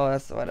 bro.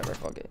 That's whatever.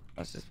 Fuck it.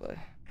 Let's just play.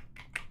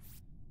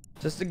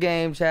 Just a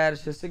game, Chad.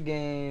 It's just a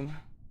game.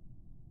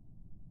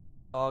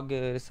 All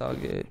good. It's all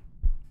good.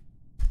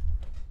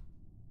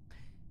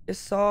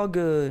 It's all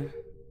good.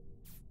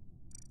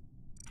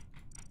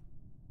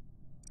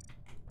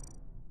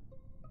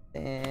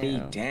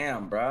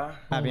 Damn, bro.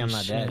 Happy I'm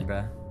not dead,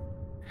 bro.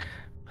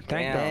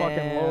 Thank the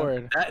fucking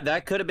Lord.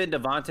 That could have been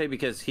Devonte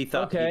because he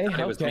thought Okay,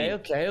 it was me.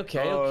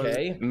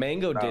 okay.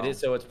 Mango did it,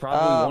 so it's probably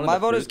one of my the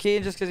vote is fruits.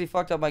 Keen just because he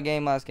fucked up my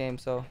game last game,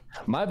 so.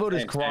 My vote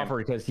is Same.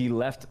 Crawford because he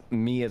left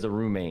me as a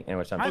roommate, and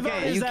which I'm My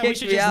vote is You that we kicked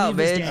should me just out, leave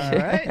this bitch.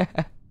 game.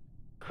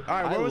 All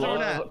right, where was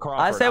everyone at?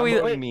 I said we-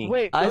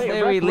 I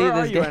say we leave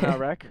this game. Right now,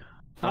 Rec?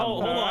 Oh,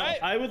 hold on.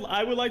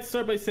 I would like to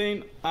start by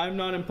saying I'm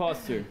not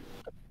imposter.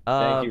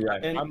 Thank you,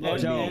 Rec.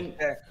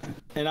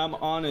 And I'm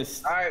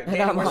honest. All right,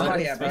 Danny, where's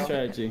Marty at, My bro?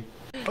 strategy.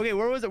 Okay,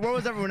 where was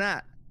everyone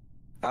at?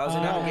 I was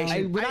in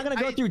navigation. We're not gonna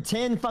go through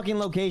 10 fucking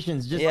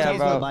locations. Just Yeah, tell us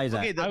bro. where Bobby's at.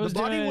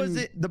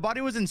 Okay, the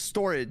body was in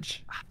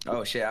storage.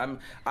 Oh shit,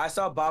 I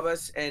saw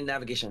Babas in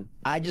navigation.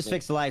 I just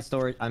fixed the light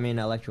storage. I mean,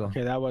 electrical.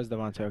 Okay, that was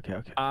Devonte.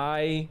 Okay.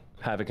 I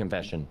have a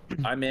confession.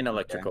 I'm in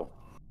electrical.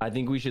 I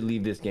think we should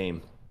leave this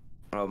game.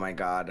 Oh my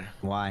god.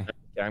 Why?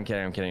 I'm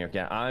kidding. Okay,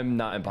 I'm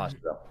not imposter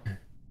though.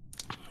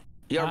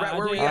 Yo, Rhett,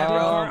 where were you I at, did,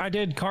 bro? I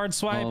did card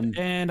swipe,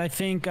 and I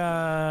think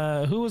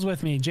who was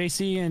with me?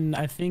 JC, and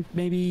I think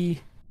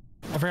maybe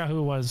I forgot who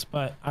it was,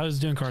 but I was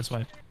doing card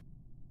swipe.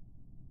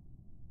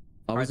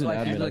 I was an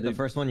It's admin. like the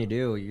first one you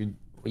do.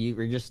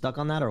 You're just stuck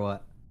on that or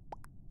what?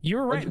 You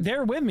were right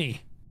there with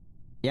me.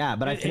 Yeah,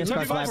 but I It finished took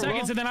card 5 swipe.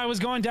 seconds, and then I was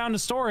going down to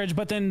storage,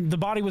 but then the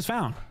body was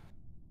found.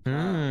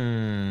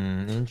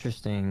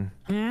 Interesting.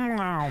 All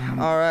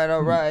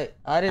right.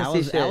 I didn't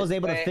see shit. I was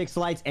able to fix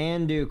lights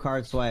and do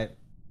card swipe.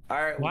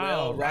 All right,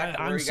 Wow, Will, Rhett,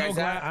 where I'm you so guys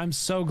glad. at? I'm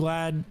so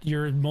glad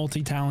you're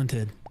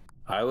multi-talented.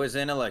 I was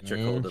in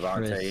electrical,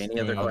 Devonte. Any other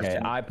Interesting. Okay,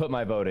 question? I put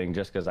my voting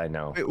just because I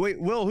know.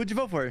 Wait, Will, who'd you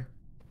vote for?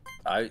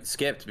 I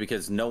skipped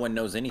because no one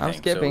knows anything. I'm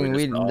skipping.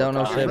 We don't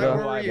know shit, Where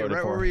bro. were you?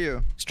 Where were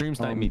you? Stream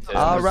snipe me too.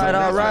 All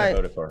right.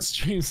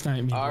 Stream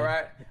snipe me. All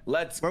right,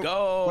 let's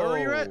go. Where were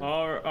you at?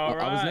 All right.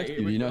 I was next to you.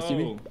 here we You not see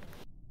me?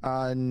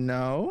 go.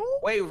 No.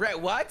 Wait, Rhett,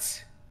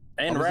 what?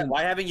 And Rhett,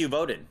 why haven't you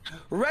voted?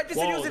 Rhett just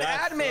said he was an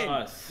that's admin.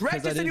 us.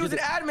 Rhett just said he was an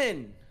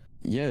admin.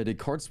 Yeah, I did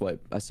card swipe.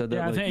 I said that.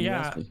 Yeah, I like, think- you yeah.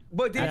 asked me.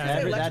 But did you say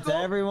That's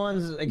electrical?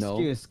 everyone's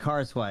excuse.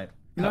 Card swipe.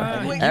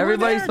 Wait,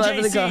 Everybody you were there,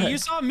 swiping the JC. card. You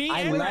saw me I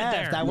and Rhett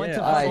left. there. I went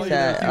to. All right,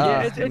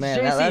 chat. it's Man,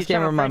 JC, that last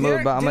game of my Didn't-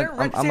 mood, but I'm didn't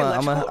Rick say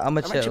electrical? a Am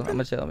I chill. tripping? I'm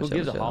a chill. Who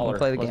gives a I'm holler? gonna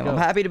play the Let's game. go. I'm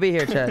happy to be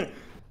here, chat.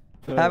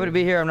 Happy to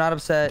be here. I'm not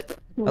upset.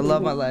 I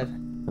love my life.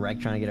 Rec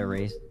trying to get a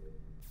raise.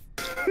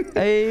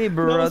 Hey, That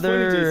was funny,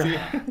 brother.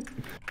 JC.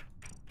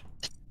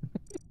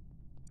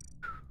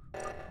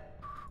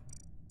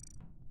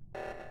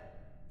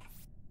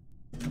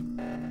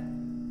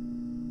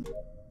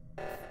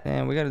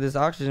 Damn, we got this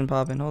oxygen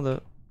popping. Hold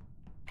up.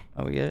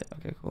 Oh, we get it?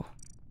 Okay, cool.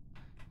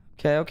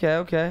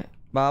 Okay.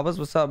 Babas,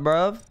 what's up,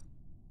 bruv?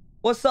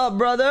 What's up,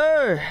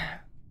 brother?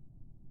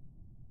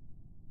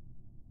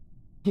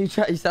 You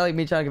sound like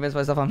me trying to convince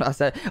myself I'm not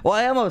upset. Well,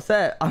 I am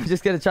upset. I'm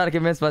just gonna try to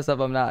convince myself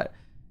I'm not.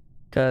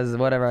 Cause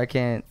whatever, I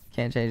can't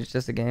change. It's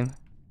just a game.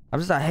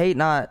 I hate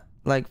not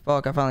like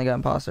fuck. I finally got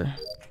imposter.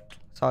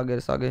 It's all good.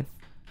 It's all good.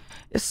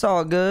 It's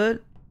all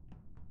good.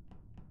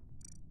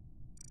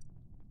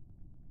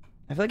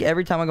 I feel like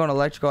every time I go on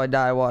electrical, I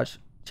die. Watch.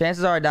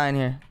 Chances are I die in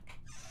here.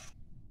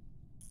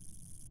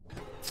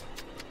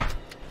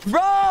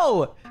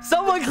 Bro,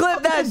 someone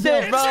clip that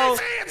shit, bro.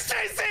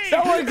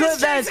 Someone clip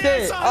that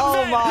shit.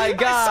 Oh my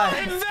god.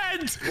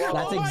 That's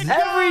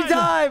Every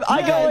time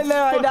I go in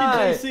there, I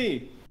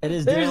die. It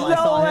is. There's Dale. no I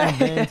saw way.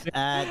 him vent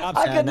at,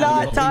 I could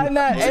not time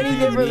that any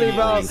differently,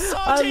 bro.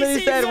 I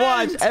literally said,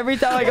 watch. Every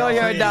time I go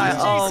here, I die.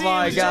 Oh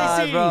my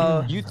god,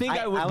 bro. You think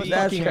I would be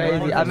That's fucking crazy.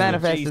 around I with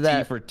manifested JC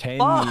that for 10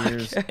 Fuck.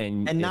 years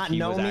and not if he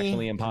know was me?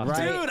 actually impossible.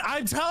 Right. Dude,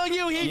 I'm telling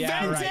you, he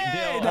vented.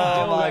 Right.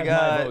 Oh my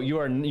god. You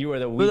are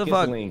the Who weakest the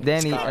fuck? link.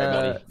 Danny. Sorry,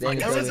 buddy. Danny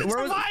Where was killed me.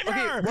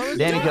 Survivor?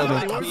 Danny killed me.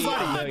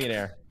 I'm a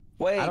millionaire.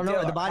 Wait, I don't know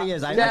where the body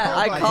is. Yeah,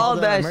 I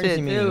called that shit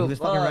He too. was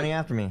fucking running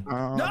after me. No,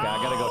 I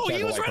gotta go check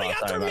he the was White running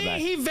Claw. after Sorry me. about that.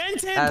 He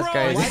vented, That's bro.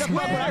 crazy. Why the fuck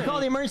would I call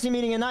the emergency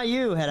meeting and not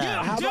you, head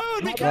ass? Dude,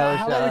 No because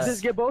How about we shot.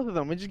 just get both of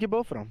them? We just get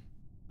both of them.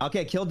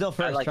 Okay, kill Dill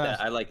first. I like trust.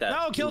 that. I like that.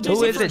 no, kill Who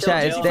JC is it, first.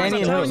 chat? It's Kill Danny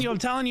first. and who? I'm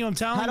telling you.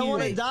 I don't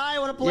want to die. I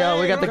want to play. Yo,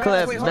 we got the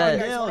clip. Wait, hold Bet. on,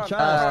 guys, hold on,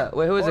 Trust.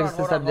 Wait, who is Hold it on,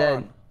 since hold I'm on, dead?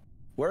 hold on.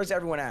 Where's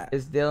everyone at?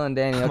 It's Dylan and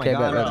Danny. Oh my Okay,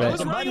 God, bet, bro. bet, Who's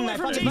bet. running away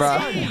from Bro.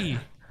 JC?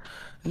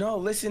 No,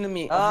 listen to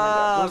me. Bro,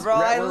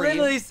 I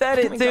literally said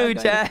it too,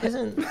 chat.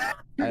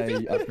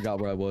 I forgot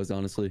where I was,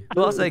 honestly.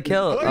 Who else I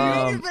killed?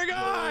 Reggie, Reggie,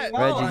 how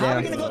are we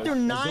damn. gonna go through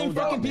 9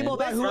 fucking people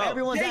about who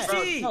everyone's at?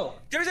 JC,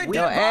 there's a Yo,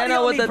 dead body Anna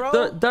on with me, the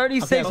bro.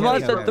 36 Okay,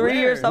 months okay, to 3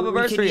 years We can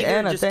anniversary. either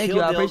Anna, just thank kill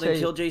you. I Dill, then appreciate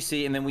kill it.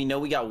 JC, and then we know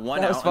we got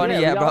one That was out.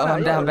 funny, yeah, bro.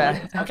 I'm down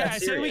bad. Okay, I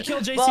say we kill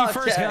JC Fuck,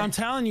 first. Chad. I'm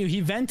telling you,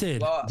 he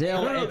vented.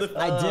 Dill,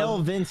 I Dill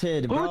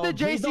vented, bro. Who did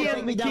Please don't JC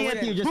take me and down with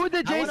Kian? you. Just, Who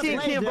did I wanna JC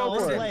and play, Kian Dill. vote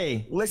Let's for?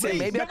 play. Listen,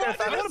 maybe I could have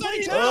found I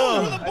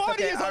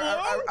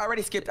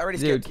already skipped.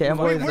 Dude,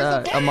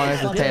 Camboys Among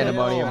Us is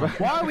pandemonium, bro.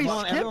 Why are we Come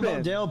on, everyone vote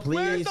skipping? Dill,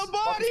 please.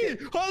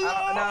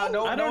 I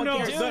don't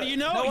know, dude. You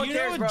know,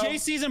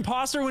 JC's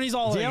imposter when he's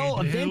all Dill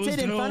like, vented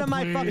in front of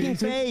my fucking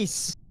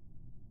face.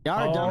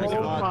 Y'all are dumb as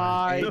Oh fuck.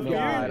 my The fear in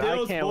god, I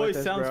Dale's can't with voice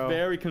this, sounds bro.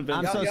 very I'm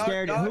convincing. so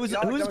scared. Who's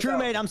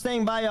crewmate? I'm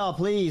staying by y'all,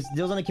 please.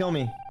 Dill's gonna kill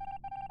me.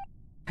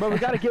 Bro, we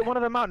gotta get one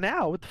of them out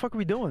now. What the fuck are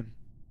we doing?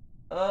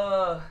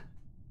 That's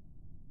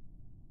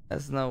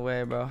no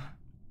way, bro.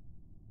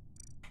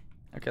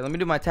 Okay, let me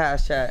do my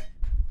task, chat.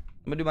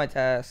 I'm gonna do my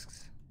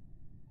tasks.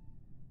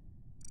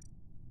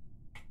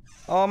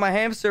 Oh, my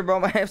hamster, bro.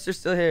 My hamster's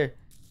still here.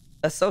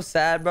 That's so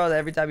sad, bro, that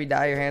every time you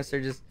die, your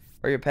hamster just,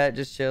 or your pet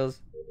just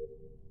chills.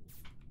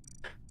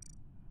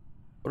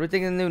 What do we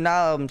think of the new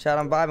Nile album, chat?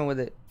 I'm vibing with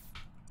it.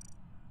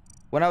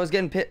 When I was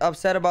getting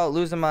upset about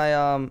losing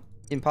my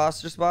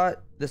imposter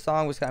spot, the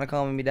song was kind of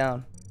calming me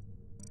down.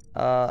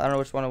 I don't know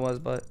which one it was,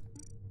 but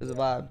it was a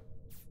vibe.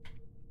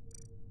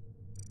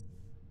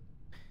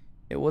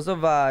 It was a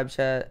vibe,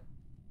 chat.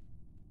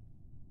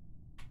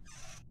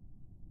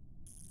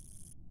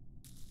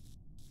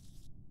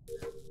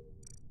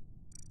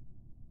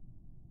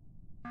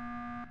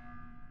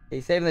 He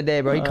saved the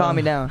day, bro. He calmed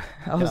me down.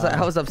 I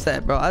was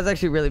upset, bro. I was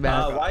actually really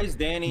mad. Why is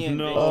Danny and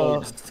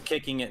JC just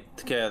kicking it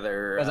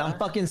together? Because I'm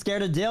fucking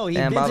scared of Dill. He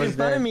And vented Bob in is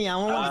front of dead. me. I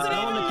want to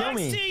kill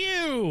next to me.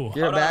 you.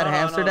 You're a bad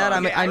hamster, dad. I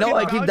mean, I know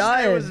I keep It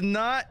dying. was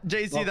not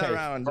JC that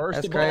round.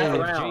 First That's of all,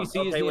 crazy. if JC is the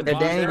Okay, imposter,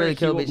 Danny really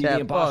killed me, he will be the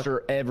chat.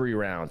 imposter every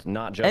round,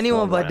 not just Anyone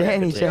one but round in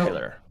Danny, chat.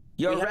 particular.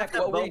 Yo, We have Rack, to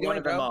what were vote you one doing,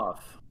 of them bro?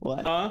 off.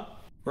 What? Huh?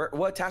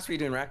 What task were you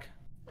doing, Rack?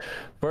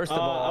 First of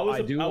all,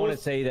 I do want to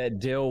was- say that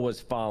Dill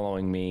was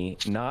following me,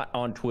 not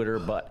on Twitter,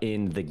 but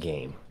in the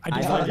game.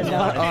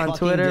 Not on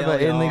Twitter,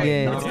 but in the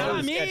game. It's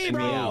not me, sketching me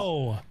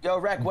bro. Yo,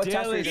 Rack, what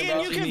task were you doing, Ian,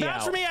 bro? you can me vouch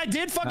out. for me. I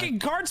did fucking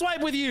card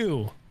swipe with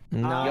you.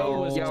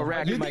 No. Yo,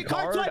 Rack, You my did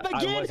card card, swipe I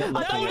again? wasn't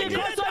I thought you looking did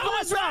at card it. swipe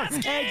last round.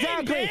 Last game,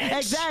 Exactly. bitch.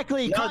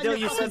 Exactly. No, Card- Dill,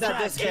 you said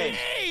that this game.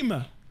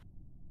 Game.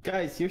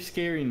 Guys, you're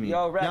scaring me.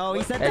 Yo, Rack, No,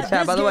 he said Hey, that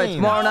chat, this by the way, game.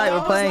 tomorrow night that we're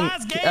was playing.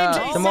 last game,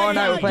 JC. Tomorrow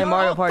night we're playing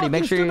Mario Party.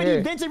 Make sure you're here. He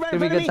It's vented right gonna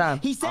be a in good front of time.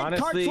 me. He said card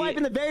Honestly, swipe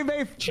in the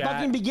very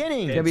fucking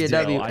beginning. It's gonna be a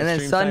Dill. W. I And then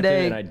stream Side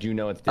Sunday, and I do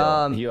know it's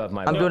Dill. You have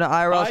my I'm vote. doing an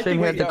IRL I stream think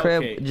here at the we-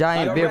 crib. okay.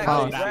 Giant Yo, beer Rack,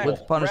 pong Rack,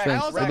 with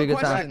punishments. Rack, It'll be a good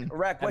time.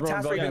 Rack, what Everyone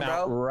task were you vote doing, him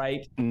out bro?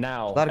 right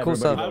now. A lot of cool Everybody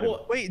stuff. I vote him.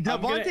 will. Wait,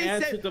 I'm gonna Devonte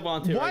answer said.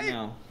 Devonte Why? right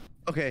now.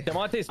 Okay.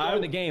 Devontae's still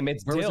in the game.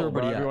 It's Where was Dill,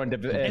 bro.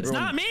 everybody at? It's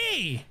not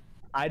me.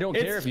 I don't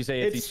care if you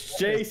say it's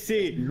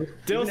JC.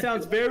 Dill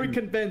sounds very I'm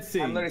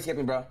convincing. literally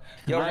skipping, bro.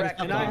 Yo, Rack,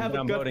 And I have a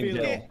I'm gut voting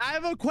feeling. Dill. Okay, I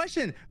have a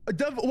question.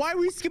 Why are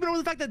we skipping over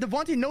the fact that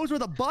Devonte knows where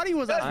the body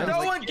was at? no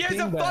one gives a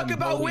kidding fuck them,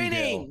 about voting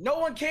winning. No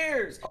one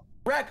cares.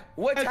 Rack,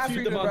 what That's task were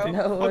you, you doing, bro? Devonte.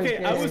 No one Okay,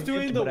 I cares. was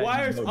doing the But I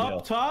wires know Dill.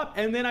 up top,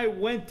 and then I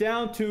went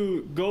down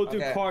to go do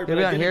Okay. card. It'll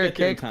be but I on didn't here, get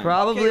there in kick. time.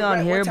 Probably Okay, on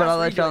Rack, here, what but I'll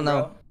task let were y'all you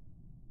know.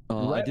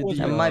 doing, I did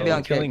the. It might be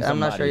on kick. killing I'm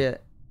not sure somebody.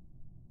 yet.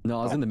 No,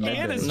 I was in the med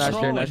Man bay. is Not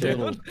sure, not sure.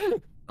 trolling,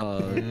 dude.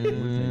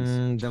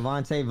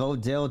 Devonte,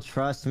 vote Dill.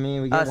 Trust me.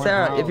 We get one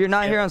Sarah, out. if you're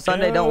not here on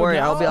Sunday, don't worry.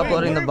 I'll be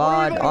uploading the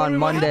VOD on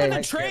Monday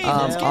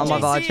on my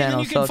VOD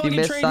channel. So if you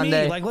miss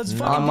Sunday,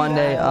 on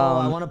Monday,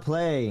 I want to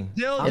play.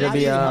 Dill, it'll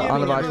be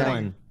on the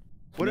VOD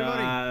What channel.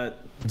 Nah.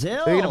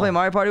 Dill. Are you gonna play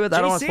Mario Party with? I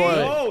don't want to spoil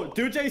it. Oh,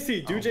 do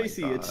JC. Do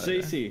JC. It's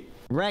JC.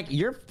 Rek,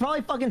 you're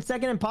probably fucking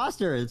second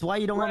imposter. That's why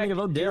you don't want me to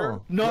vote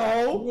Dill.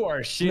 No. You are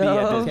shitty No.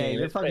 at this Okay, game.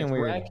 you're It's fucking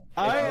weird. Rek,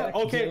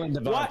 Okay. Dill,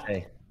 and What?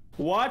 Devontae.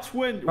 Watch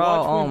when. Bro,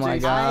 Watch oh when my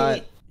JC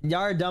god. Y'all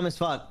are dumb as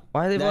fuck.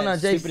 Why are they voting on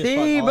That's stupid as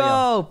JC, fuck,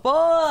 all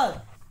bro?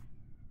 Fuck.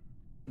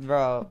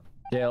 Bro.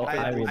 Dale,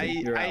 I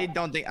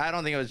don't think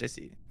it was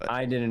JC. But.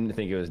 I didn't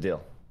think it was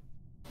Dale.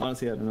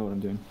 Honestly, I don't know what I'm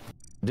doing.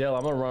 Dale,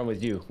 I'm gonna run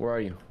with you. Where are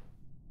you?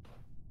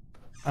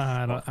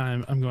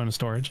 I'm going to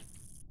storage.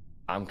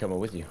 I'm coming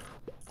with you.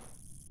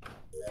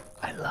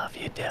 I love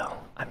you,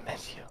 Dale. I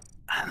miss you.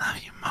 I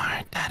love you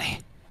more, Daddy.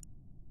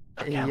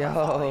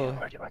 Yo.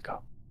 Where do I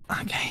go?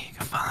 Okay, you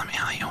can follow me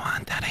all you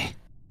want, Daddy.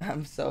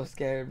 I'm so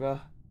scared, bro.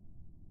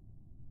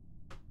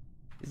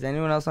 Is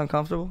anyone else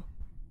uncomfortable?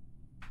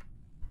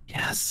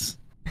 Yes.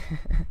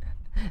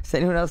 Is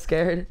anyone else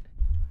scared?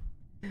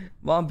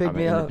 Mom, pick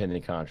me I'm an up.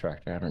 independent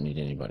contractor. I don't need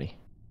anybody.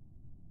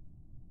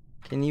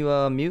 Can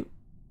you mute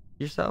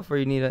yourself, or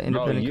you need an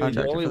independent The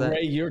contractor only for that?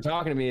 way you're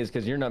talking to me is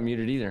because you're not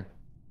muted either.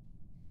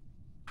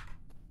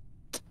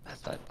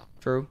 That's not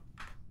True.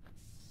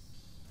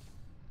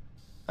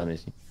 I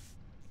miss you.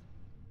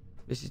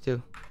 Miss you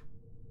too.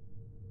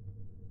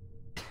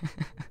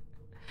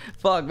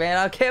 Fuck, man.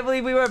 I can't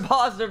believe we were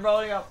imposter, bro.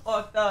 I got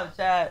fucked up,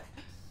 chat.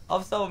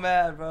 I'm so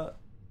mad, bro.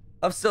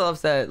 I'm still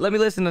upset. Let me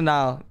listen to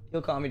Niall.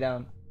 He'll calm me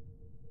down.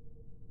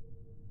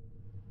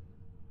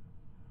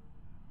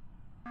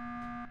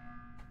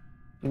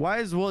 Why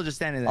is Will just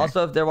standing there?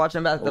 Also, if they're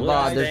watching back the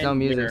VOD, there's no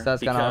music, so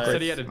that's kind of awkward.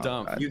 Said he had a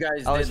dump. You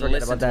guys I always didn't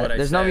forget listen about to that. what I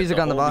There's no said music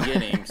the on the whole VOD.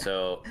 beginning,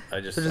 so I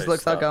just. It just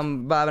looks like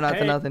I'm vibing out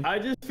to nothing. I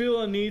just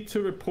feel a need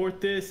to report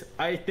this.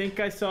 I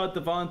think I saw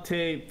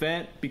Devonte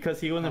vent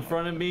because he was in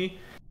front of me,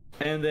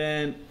 and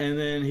then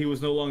he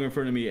was no longer in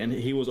front of me, and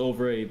he was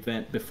over a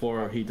vent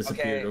before he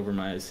disappeared over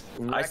my eyes.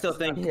 I still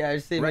think. Yeah, I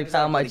just see me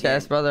pound my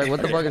chest, brother.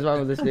 What the fuck is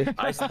wrong with this dude?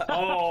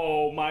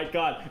 Oh my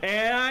god!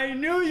 And I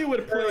knew you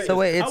would play. So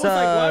wait, it's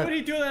why would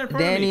he do that in front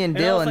Danny of me? and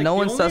Dill, I was and no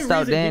one the only sussed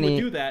out reason he would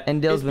Danny, do that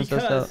and Dill's is been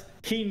sussed because out.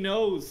 He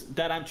knows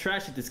that I'm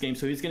trash at this game,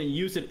 so he's gonna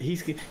use it.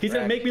 He's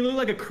gonna make me look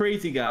like a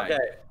crazy guy. Okay,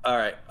 all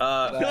right.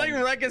 I feel like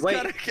Rek is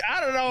kind of.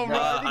 I don't know, bro.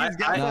 I think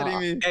he's gaslighting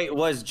me. Hey,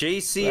 was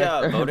JC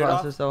Right, voted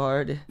off? so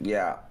hard.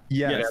 Yeah.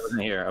 Yes. Yeah, I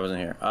wasn't here. I wasn't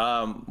here.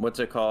 What's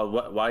it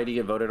called? Why did he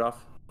get voted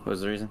off? What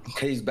was the reason?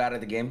 Cause he's bad at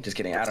the game. Just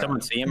kidding. I Did don't someone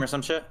know. see him or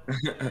some shit?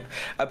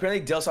 Apparently,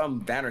 Dill saw him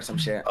ban or some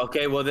shit.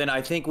 Okay, well then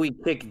I think we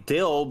picked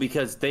Dill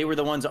because they were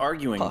the ones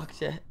arguing. Fuck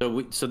shit.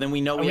 So then we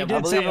know we have.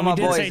 I believe in my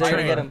boys. They're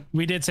gonna get him.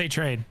 We did say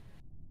trade.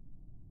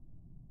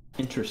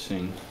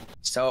 Interesting.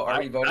 So are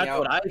we voting That's out?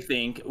 what I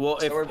think. Well,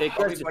 So if are we it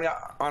voting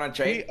out on a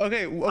trade?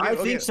 I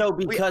think so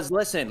because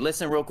listen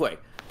real quick.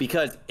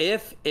 Because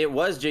if it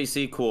was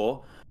JC,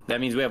 cool. That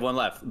means we have one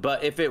left.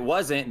 But if it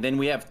wasn't, then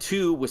we have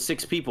 2 with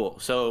 6 people.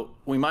 So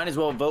we might as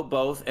well vote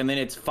both, and then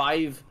it's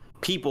 5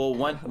 people.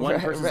 One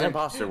person's an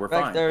imposter. We're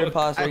fine. They're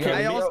imposter.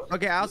 I also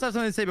have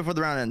something to say before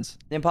the round ends.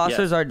 The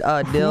imposters are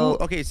Dill.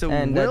 Okay, so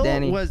and Will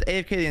Danny. was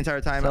AFK the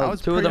entire time. So I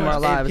was 2 of them are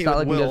alive. It's not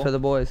looking good for the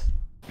boys.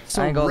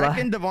 So I ain't gonna Rek lie.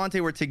 and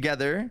Devonte were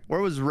together.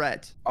 Where was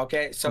Rhett?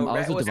 Okay, so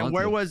Rhett was, And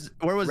where was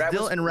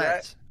Dill and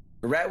Rhett?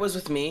 Rhett was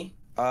with me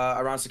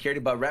around security,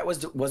 but Rhett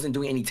wasn't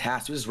doing any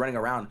tasks. He was just running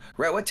around.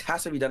 Rhett, what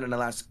tasks have you done in the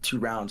last 2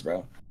 rounds,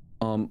 bro?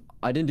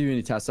 I didn't do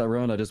any tasks that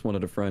round. I just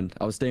wanted a friend.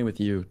 I was staying with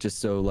you just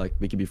so like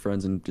we could be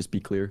friends and just be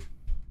clear.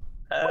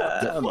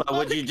 But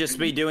would you just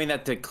be doing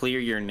that to clear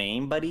your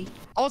name, buddy?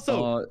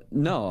 Also,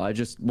 no, I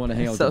just want to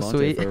hang out So with Devonte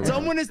sweet. for a while.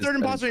 someone is Just third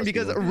impostering trust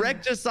because me.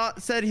 Rek just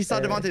said he saw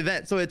Devonte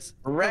vent. So it's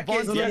Rhett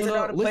is Devonte- yes and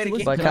no to play the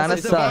game. But kind of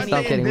Devonte sus. I'm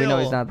and kidding. We know Dill.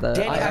 he's not the.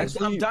 Danny,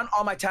 actually- I'm done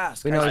all my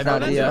tasks. We know he's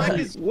not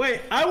the.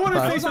 Wait, I want to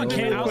say I was on something.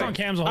 Cam- real I was quick. on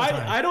Cam's the whole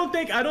time. I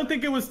don't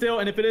think it was Dill,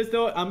 and if it is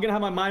Dill, I'm gonna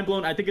have my mind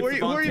blown. I think it's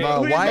Devonte.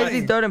 Bro, why is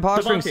he third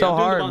impostering so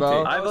hard,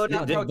 bro? I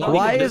voted Dill.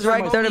 Why is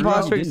Rek third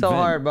impostering so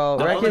hard, bro?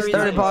 The Rek only is third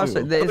reason-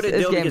 imposter.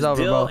 This game's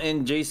over, Dill bro.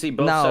 and JC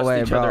both No sussed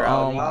way, each bro. other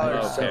out. Oh my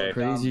God. Okay.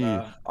 Crazy.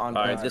 All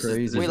right, this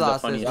is We the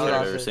lost funniest this. shit We I've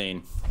lost ever this.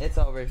 seen. It's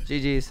over.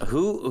 GG's.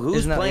 Who's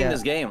Isn't that- playing yeah.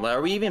 this game?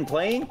 Are we even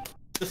playing?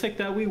 Just like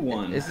that, we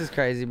won. This is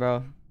crazy,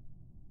 bro.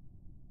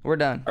 We're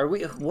done. Are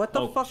we? What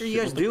the fuck are you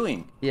guys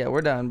doing? Yeah,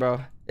 we're done,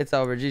 bro. It's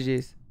over.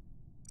 GG's.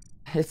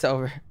 It's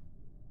over.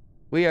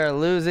 We are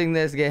losing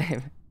this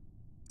game.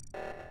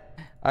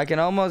 I can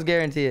almost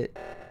guarantee it.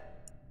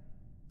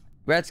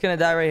 Rhett's gonna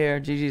die right here.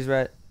 GG's,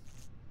 Rhett.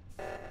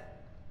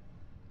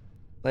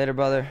 Later,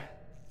 brother.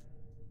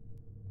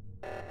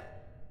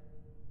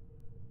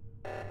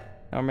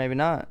 Or maybe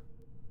not.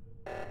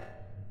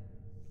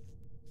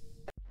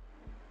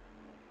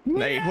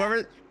 Hey,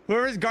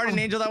 whoever's guardian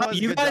angel that was.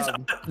 You good guys,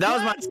 job. that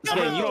was my I'm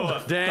game. gonna throw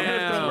up.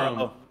 Damn.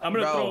 I'm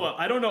gonna Bro. throw up.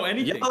 I don't know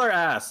anything. Y'all are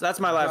ass. That's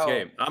my last Bro.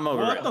 game. I'm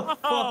over What it. the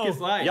fuck is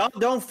life? Y'all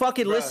don't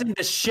fucking listen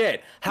to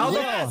shit. How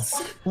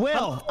the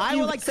Will, I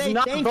would like to say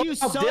not thank vote you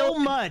for so Bill?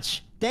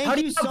 much. How Thank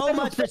do you you so vote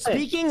much for for Bill?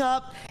 speaking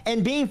up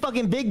and being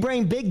fucking big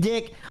brain, big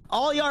dick.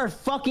 All y'all are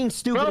fucking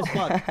stupid as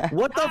fuck.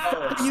 What the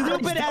fuck are you guys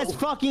Stupid as doing?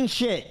 fucking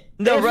shit.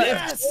 No, If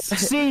Rhett.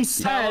 C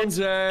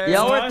said,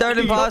 Y'all were third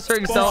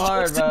impostering so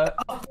hard, bro.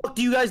 how the fuck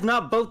do you guys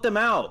not vote them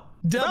out?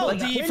 Double Bro,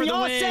 D when for the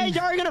y'all say win.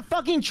 y'all gonna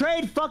fucking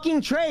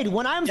trade.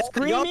 When I'm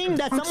screaming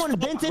that someone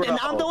Vincent and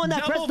I'm the one that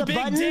pressed Double the big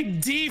button.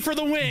 dick D for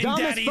the win, Dumb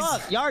daddies. as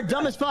fuck. Y'all are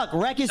dumb as fuck.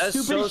 Wreck is That's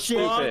stupid so as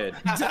shit.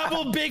 stupid.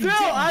 Double big Bro,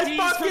 dick I D's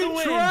for the fucking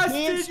win. trusted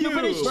Being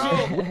stupid as you.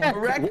 shit.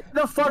 What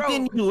the fuck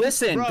didn't you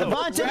listen?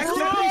 Devonte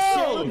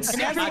Bro,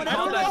 and everyone I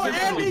called else. that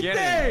shit from the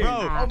beginning. Bro,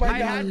 Oh my I god.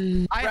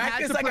 had, I Rack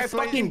had is to like I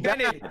persuade fucking that.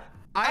 Bennett.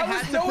 I I had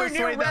was to nowhere near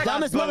persuade that Rack.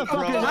 Dumbest last vote,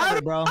 motherfuckers bro.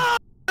 ever, bro.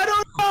 I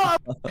don't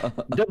know.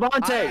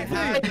 Devonte,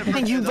 why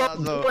didn't you vote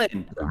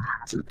Dylan?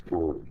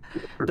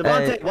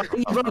 Devonte, why didn't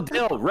you vote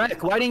Dill?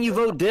 Rec, why didn't you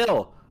vote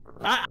Dill?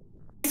 I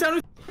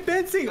sounded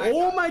convincing.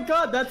 Oh my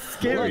god, that's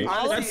scary. Look,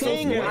 all I'm That's so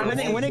saying,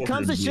 scary. when it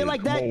comes to shit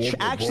like that,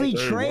 actually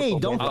trade.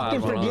 Don't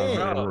fucking forget.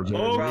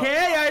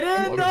 Okay, I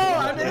didn't know.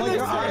 I'm Well,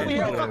 you're over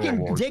here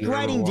fucking dick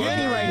riding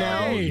Danny right now.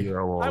 Hey,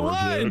 I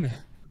won.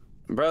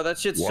 Bro, that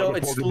shit's so,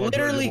 it's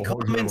literally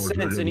common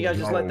sense and you guys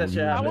just let that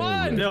shit I happen.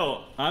 won.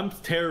 No, I'm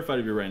terrified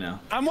of you right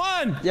now. I'm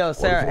one. Yo,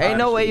 Sarah, ain't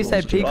no way you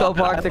said Pico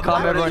Park to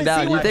calm everyone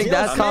down. You think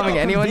that's calming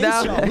anyone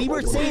down? We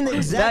were saying the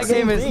exact That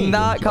game same is thing.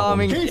 not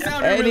calming He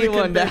sounded really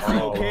anyone convincing,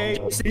 down. okay?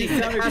 He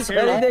sounded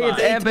Anything terrified.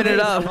 is amping it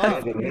up.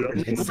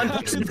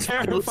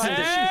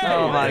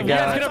 Oh my I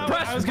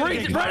god. was gonna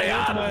get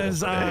was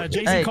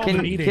Jason Hey, called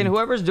an eating. can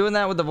whoever's doing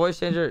that with the voice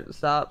changer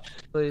stop,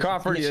 please?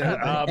 Crawford,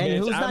 And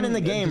who's not in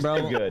the game,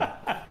 bro? Good.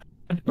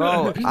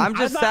 Bro, I'm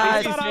just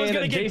I sad. thought I was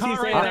gonna get caught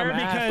right there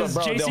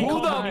because Jason Who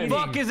called an the eating.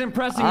 fuck is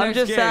impressing I'm next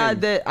just game?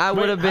 sad that I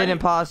would have been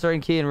imposter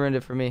and Kean ruined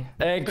it for me.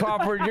 Hey,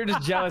 Crawford, you're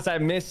just jealous. I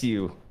miss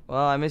you. Well,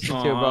 I miss you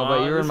too, bro, but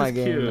Aw, you ruined this my is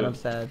game, cute. and I'm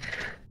sad.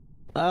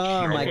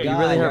 Oh my You god,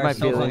 really hurt you're my so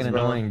feelings, fucking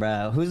bro. annoying,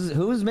 bro.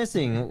 Who's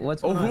missing?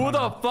 What's going Who on?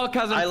 the fuck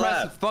has I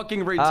impressed left.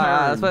 fucking return?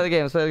 Let's play the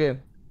game. Let's play the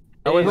game.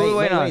 Oh, wait, who are we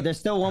waiting on? There's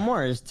still one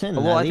more. There's 10.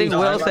 Well, I think at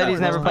least. Will said he's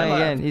never playing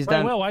again. He's Wait,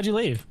 done. Will, why'd you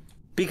leave?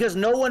 Because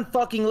no one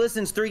fucking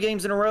listens 3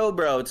 games in a row,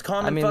 bro. It's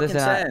common I mean, fucking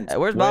listen, sense.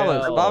 where's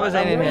Babas? Well, Babas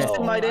ain't in I'm here.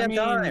 wasting my damn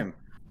time.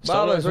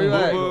 Babas, where you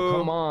at?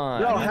 Come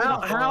on. Bro,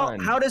 Have fun.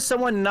 how does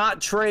someone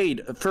not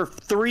trade for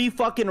 3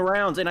 fucking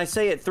rounds? And I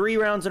say it 3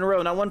 rounds in a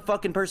row. Not one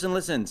fucking person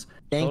listens.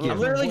 Thank you. I'm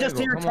literally just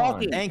here Come on.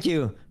 talking. Thank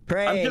you. I'm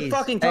Praise. just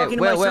fucking Hey, talking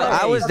to Will,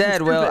 myself. I was Fucking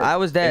dead, Will. stupid. I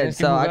was dead,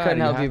 so I couldn't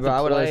help you, bro. I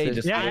would have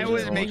listened. Yeah, I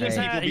was making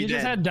people be you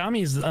just dead. had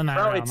dummies in that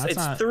Bro, round. it's That's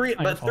not 3,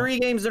 my but fault. 3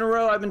 games in a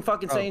row. I've been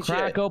fucking Bro, saying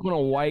crack shit. open a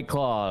White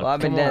Claw. Well, I've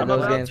been Come dead on.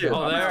 those about games. to. too.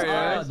 Oh, there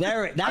Oh, he is.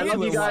 there, I that's love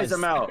what you it guys. was.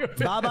 I'm out.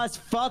 Babas,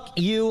 fuck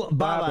you,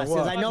 Babas,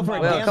 because I know for a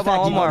Will, damn come fact on,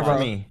 you one more, voted for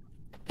bro. me.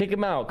 Kick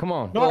him out. Come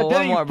on. No, Well, I one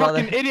didn't, more, you brother.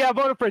 fucking idiot. I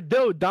voted for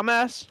Dill,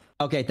 dumbass.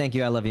 Okay, thank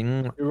you. I love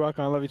you. You're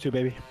welcome. I love you too,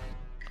 baby.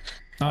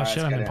 Oh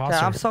shit, I'm Yeah,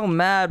 imposter. I'm so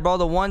mad, bro.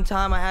 The one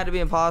time I had to be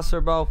imposter,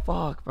 bro.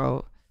 Fuck,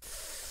 bro.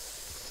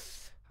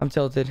 I'm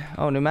tilted.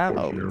 Oh, new map.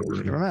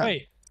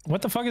 Wait,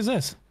 what the fuck is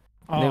this?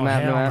 Oh, New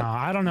map, new hell map. no.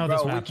 I don't know Bro,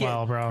 this we map can't,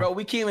 well, bro. Bro,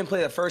 we can't even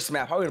play the first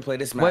map. How are we gonna play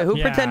this map? Wait, who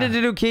Yeah. pretended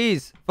to do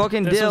keys?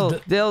 Fucking This Dill.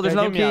 was the- Dill, there's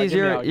Yeah, no give me out, keys. give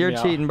me You're out, give me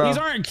out. cheating, bro. These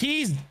aren't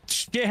keys,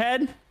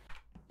 shithead.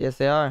 Yes,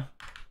 they are.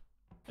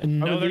 Are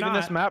No, we they're leaving not.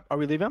 this map? Are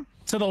we leaving?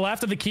 To the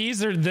left of the keys,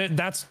 that's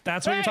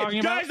what you're talking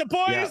about. the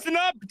point is to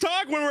not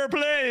talk when we're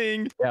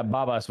playing. Yeah,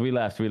 Babas. We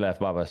left,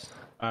 Babas.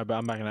 All right, but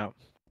I'm backing out.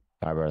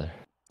 All right, brother.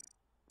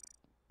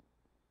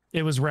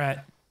 It was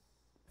Rhett.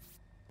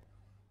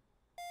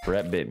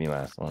 Brett bit me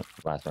last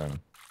round.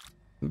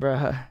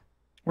 Bruh.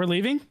 We're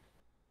leaving?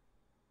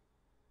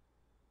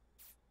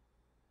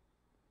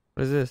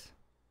 What is this?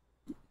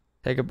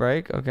 Take a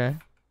break? Okay.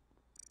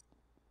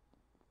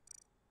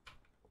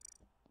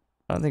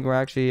 I don't think we're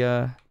actually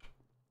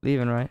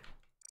leaving, right?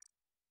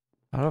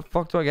 How the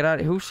fuck do I get out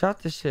of here? Who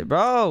shot this shit,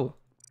 bro?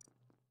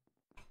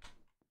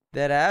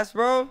 Dead ass,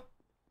 bro?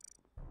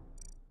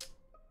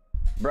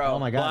 Bro, Oh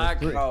my god.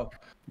 there's three.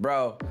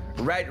 bro.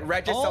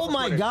 Red just Oh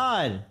my self-reported.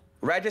 god.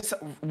 Red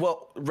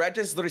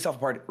just literally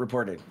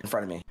self-reported in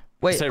front of me.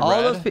 Wait, Say all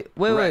red? those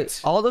wait, Red.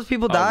 all those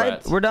people Oh, died?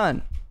 red. We're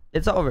done.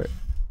 It's over.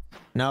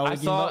 No, I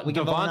saw we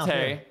can vote one out Devonte.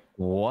 there.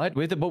 What?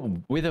 With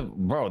a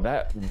bro,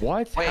 that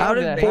what? Wait, How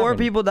did did that 4 happen?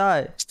 people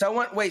die?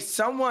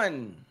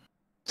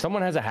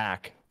 Someone has a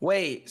hack.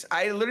 Wait,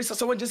 I literally saw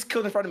someone just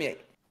killed in front of me.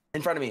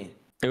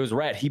 It was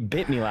Red. He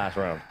bit me last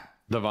round.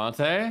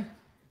 Devonte?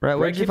 Right,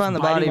 where'd you find the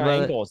body,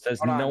 brother? Does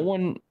Hold on. no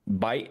one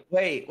bite?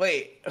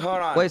 Wait, hold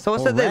on. Wait,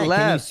 someone Oh, said they Red,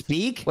 left. Can you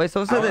speak? Wait,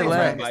 someone said I they don't think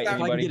left. Red- Bite If I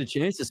can anybody? get a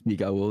chance to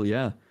speak, I will,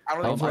 yeah. I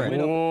don't think Go for it's it.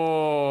 Red.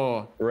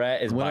 Oh.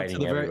 Red is Went up to biting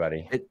the very-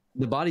 everybody.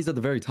 The body's at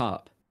the very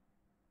top.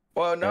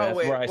 Well, no, That's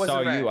wait. where I wasn't saw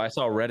Red. you. I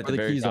saw Red at Where the the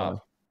very keys top.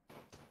 are.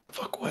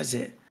 Fuck was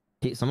it?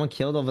 Someone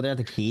killed over there at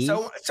the keys.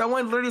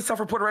 Someone literally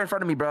self-reported right in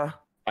front of me, bro.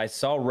 I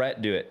saw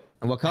Red do it.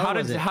 And what color How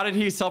was did it? how did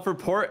he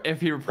self-report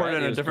if he reported Red,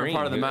 in it a was different green.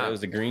 part of the map? It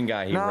was the green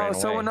guy. He ran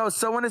away.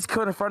 Someone is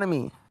killed in front of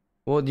me.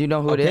 Well, do you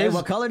know who Okay, it is?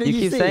 what color did you you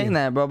keep see? saying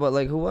that, bro, but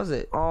like, who was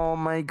it? Oh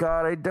my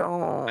god, I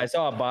don't. I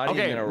saw a body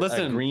Okay, and a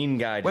listen. green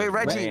guy. Wait, just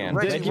Reggie, ran.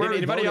 Reggie, Did where-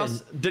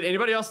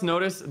 anybody else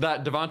notice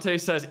that Devonte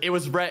says it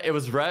was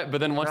Rhett, but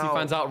then once he No.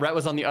 finds out Rhett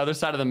was on the other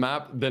side of the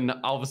map, then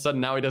all of a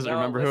sudden now he doesn't No,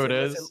 remember who it listen,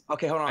 is? listen.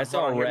 Okay, hold on. I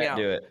saw hold on, hear me Red out.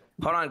 do it.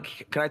 Hold on,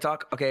 can I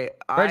talk? Okay,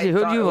 Reggie, I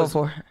who'd thought you it vote was-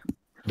 for?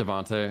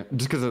 Devonte,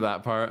 just because of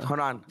that part. Hold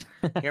on,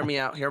 hear me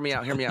out.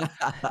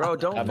 Bro,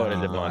 don't. I voted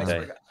I Devonte. swear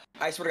to God.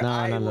 I swear to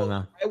God,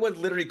 No. I would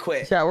literally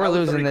quit. Yeah, we're I would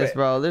losing literally this, quit.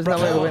 bro. There's no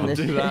way to win this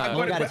do shit.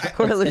 that.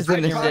 We're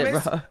losing this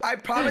shit, bro. I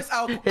promise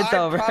I'll. It's I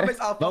over. promise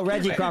I'll. Vote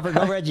Reggie, Crawford.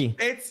 Vote Reggie.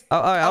 It's. Oh,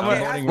 all right, I'm Okay,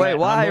 gonna, I- wait,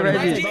 why I'm voting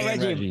Reggie? Vote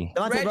Reggie.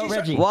 Devonte, vote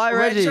Reggie. Why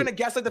Reggie's Reggie? trying to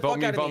gaslight the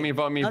fuck out of me.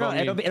 Vote me. No,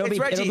 it'll be It's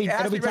Reggie. It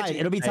has to be tied. Reggie.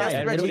 It'll be tied.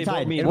 Hey, It'll be tied.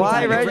 everybody It'll be Why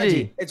tied.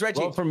 Reggie? It's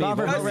Reggie. Vote for me.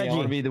 Crawford, Vote vote for me. I Reggie.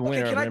 want to be the winner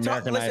Okay, of can I talk?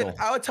 American Listen, Idol.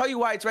 I will tell you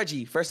why it's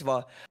Reggie. First of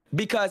all,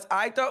 because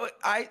I thought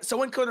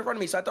someone killed in front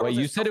of me, so I thought. Wait, it was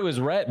you said it was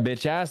Rhett,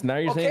 bitch ass. Now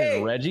you're saying Okay.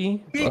 it's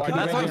Reggie? Because-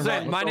 That's what I'm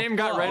saying. My name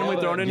got randomly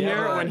thrown in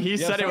here when he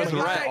said it was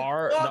Reggie. Rhett.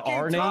 The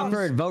R name?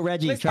 Crawford, vote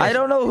Reggie. Listen, I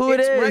don't know who it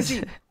It's is.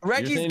 Reggie.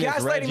 Reggie's saying it's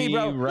gaslighting me,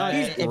 bro. Reggie,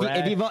 He's-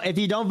 Rhett, If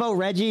you don't vote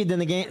Reggie, then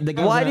the game.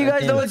 Why do you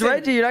guys know it's Listen,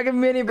 Reggie? You're not giving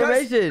me any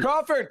information.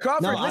 Crawford, No,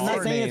 I'm not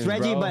listen. saying it's names,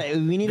 Reggie, bro. but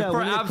we need to. For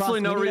we need to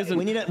absolutely cross- no we need to- reason.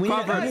 We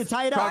need to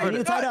tie it up. Crawford, We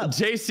need to tie it up.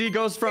 JC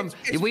goes from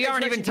we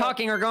aren't even Reggie, bro.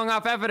 talking or going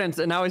off evidence,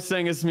 and now he's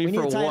saying it's me We need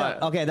for to tie it what?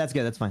 up. Okay, that's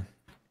good. That's fine.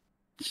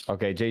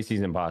 Okay,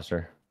 JC's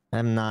imposter.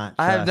 I'm not.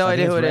 I have no trust.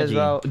 idea think who it it's is, Reggie.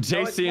 bro.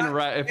 JC and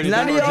Rhett. If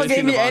None of y'all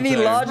gave me any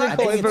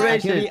logical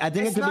information. I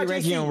think it could be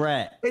Reggie and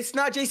Rhett. It's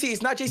not JC.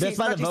 It's not JC. Just It's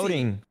by not the JC.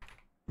 voting.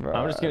 Bro,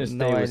 I'm just I gonna have stay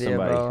no with idea,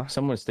 somebody. bro.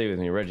 Someone stay with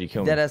me. Reggie,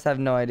 kill me. Deadass have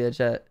no idea,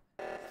 chat.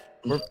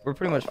 We're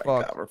pretty much Oh my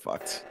fucked. God, we're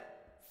fucked.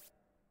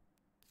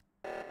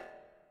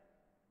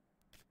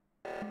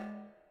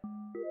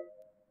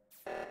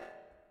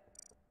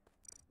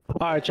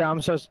 All right, Chad.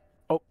 I'm so.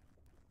 Oh,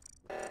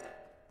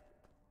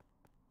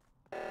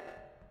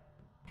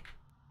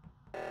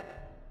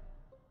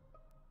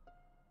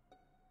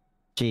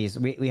 Jeez,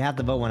 we have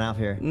to vote one out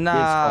here. Nah,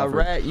 Crawford.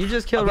 Rhett, you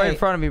just killed right in Okay.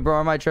 front of me, bro.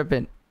 Am I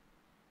tripping?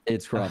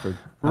 It's Crawford.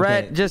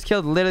 Rhett just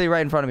killed literally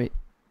right in front of me.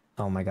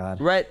 Oh my God.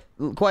 Rhett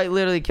quite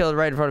literally killed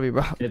right in front of me,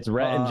 bro. It's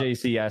Rhett and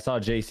JC. I saw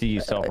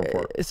JC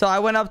self-report. So I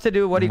went up to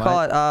do what do you call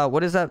it?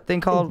 What is that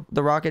thing called?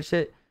 The rocket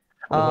shit.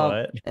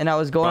 What? And I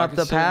was going up Rocket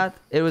the shit? path.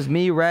 It was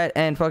me, Rhett,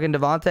 and fucking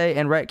Devonte,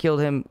 and Rhett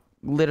killed him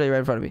literally right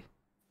in front of me.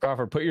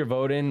 Crawford, put your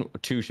vote in.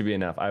 2 should be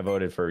enough. I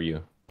voted for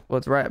you.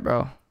 What's Rhett,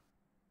 bro?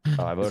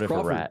 Oh, I voted for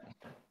Crawford. Rat.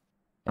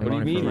 What do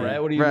you mean,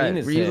 Rhett? What do you Rhett, mean?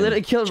 It's you him?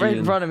 literally killed right in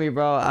Cheating. front of me,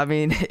 bro. I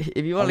mean, if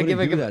you I want to wouldn't give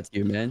do it, that to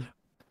you, man.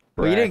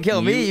 well, you didn't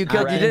kill me. You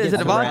killed. You did it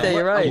to Devonte.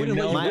 You're right. wouldn't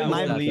let you I do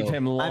would that, leave though.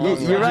 him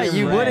alone. You're right.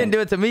 You Rhett. wouldn't do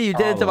it to me. You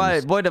did it to my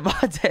Problems. boy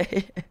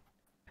Devonte.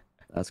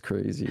 That's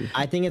crazy.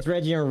 I think it's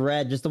Reggie and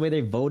Red. Just the way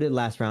they voted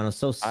last round was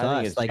so I think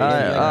sus. it's Like,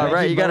 Reggie. Reggie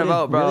Right, you gotta voted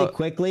vote, bro. Really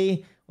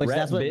quickly, which Rhett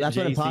that's what bit that's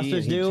what JC imposters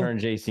and he do. turned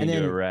JC and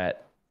into then a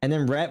Rat. and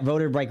then Rhett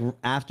voted like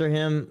after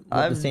him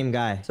with the same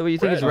guy. So what you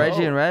think is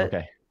Reggie and Rhett?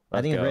 Okay.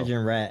 I think it's let's go. Reggie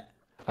and Rhett.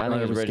 I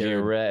think it's Reggie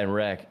and Rhett and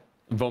Wreck.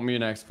 Vote me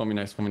next. Vote me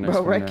next. Vote me next.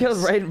 Bro, vote me Rhett killed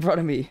next. right in front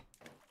of me.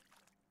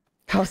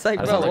 I was like,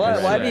 That bro, sounds like what?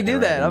 a Why did he shit. do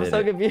that? I'm Did so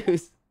it.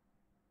 confused.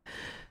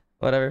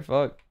 Whatever,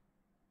 fuck.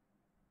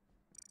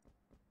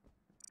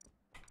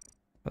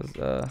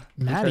 Was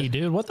Maddie,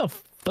 dude, what the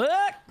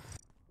fuck?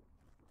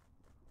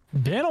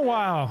 Been a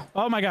while.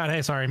 Oh my God.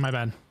 Hey, sorry, my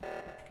bad.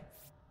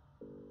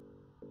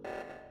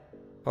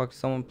 fuck,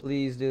 someone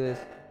please do this.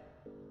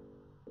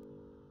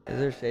 Is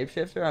there a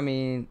shapeshifter? I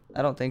mean,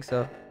 I don't think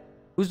so.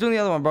 Who's doing the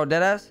other one, bro?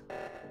 Deadass?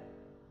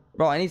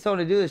 Bro, I need someone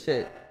to do this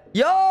shit.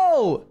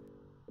 Yo!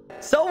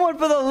 Someone,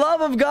 for the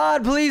love of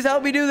God, please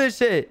help me do this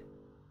shit.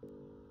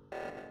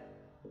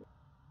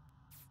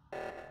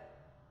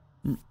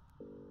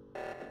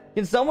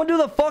 Can someone do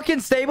the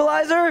fucking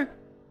stabilizer?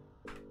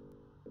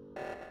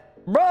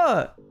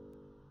 Bruh.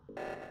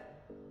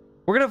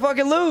 We're gonna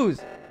fucking lose.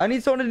 I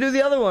need someone to do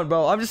the other one,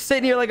 bro. I'm just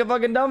sitting here like a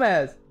fucking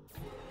dumbass.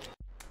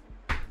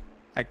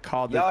 I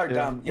called Y'all are it.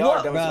 dumb. Y'all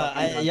are dumb. Bro, as fuck.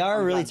 I'm done. y'all are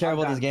I'm really done.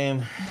 terrible I'm at this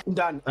game. I'm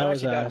done. That I'm was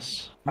actually done.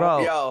 us. Bro,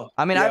 Yo,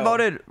 I mean, yo,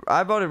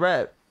 I voted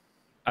Rhett.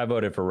 I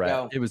voted for Rat.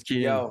 Yo, It was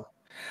Kean. yo.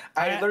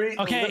 I literally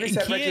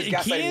said Reggie's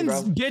gaslighting me,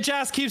 bro. Bitch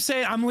ass keeps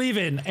saying I'm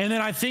leaving, and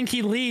then I think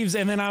he leaves,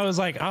 and then I was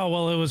like, oh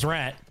well, it was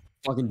Rat.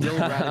 Fucking Dylan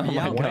ratted me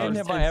out. When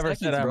have I ever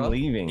said I'm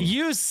leaving?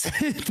 You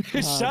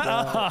shut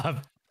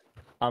up.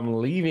 I'm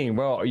leaving,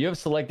 bro. You have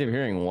selective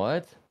hearing.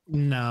 What?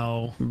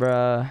 No,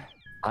 Bruh.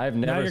 I've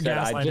Now never you're said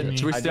I gaslighting just. me.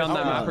 Should we stay on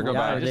that map or go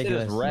y'all back? are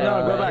ridiculous. No,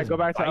 No, go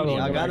back to the other Y'all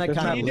one. gotta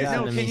kind of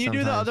listen to me Can you do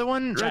the sometimes. other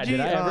one, Did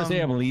Reggie? I ever say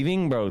I'm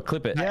leaving, bro?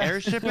 Clip it.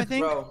 Airship, I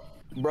think.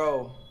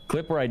 Bro.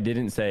 Clip where I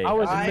didn't say. I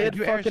was I- mid do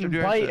fucking airship,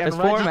 do fight airship. and There's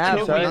four Reggie maps,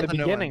 killed me right? at the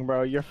beginning,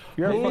 bro. You're a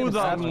Who fucking the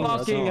asshole.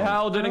 fucking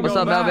hell didn't What's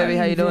go up, Mal, back? baby?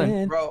 How you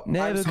doing? Bro, I'm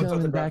Never so tilted,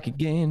 coming bro. back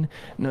again.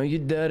 No, you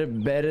did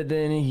it better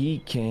than he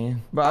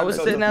can. Bro, I was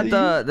so sitting at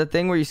the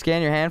thing where you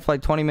scan your hand for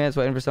like 20 minutes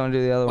waiting for someone to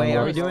do the other Wait, one.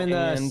 are bro. we doing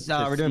And the?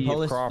 to We're doing see if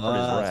Polish. Crawford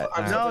is Rat.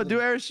 I'm No,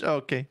 do airship.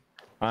 Okay.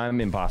 I'm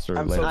imposter.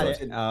 I'm so later.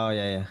 tilted. Oh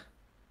yeah.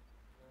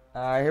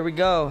 Alright, here we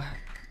go.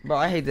 Bro,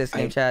 I hate this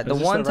game, chat. The Is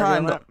this one the regular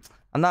time... map?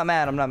 I'm not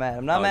mad. I'm not mad.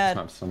 I'm not I like this mad.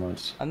 map so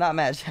much. I'm not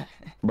mad, chat.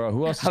 Bro,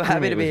 who else? is I'm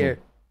happy to crewmate be with here.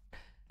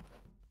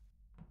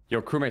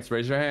 Yo, crewmates,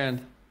 raise your hand.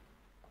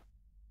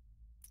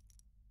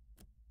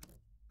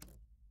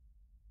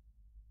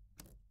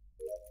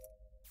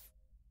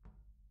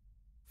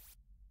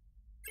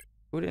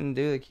 Who didn't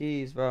do the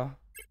keys, bro?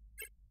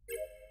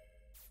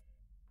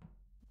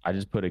 I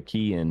just put a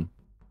key in.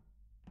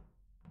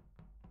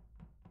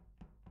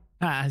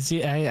 I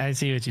see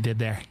what you did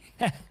there.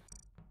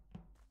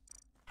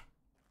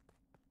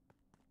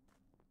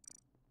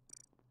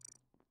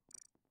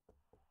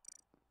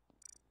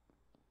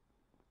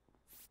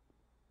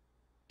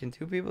 Can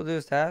 2 people do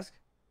this task?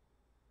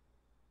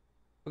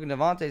 Look at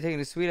Devonte taking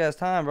his sweet ass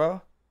time,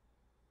 bro.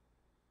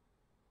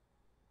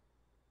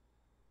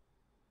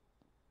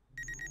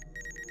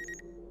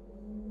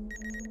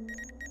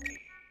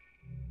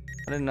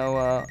 I didn't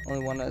know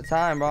only one at a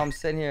time, bro. I'm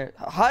sitting here.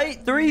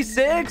 Height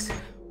 3'6"?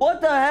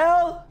 What the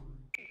hell?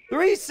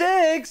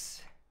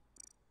 3'6"?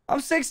 I'm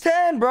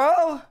 6'10",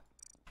 bro.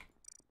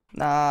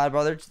 Nah,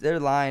 bro, they're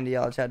lying to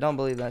y'all, chat. Don't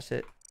believe that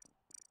shit.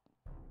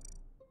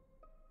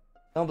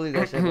 Don't believe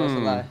that shit, bro. It's a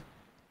lie.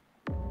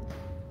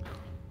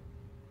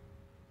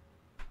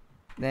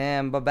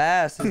 Damn,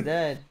 Babass is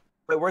dead.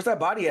 Wait, where's that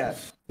body at?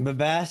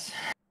 Babass.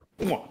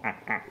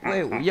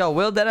 Wait, yo,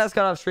 Will Deadass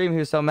got off stream. He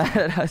was so mad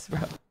at us, bro.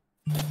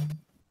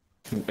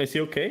 Is he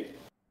okay?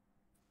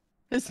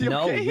 Is he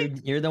No, okay?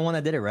 you're the one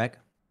that did it, Rec.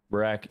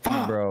 Rec,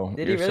 bro.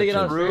 Did he really get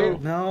off stream?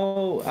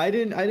 No, I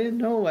didn't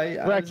know.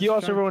 Rec, you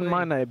also ruined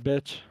my night,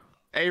 bitch.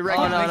 Hey, Rick,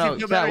 Oh, no.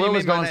 Chat, Will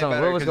was going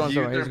somewhere. Will was going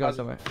somewhere. He was going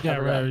somewhere. Yeah,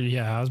 right,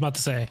 yeah. I was about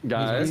to say.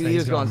 Guys, He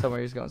was going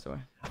somewhere. He was going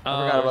somewhere. I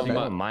forgot about You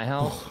that. at my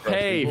house?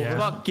 Hey, Yeah.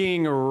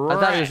 fucking I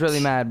thought he was Rhett.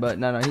 really mad, but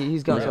no,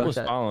 he's going Rec was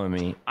somewhere. following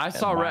me. I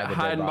saw By Rhett the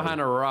dead hiding body.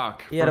 behind a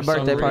rock. He had a for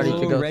some birthday party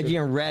reason. to go Reggie to.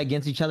 and Reg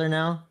against each other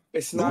now.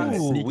 It's not.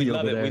 We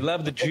love over it. We there.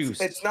 love the juice.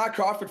 It's not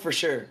Crawford for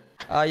sure.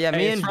 Yeah, me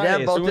Hey, and it's Friday,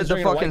 Dev both so did the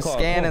we're drinking fucking White Claw.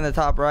 scan Cool. in the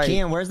top right.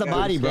 Kian, where's the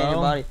body, Scan your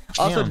bro? body.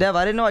 Also, Damn. Dev,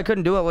 I didn't know I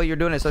couldn't do it while you're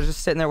doing it, so I was just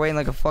sitting there waiting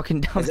like a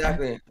fucking dumb.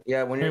 Exactly.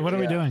 Yeah. When Wait, you're. what are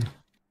we yeah. doing?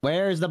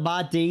 Where's the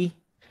body?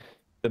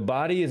 The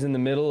body is in the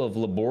middle of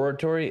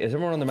laboratory. Is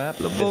everyone on the map?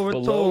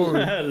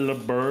 Laboratory.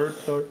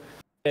 Laboratory.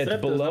 It's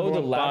Except below there's the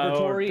number one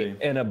laboratory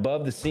priority. and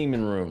above the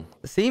semen room.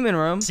 The semen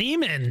room.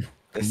 Semen.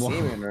 The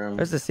semen room.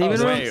 There's the semen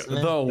room. Wait,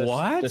 the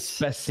what? The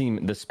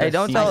spec-semen. The Hey,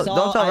 don't tell- spec-semen.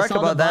 don't tell Rec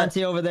about that.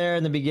 Devonte over there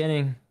in the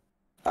beginning.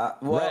 Well,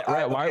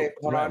 Right, why, okay,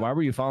 hold on. why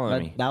were you following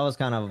But me? that was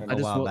kind of I a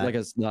just while back. like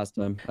as last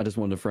time. I just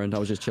wanted a friend. I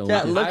was just chilling.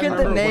 Yeah, with you. look I at the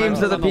remember when I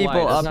names was of the on the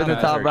people lights. up in the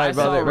Not top Patrick. right, I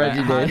bro. saw That Rhett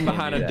Reggie hiding did.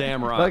 behind a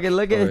damn rock. Fucking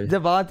look at Sorry.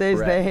 Devontae's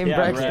name, Yeah,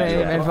 Breck's Reggie.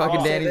 name, and fucking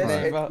I'll say Danny's this,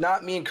 name, it's bro.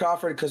 not me and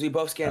Crawford because we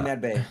both scanned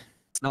Medbay.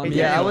 It's not me.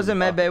 Yeah, I Daniel. was in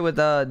medbay with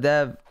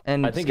Dev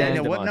and I think Scan.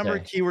 Daniel, what Devonte. number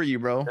key were you,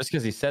 bro? Just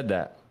because he said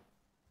that.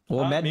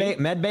 Well,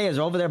 Medbay is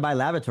over there by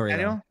laboratory. though.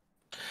 Daniel?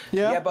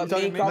 Yeah, but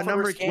me and Crawford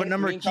number- were scanning. what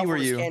number me and key were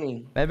Crawford you?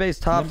 Scanning. Medbay's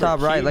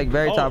top right, like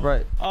very top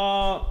right.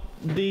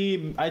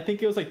 I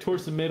think it was like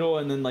towards the middle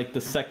and then like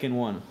the second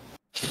one.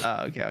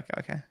 Okay.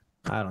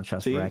 I don't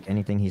trust See? Rec.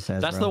 Anything he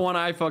says. That's bro. the one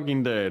I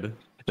fucking did.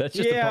 That's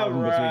just Yeah, the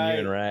problem between right. you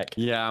and Rack.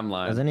 Yeah, I'm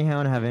lying. Does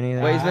anyone have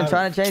anything? Wait, he's been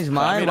trying to change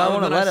mine. Why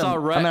won't it let him? I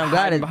mean, I'm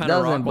glad it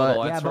doesn't, but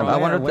I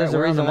wonder if there's a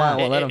reason why it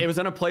won't let It him. was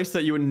in a place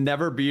that you would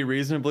never be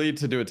reasonably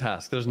to do a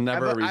task. There's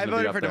never a reason I to be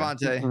voted up for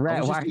there. Devonte.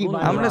 Rec, why are you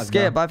buying I'm gonna rocks,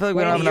 skip. bro? I feel like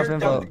we don't have enough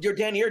info.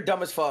 Danny, you're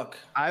dumb as fuck.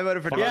 I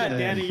voted for Yeah, Devonte.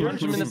 Danny, you're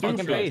Punch him in the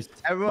fucking face.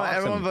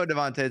 Everyone vote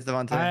Devonte. It's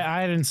Devonte.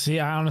 I didn't see.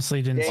 I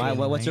honestly didn't see. Why,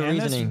 what's your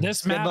anything. And reasoning? This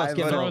Skip map vote,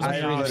 skip throws vote. me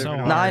I off voted so for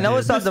hard. Nah, I know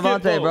it's not Just skip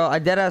Devonte, vote. bro. I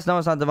dead ass know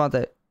it's not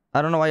Devonte.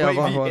 I don't know why y'all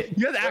vote for it.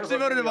 You guys actually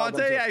voted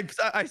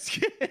Devonte? I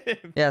skipped.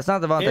 Yeah, it's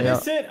not Devonte. Yo.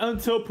 Innocent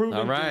until proven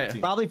All right. guilty.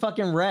 Probably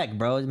fucking Rec,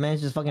 bro. This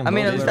man's just fucking. I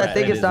mean, at voted least I Rec.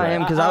 think It it's is not right.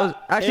 him because I was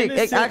actually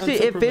Innocent until it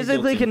proven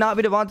physically guilty. could not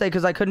be Devonte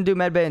because I couldn't do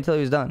medbay until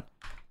he was done.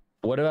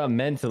 What about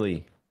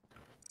mentally?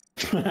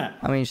 I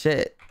mean,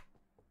 shit.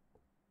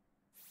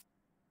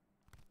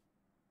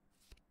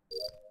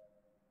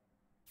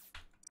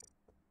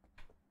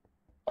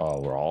 Oh,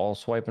 we're all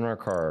swiping our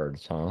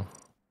cards, huh?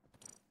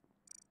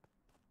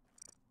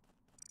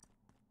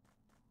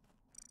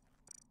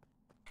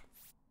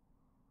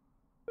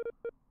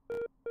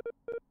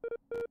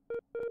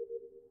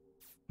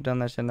 Done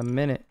that shit in a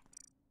minute.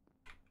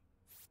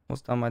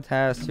 Almost done my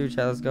task too,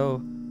 chat. Let's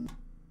go.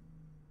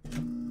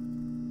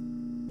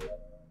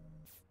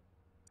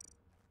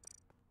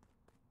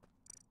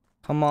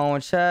 Come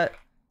on, chat.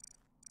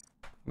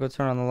 Go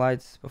turn on the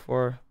lights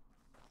before.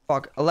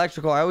 Fuck,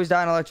 electrical. I always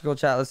die in electrical,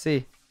 chat. Let's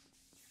see.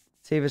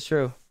 See if it's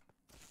true.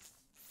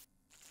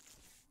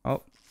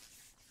 Oh,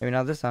 maybe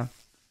not this time.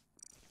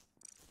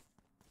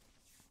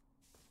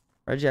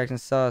 Reggie acting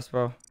sus,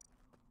 bro.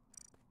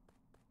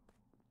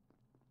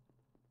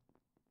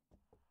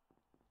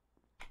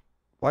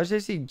 Why is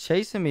JC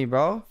chasing me,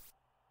 bro?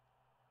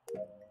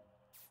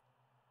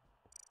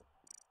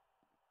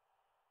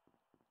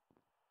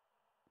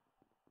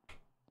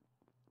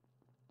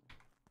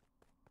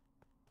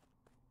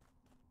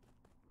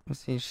 I'm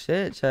seeing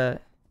shit,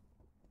 chat.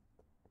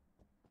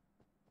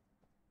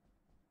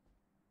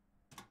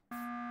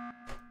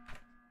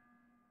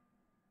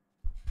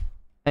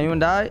 Anyone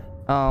die?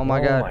 Oh my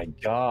god. Oh my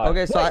god.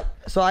 Okay,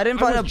 so I didn't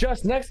find I was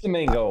just next to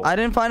Mango. I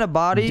didn't find a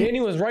body. Danny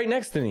was right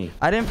next to me.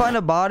 I didn't find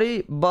a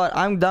body, but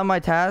I'm done my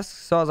tasks,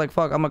 so I was like,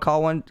 fuck, I'm gonna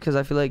call one because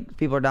I feel like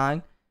people are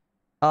dying.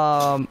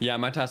 Yeah,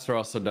 my tasks are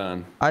also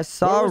done. I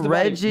saw was the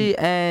body? Reggie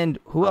and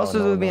who else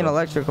was with me in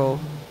electrical?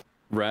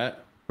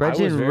 Rhett.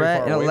 Reggie and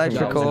Rhett in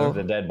electrical.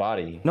 The dead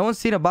body. No one's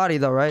seen a body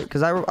though, right?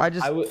 Because I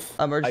just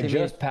I emergency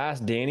just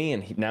passed Danny,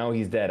 and now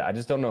he's dead. I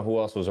just don't know who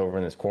else was over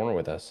in this corner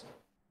with us.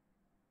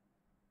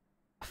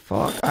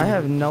 Fuck, I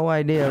have no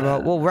idea, bro.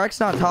 Well,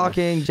 Rex not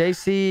talking.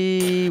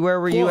 JC,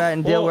 where were you at?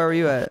 And Dill, where were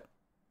you at?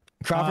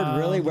 Crawford,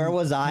 really? Where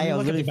was I? I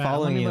was literally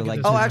following you.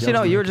 Like, oh, actually,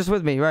 no, you were just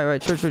with me.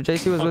 Right. True.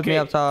 JC was with me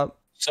up top.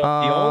 So,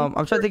 I'm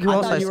trying to think who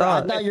else I saw.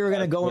 I thought you were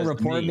gonna go and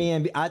report me,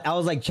 and I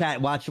was like,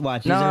 chat, watch.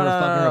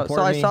 No.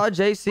 So I saw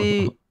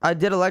JC. I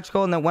did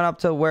electrical and then went up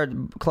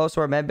to close to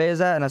where medbay is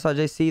at, and I saw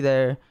JC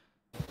there,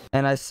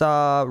 and I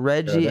saw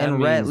Reggie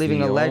and Rhett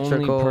leaving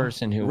electrical. The only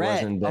person who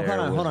wasn't there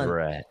hold on.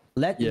 Rhett.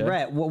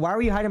 Rhett, why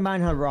were you hiding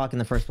behind her rock in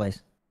the first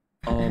place?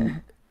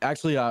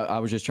 Actually, I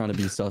was just trying to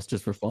be sus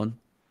just for fun.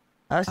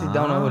 I actually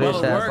don't know who this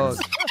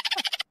is.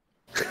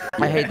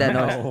 I hate that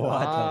noise.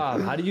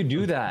 How do you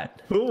do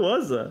that? Who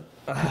was that?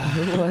 I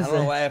don't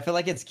know why. I feel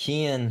like it's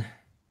Kian.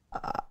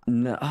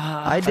 No,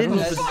 I didn't.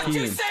 What the fuck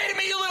you say to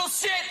me, you little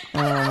shit?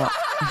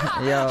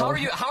 Yo.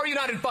 How are you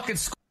not in fucking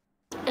school?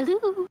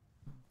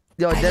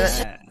 Yo, did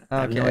it?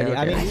 Okay.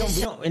 I mean,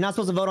 we're not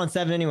supposed to vote on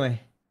 7 anyway.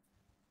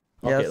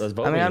 Yes. Okay, let's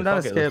vote. I mean, I'm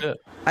done to skip.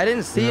 I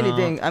didn't see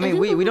anything. I mean,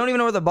 we don't even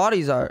know where the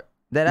bodies are.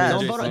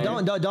 Don't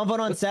vote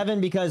on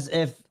 7 because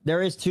if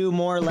there is 2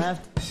 more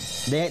left,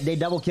 they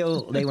double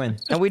kill, they win.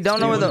 And we don't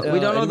know where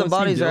the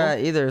bodies are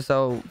at either.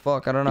 So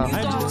fuck, I don't know.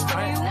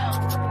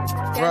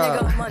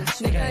 Bro.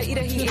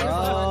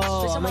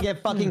 Oh, I'm gonna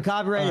get fucking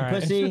copyrighted,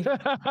 pussy.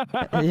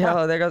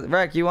 Yo, there goes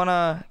Rec. You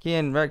wanna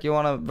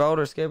vote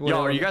or skip?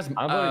 Yo, are you guys?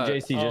 I'm voting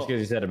JC just because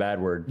he said a bad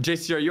word.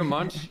 JC, are you a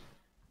munch?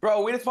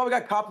 Bro, we just probably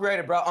got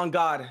copyrighted, bro. On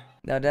God.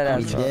 No, dead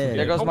ass.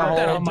 There goes my whole.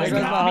 There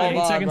goes my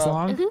whole 8 seconds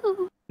long.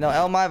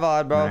 No, my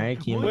VOD, bro.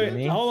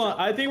 Wait, hold on.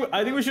 I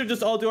think we should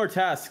just all do our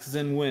tasks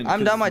and win.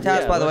 I'm done my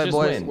task, by the way,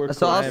 boys.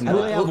 So I have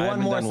one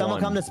more. Someone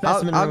come to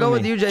specimen. I'll go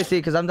with you, JC,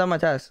 because I'm done my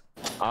task.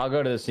 I'll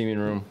go to the seeming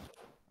room.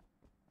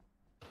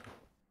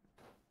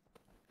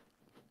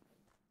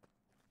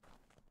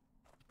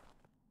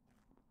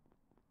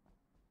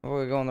 Oh,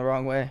 we're going the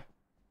wrong way.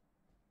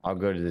 I'll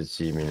go to the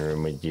seeming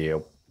room with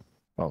you.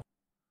 Oh.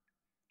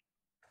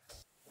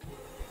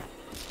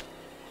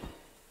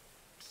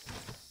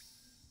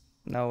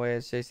 No way,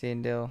 it's JC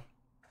and Dill.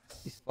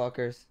 These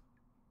fuckers.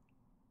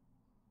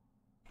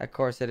 Of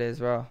course it is,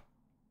 bro.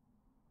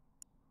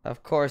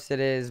 Of course it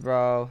is,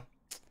 bro.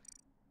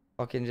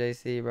 Fucking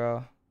JC,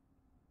 bro.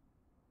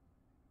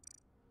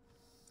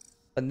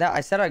 But now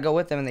I said I'd go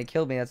with them and they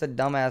killed me. That's a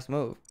dumbass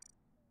move.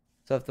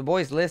 So if the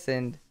boys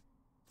listened,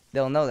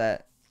 they'll know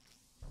that.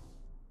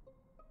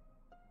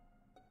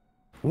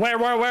 Where?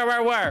 Okay,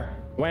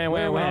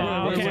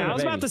 I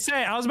was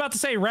about to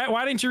say, Rhett,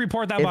 why didn't you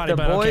report that body? If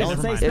the boys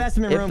listen,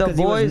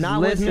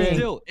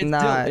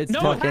 nah, it's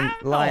fucking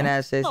lying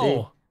ass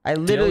JC. I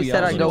literally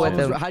said I'd go with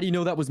them. How do you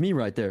know that was me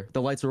right there?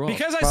 The lights are off.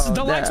 Because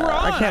the lights were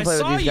on. I can't play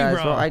with these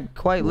guys, bro. I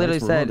quite literally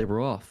said they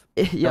were off.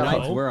 The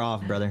lights were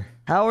off, brother.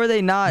 How are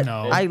they not?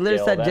 No. I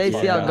literally said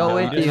JC, I'll go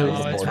with you.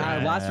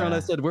 Last round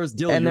I said, "Where's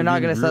Dylan?" And they're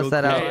not gonna suss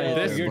that out.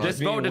 This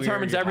vote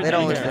determines everything. They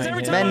don't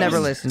listen. Men never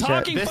listen,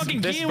 chat.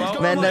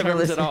 Men never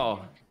listen at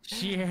all.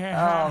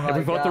 Yeah. If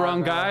we vote the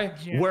wrong guy,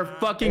 we're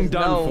fucking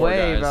done no for,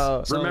 way, guys.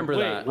 bro. Remember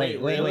that.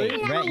 Wait. Rhett,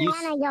 How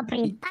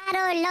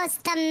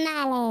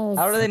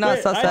do they not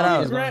suss that I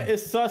out? think Rhett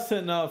is sus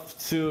enough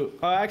to.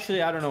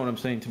 Actually, I don't know what I'm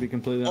saying, to be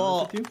completely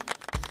honest with you.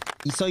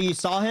 So you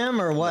saw him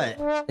or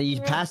what?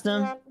 You passed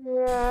him?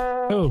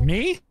 Who,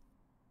 me?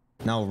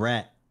 No,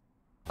 Rhett.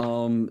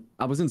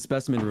 I was in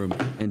specimen room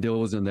and Dill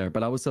was in there,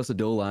 but I was sus a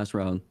Dill last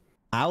round.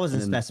 I was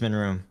in specimen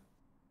room.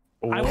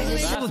 I wasn't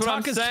able to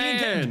talk because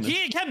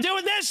Kian kept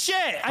doing this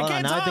shit. I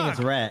can't talk. I think it's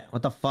Rhett.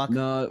 What the fuck?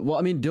 No, well,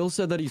 I mean, Dill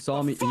said that he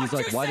saw me. He's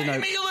like, why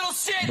didn't I? You little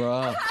shit.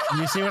 Bruh.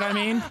 You see what I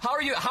mean? How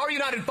are you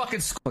not in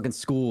fucking school? Fucking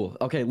school.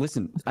 Okay,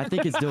 listen. I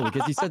think it's Dill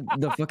because he said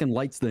the fucking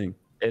lights thing.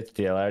 It's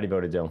Dill. I already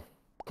voted Dill.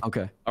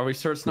 Okay. Are we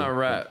sure it's not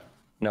Rhett?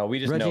 No, we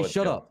just Reggie, know it's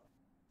shut Dill. up.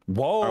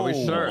 Whoa. Are we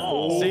sure?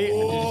 See, did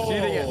you see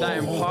that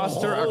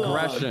imposter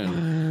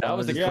aggression? That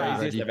was the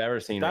craziest I've ever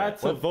seen.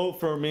 That's a vote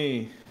for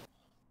me.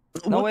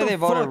 No way they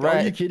voted Rhett.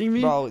 Are you kidding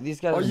me? Bro, these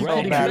guys are so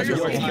kidding bad me? at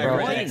this game, bro.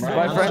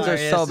 My My friends are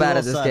so bad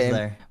at this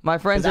game. My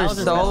friends are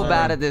so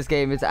bad at this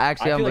game. It's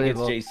actually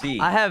unbelievable. Like it's JC.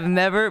 I have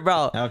never,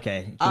 bro.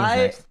 Okay.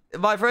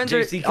 My friends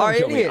JC, are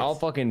kill me. idiots. I'll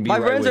fucking be My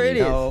right friends with are you.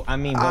 idiots. No, I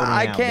mean,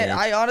 I can't.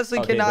 I honestly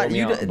cannot. Vote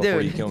me out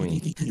before you kill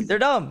me. They're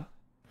dumb.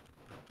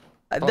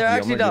 They're you,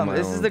 actually I'm gonna dumb. do my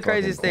This is own the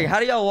craziest fucking thing. How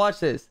do y'all watch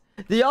this?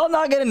 Do y'all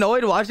not get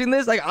annoyed watching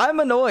this? Like, I'm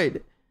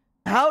annoyed.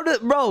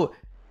 Bro,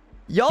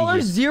 y'all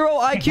are 0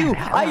 IQ.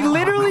 I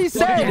literally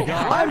said,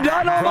 I'm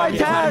done all my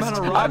tasks.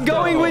 I'm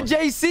going with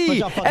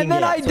JC. And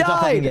then I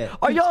died.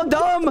 Are y'all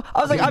dumb?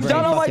 I was like, I'm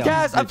done all my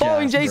tasks. I'm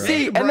following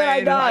JC. And then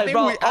I died,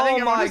 bro. Oh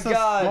my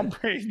God.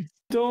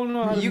 Don't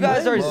know how to You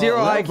guys are 0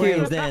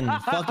 IQ. Then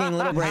fucking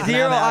little brains.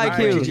 0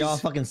 IQ. Y'all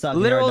fucking suck.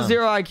 Literal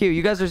 0 IQ.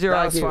 You guys are 0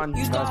 IQ.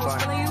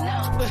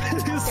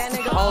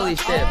 Holy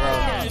shit,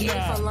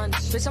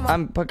 bro.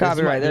 I'm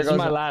copyright. There This is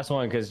my goes. last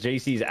one because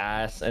JC's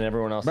ass and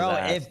everyone else is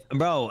ass.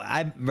 Bro,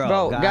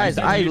 guys,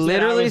 I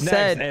literally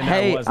said,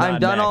 hey, I'm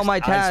done all my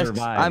tasks.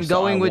 I'm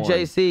going with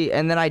JC.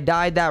 And then I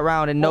died that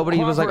round and nobody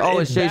was like, oh,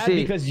 it's JC.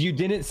 Because you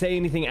didn't say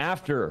anything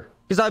after.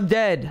 Because I'm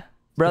dead.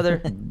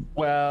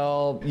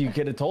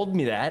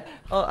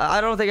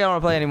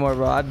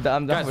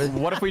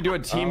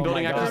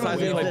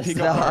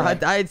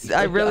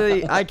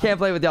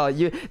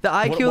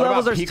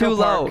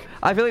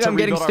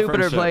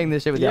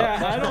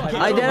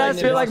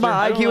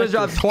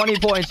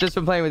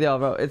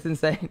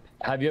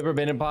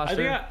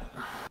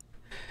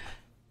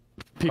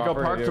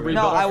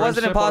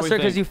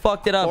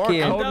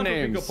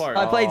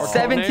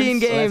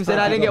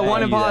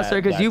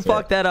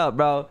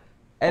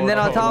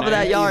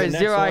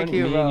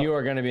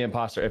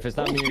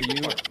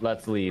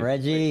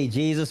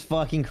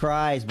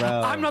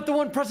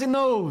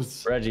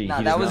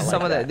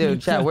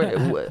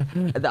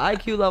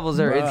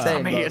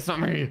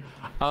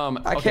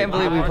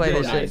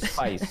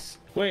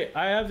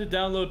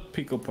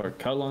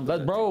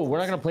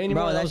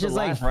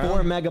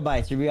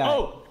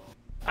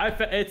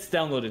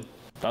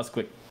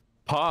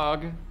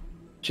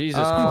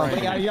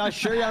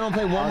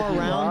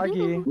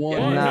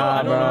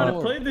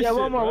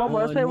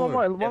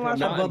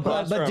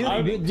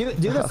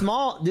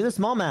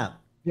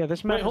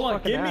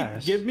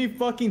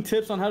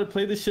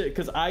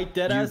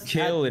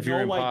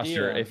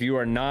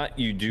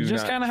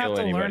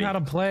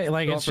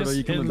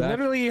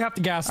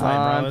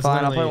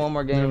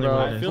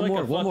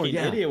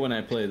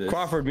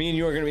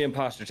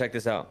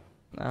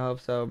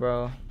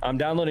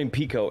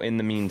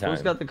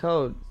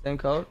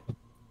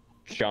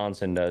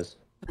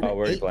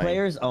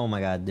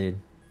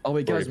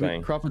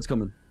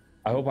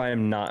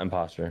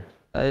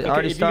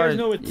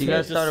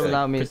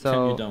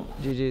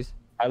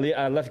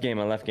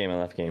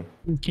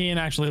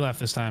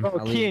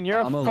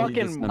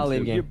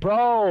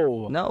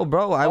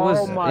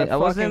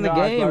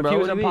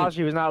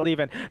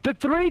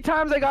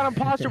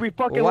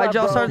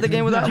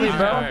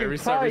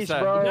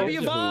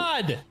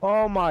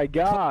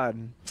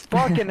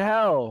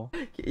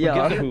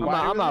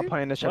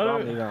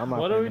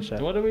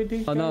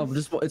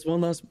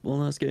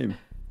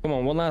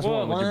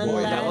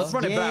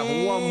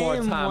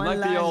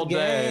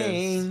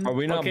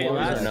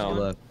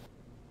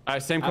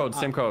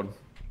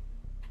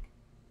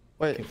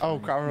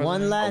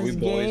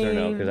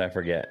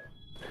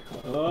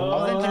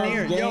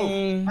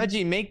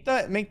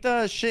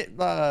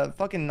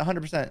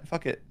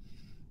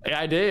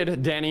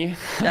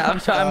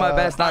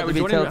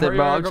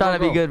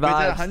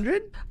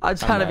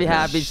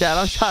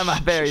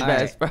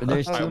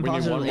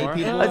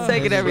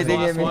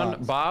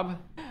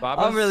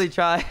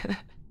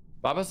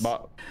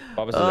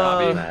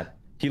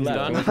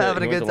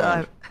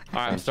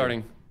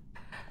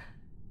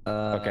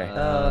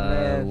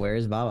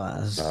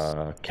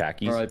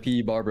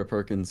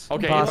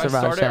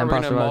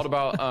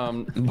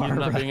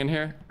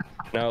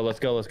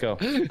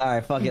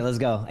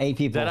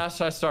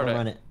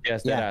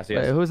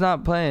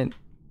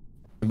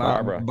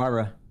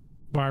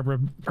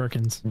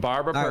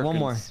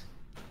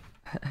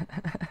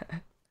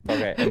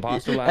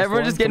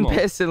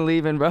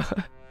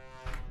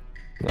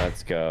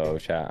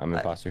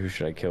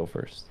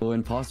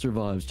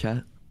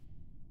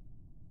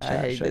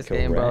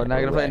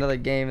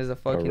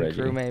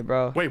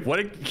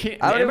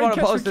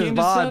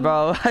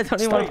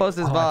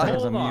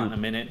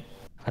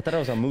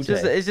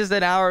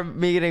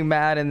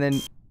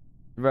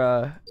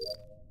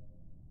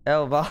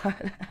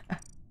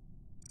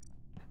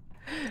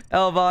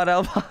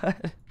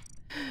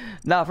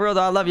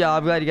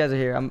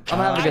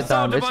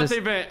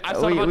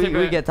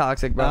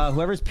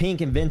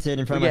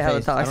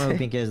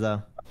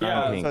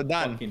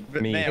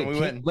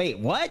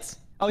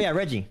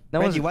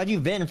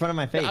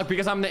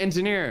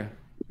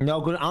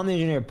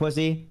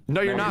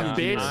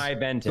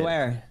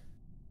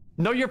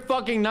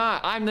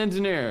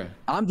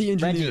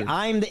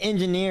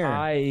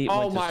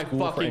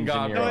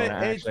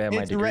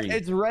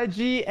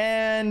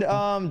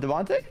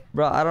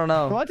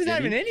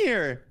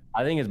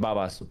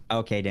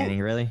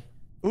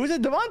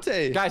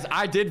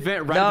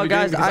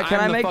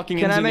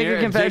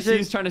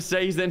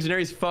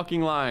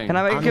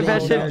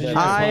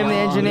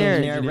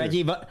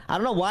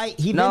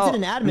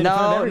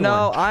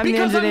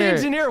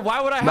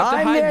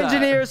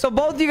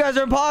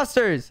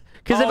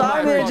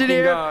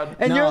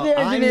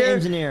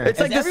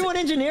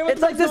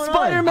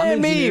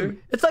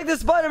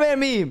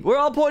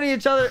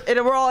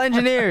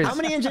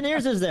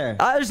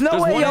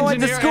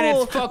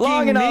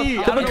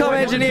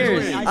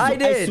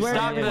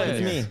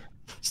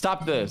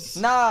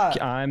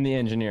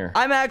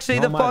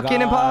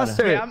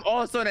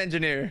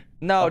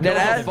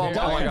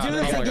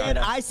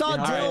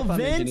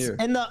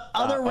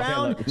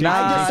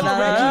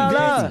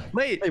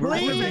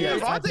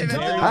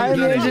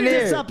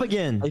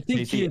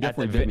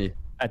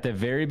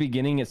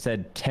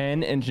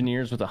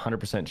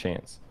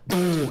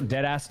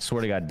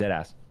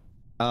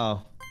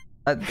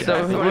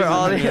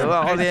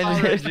 all the saw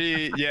engineers.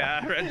 Reggie,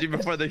 yeah, Reggie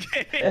before the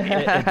game.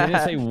 It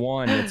didn't say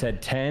 1. It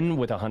said 10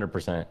 with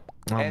 100%.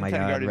 Oh And my 10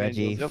 god, guardian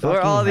Reggie. angels.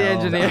 We're all the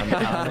Fucking hell.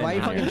 engineers. Why are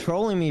you fucking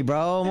trolling me,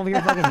 bro? I'm over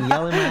here fucking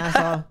yelling my ass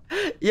off.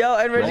 Yo,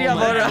 and Reggie got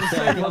voted off.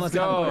 I almost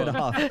got voted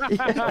off.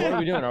 What are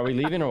we doing? Are we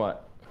leaving or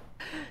what?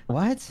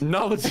 What?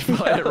 No, let's just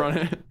let it run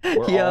it.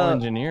 We're Yo. all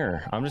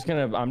engineer. I'm just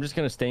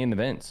gonna stay in the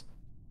vents.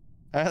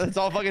 Let's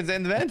all fucking stay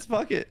in the vents.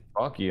 Fuck it.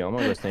 Fuck you. I'm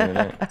gonna stay in the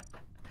vent.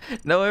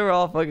 No way, we're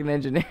all fucking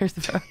engineers,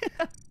 bro.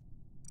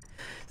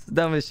 It's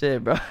dumb as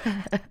shit, bro.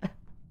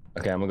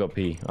 Okay, I'm gonna go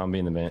pee. I'll be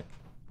in the vent.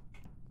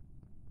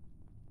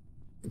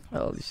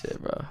 Holy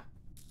shit, bro.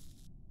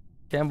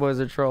 Camboys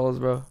are trolls,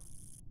 bro.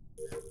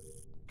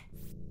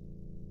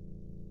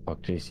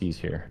 Fuck, JC's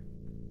here.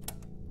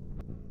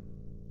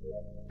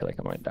 I feel like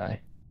I might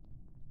die.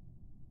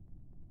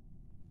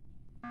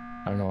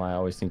 I don't know why I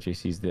always think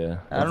JC's the.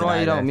 I don't know why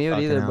you don't mute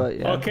Fucking either, hell. but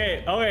yeah.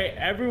 Okay,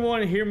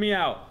 everyone hear me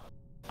out.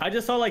 I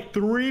just saw like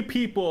 3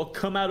 people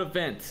come out of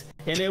vents,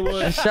 and it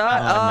was. Shut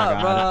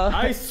up, bro.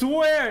 I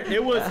swear,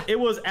 it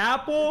was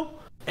Apple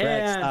Rex,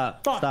 and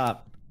stop. fuck.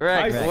 Stop.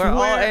 Rex, I we're all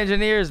swear-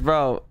 engineers,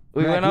 bro.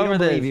 We Rec, went we over don't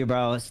this. believe you,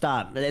 bro.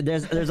 Stop.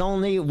 There's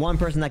only one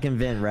person that can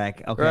vent,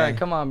 Rec. Okay. Rec,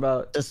 come on,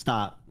 bro. Just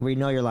stop. We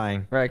know you're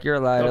lying. Rec, you're a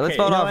liar. Okay. Let's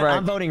vote You know off what? Rec.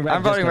 I'm voting Rec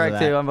I'm just voting 'cause Rec of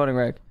too. that. I'm voting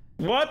Rec.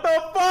 What the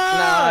fuck?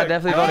 Nah,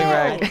 definitely voting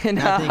Rec.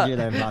 Nah. I think you're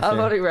the imposter. I'm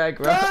voting Rec,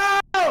 bro.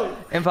 No!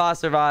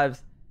 Imposter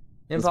vibes.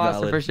 Imposter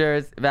valid. for sure.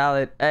 It's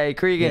valid. Hey,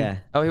 Cregan. Yeah.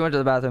 Oh, he went to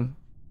the bathroom.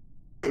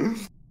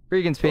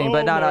 Cregan's peeing,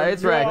 but Oh no, my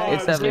it's Rec. God,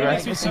 It's definitely dude. Rec.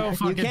 Makes me so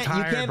fucking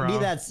tired,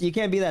 bro. You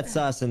can't be that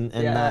sus and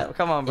Yeah, not.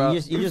 come on, bro. You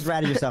just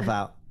ratted yourself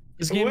out.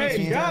 This game makes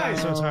Wait, me guys.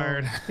 so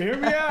tired. Hear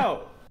me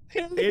out.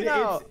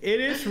 It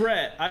is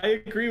Rhett. I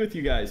agree with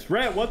you guys.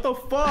 Rhett, what the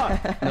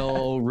fuck?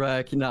 No,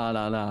 Wreck.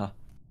 Nah.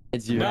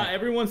 It's you. Nah,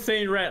 everyone's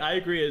saying Rhett. I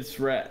agree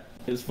it's Rhett.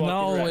 It's fucking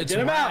No, Rhett. it's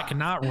Get him Rack, out.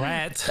 not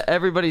Rat.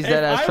 Everybody's If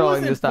dead ass I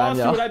trolling was this time,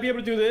 imposter, y'all. would I be able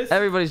to do this?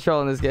 Everybody's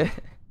trolling this game.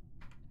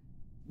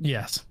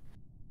 Yes.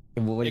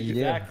 What did you do?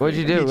 Exactly. What'd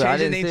you He do? changed I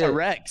his didn't name see to it.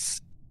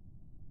 Rex.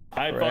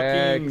 I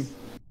Rex.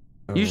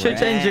 fucking. You should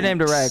change your name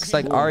to Rex,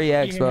 like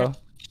REX, bro.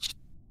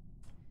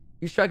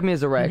 You strike me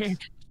as a Rex.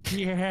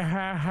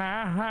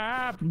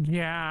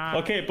 Yeah.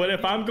 Okay, but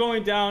if I'm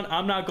going down,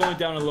 I'm not going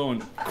down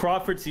alone.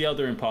 Crawford's the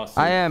other imposter.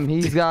 I am.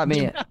 He's got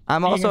me.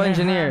 I'm also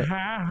engineer.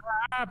 Yeah,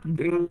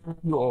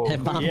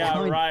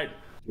 right.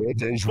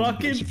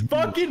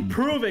 Fucking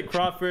prove it,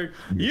 Crawford.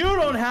 You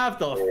don't have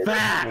the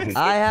facts.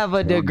 I have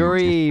a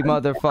degree,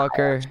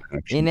 motherfucker,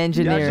 in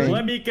engineering.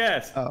 Let me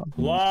guess.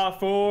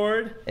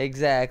 Lawford.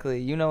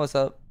 Exactly. You know what's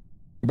up.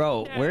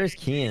 Bro, where's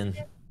Kian?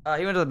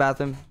 He went to the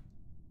bathroom.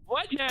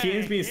 What?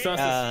 Keane's being sus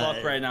as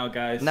fuck right now,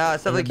 guys. No,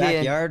 it's In the definitely Kian.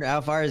 backyard?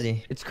 How far is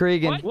he? It's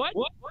Cregan. What?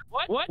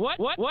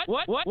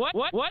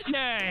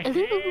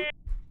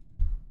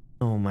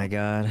 Oh my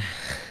god.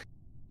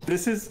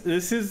 This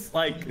is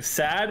like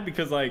sad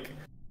because like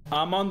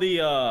I'm on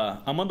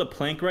the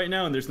plank right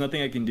now and there's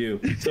nothing I can do.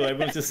 So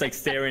everyone's just like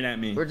staring at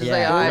me. We're just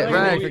Yeah, like, all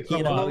right, we're Rex.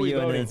 Kian above you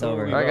and then it's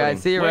over. All right,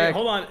 guys. See you, Wait, Rex.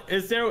 hold on.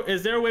 Is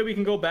there a way we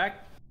can go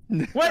back?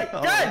 Wait,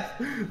 guys!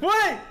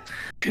 Wait!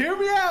 Hear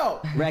me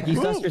out! Rec, you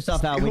sussed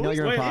yourself out. We know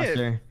you're Wait,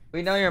 imposter.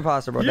 We know you're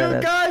imposter, bro. You Dead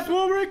ass. guys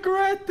will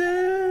regret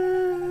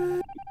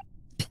this!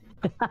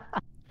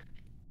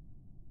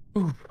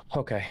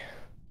 Okay,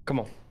 come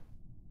on.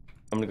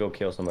 I'm gonna go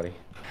kill somebody.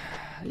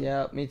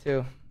 Yeah, me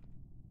too.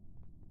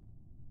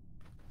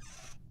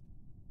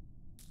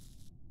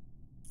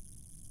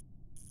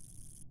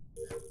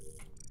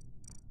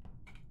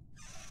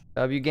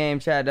 W game,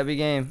 chat. W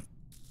game.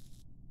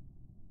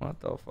 What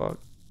the fuck?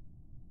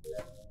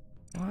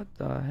 What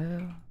the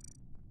hell?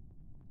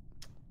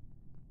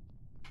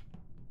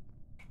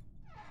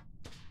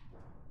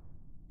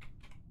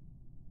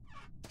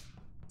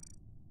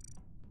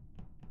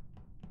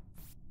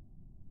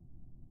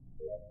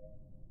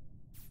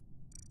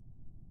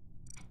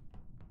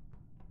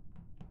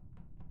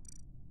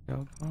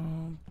 Yo,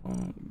 boom,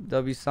 boom.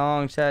 W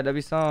song, chat.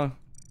 W song.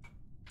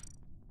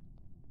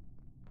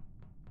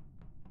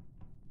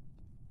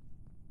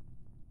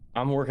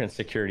 I'm working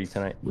security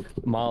tonight.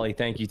 Molly,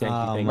 thank you. Oh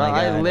Bro, my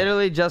I God.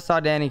 literally just saw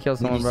Danny kill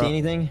Did someone, you bro. see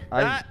anything?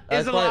 That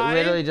is a quite lie.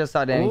 literally just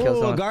saw Danny kill Ooh,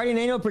 someone. Guardian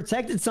Angel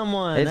protected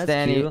someone. It's That's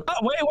Danny. cute. Oh,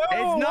 wait,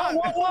 whoa, It's not.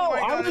 whoa, Oh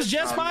my I God, was it's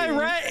just not by me.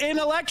 Rat in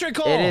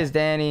electrical. It is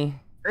Danny.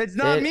 It's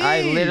not me.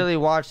 I literally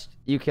watched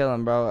you kill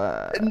him,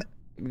 bro.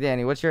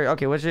 Danny, what's your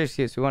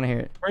excuse? We want to hear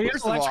it. Are you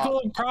First of all, electrical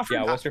and Crawford?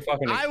 Yeah, what's your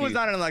fucking excuse? I was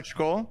not an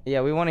electrical.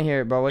 Yeah, we want to hear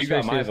it, bro. What's You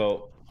your got my excuse?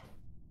 vote.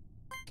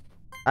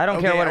 I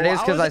don't care what it is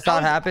because I saw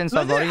it happen,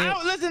 so I'm voting you.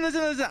 Listen.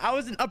 I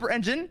was in upper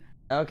engine.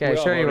 Okay, We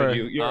all sure you voted were.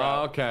 you. You're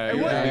out. Okay.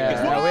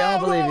 Yeah, no, we all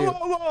believe you.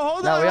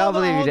 Hold No, on, we all hold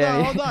on, believe you, hold on,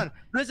 Danny. Hold on.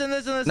 Listen. No, I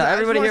just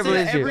everybody wanna here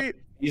say that believes you.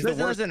 He's the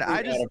worst listen.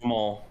 out of them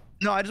all.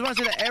 No, I just want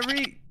to say that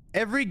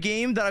every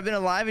game that I've been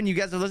alive and you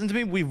guys have listened to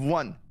me, we've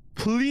won.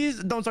 Please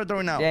don't start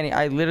throwing out. Danny,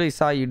 I literally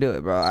saw you do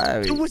it,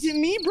 bro. It wasn't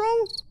me, bro.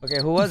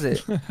 Okay, who was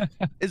it?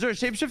 Is there a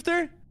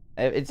shapeshifter?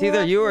 It's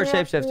either you or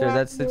shapeshifter.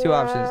 That's the two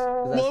options. 'Cause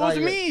I Well, it saw was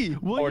you- me.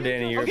 Or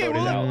Danny, you're Okay,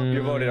 voted well, out.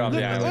 You're voted off the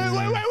Wait, island. it's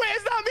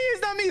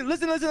not me.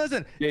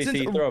 Listen.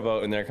 JC, throw a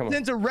vote in there. Come on.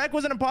 Since Rec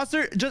was an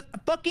imposter, just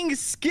fucking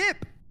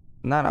skip.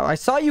 No, I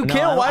saw you No,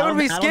 kill. I Why don't- would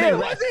we I don't think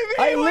skip? Rec-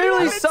 I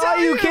literally saw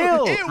you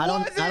kill. I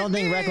don't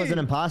think Rec was an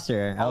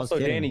imposter. I was Also,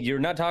 kidding. Danny, you're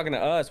not talking to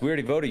us. We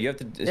already voted. You have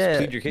to Yeah,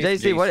 plead your case.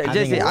 JC, what? I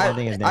think JC, it's- I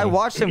think it's I Danny.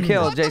 watched him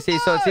kill JC,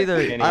 so it's either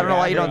Danny, I don't know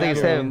why you don't think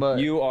it's you're- him, but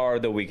you are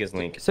the weakest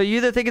link. so you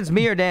either think it's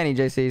me or Danny,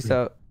 JC.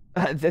 So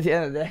at the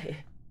end of the day,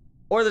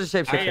 or the Hey,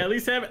 shapeshifter. at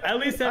least everyone's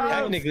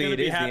Technically, gonna it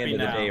be is the happy end of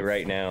the now. day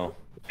right now.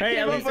 Hey,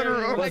 at least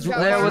everyone's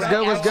Yeah, what's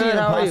good? What's Actually good? an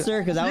How are you? imposter?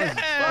 Because I was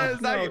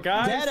Yes, No,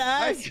 guys. dead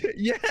ass.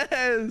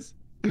 yes.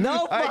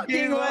 No I fucking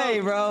gave way,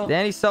 up. bro.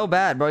 Danny's so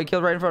bad, bro. He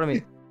killed right in front of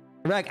me.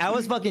 Rec, I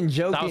was fucking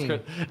That was joking.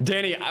 good.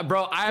 Danny,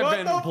 bro, I have What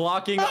been the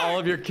blocking all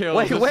of your kills.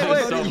 Wait, This wait, is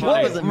wait. so What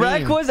funny. was it?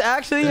 Rec meme. was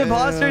actually an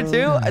imposter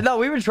too. No,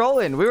 we were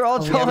trolling. We were all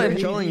Yeah, we trolling. were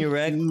trolling you,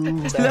 Rec.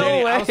 No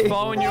Danny, I was way.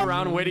 following you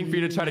around waiting for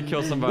you to try to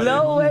kill somebody.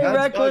 No way, That's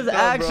Rec was fucked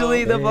up,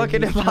 actually bro. the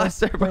fucking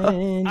imposter,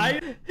 bro.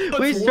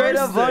 We straight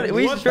up voted.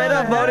 We straight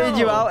up voted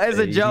you out as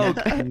a joke.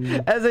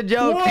 As a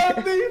joke. What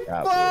the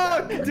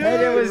fuck, dude?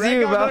 And it was Rec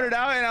you, got bro. voted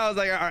out, and I was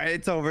like, all right,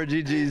 it's over.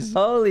 GG's.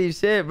 Holy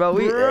shit, bro.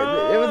 It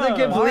was a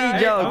complete Alright,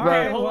 joke,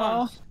 okay, bro. hold on.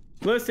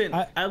 Listen,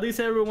 at least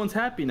everyone's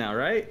happy now,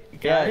 right?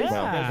 Yeah. Guys?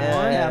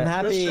 Yeah, I'm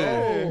happy.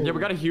 Yeah, we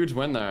got a huge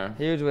win there.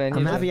 Huge win. I'm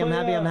huge happy. win. I'm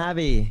happy. I'm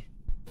happy.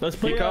 Let's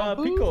play Pico?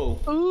 Pico.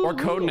 Or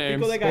code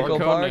names. that guy. Or Pico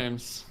code Park.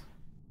 names.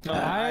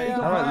 I I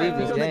don't leave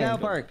this Go to the game. Cow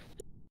Park.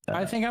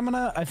 I think I'm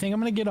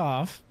gonna get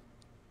off.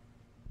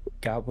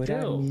 God, what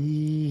Chill.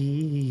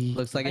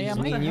 Looks like it's just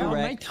me and you,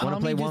 Rec. Want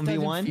to play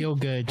 1v1? Feel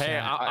good. Hey,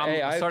 chat. I'm I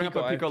have starting Pico,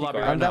 up I a have Pico lobby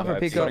Pico. right I'm now. down for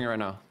Pico. Starting it right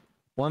now.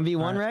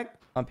 1v1, Rec?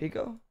 On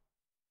Pico?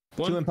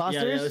 Two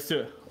imposters? Yeah, let's do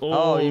it.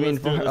 Oh, you mean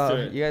let's do it, let's do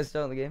it. you guys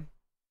still in the game?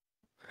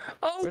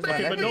 Oh, Where's my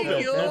Okay, but no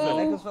necklace? bill, no bill.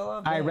 Necklace fell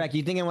off? All right, Rec,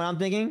 you thinking what I'm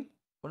thinking?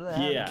 What do they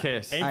have? Yeah.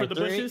 Kiss. Aim All for right,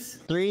 the bushes.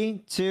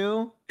 3,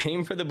 2.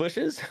 Aim for the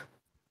bushes?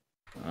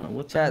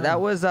 What the Chat, hell? that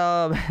was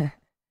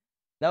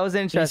that was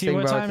interesting, JC,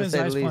 what bro. time To is say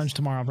the Ice least. Plunge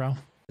tomorrow, bro?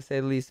 To say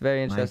the least,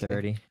 very interesting.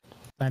 9:30.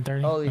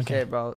 9:30. Holy Okay. shit, bro.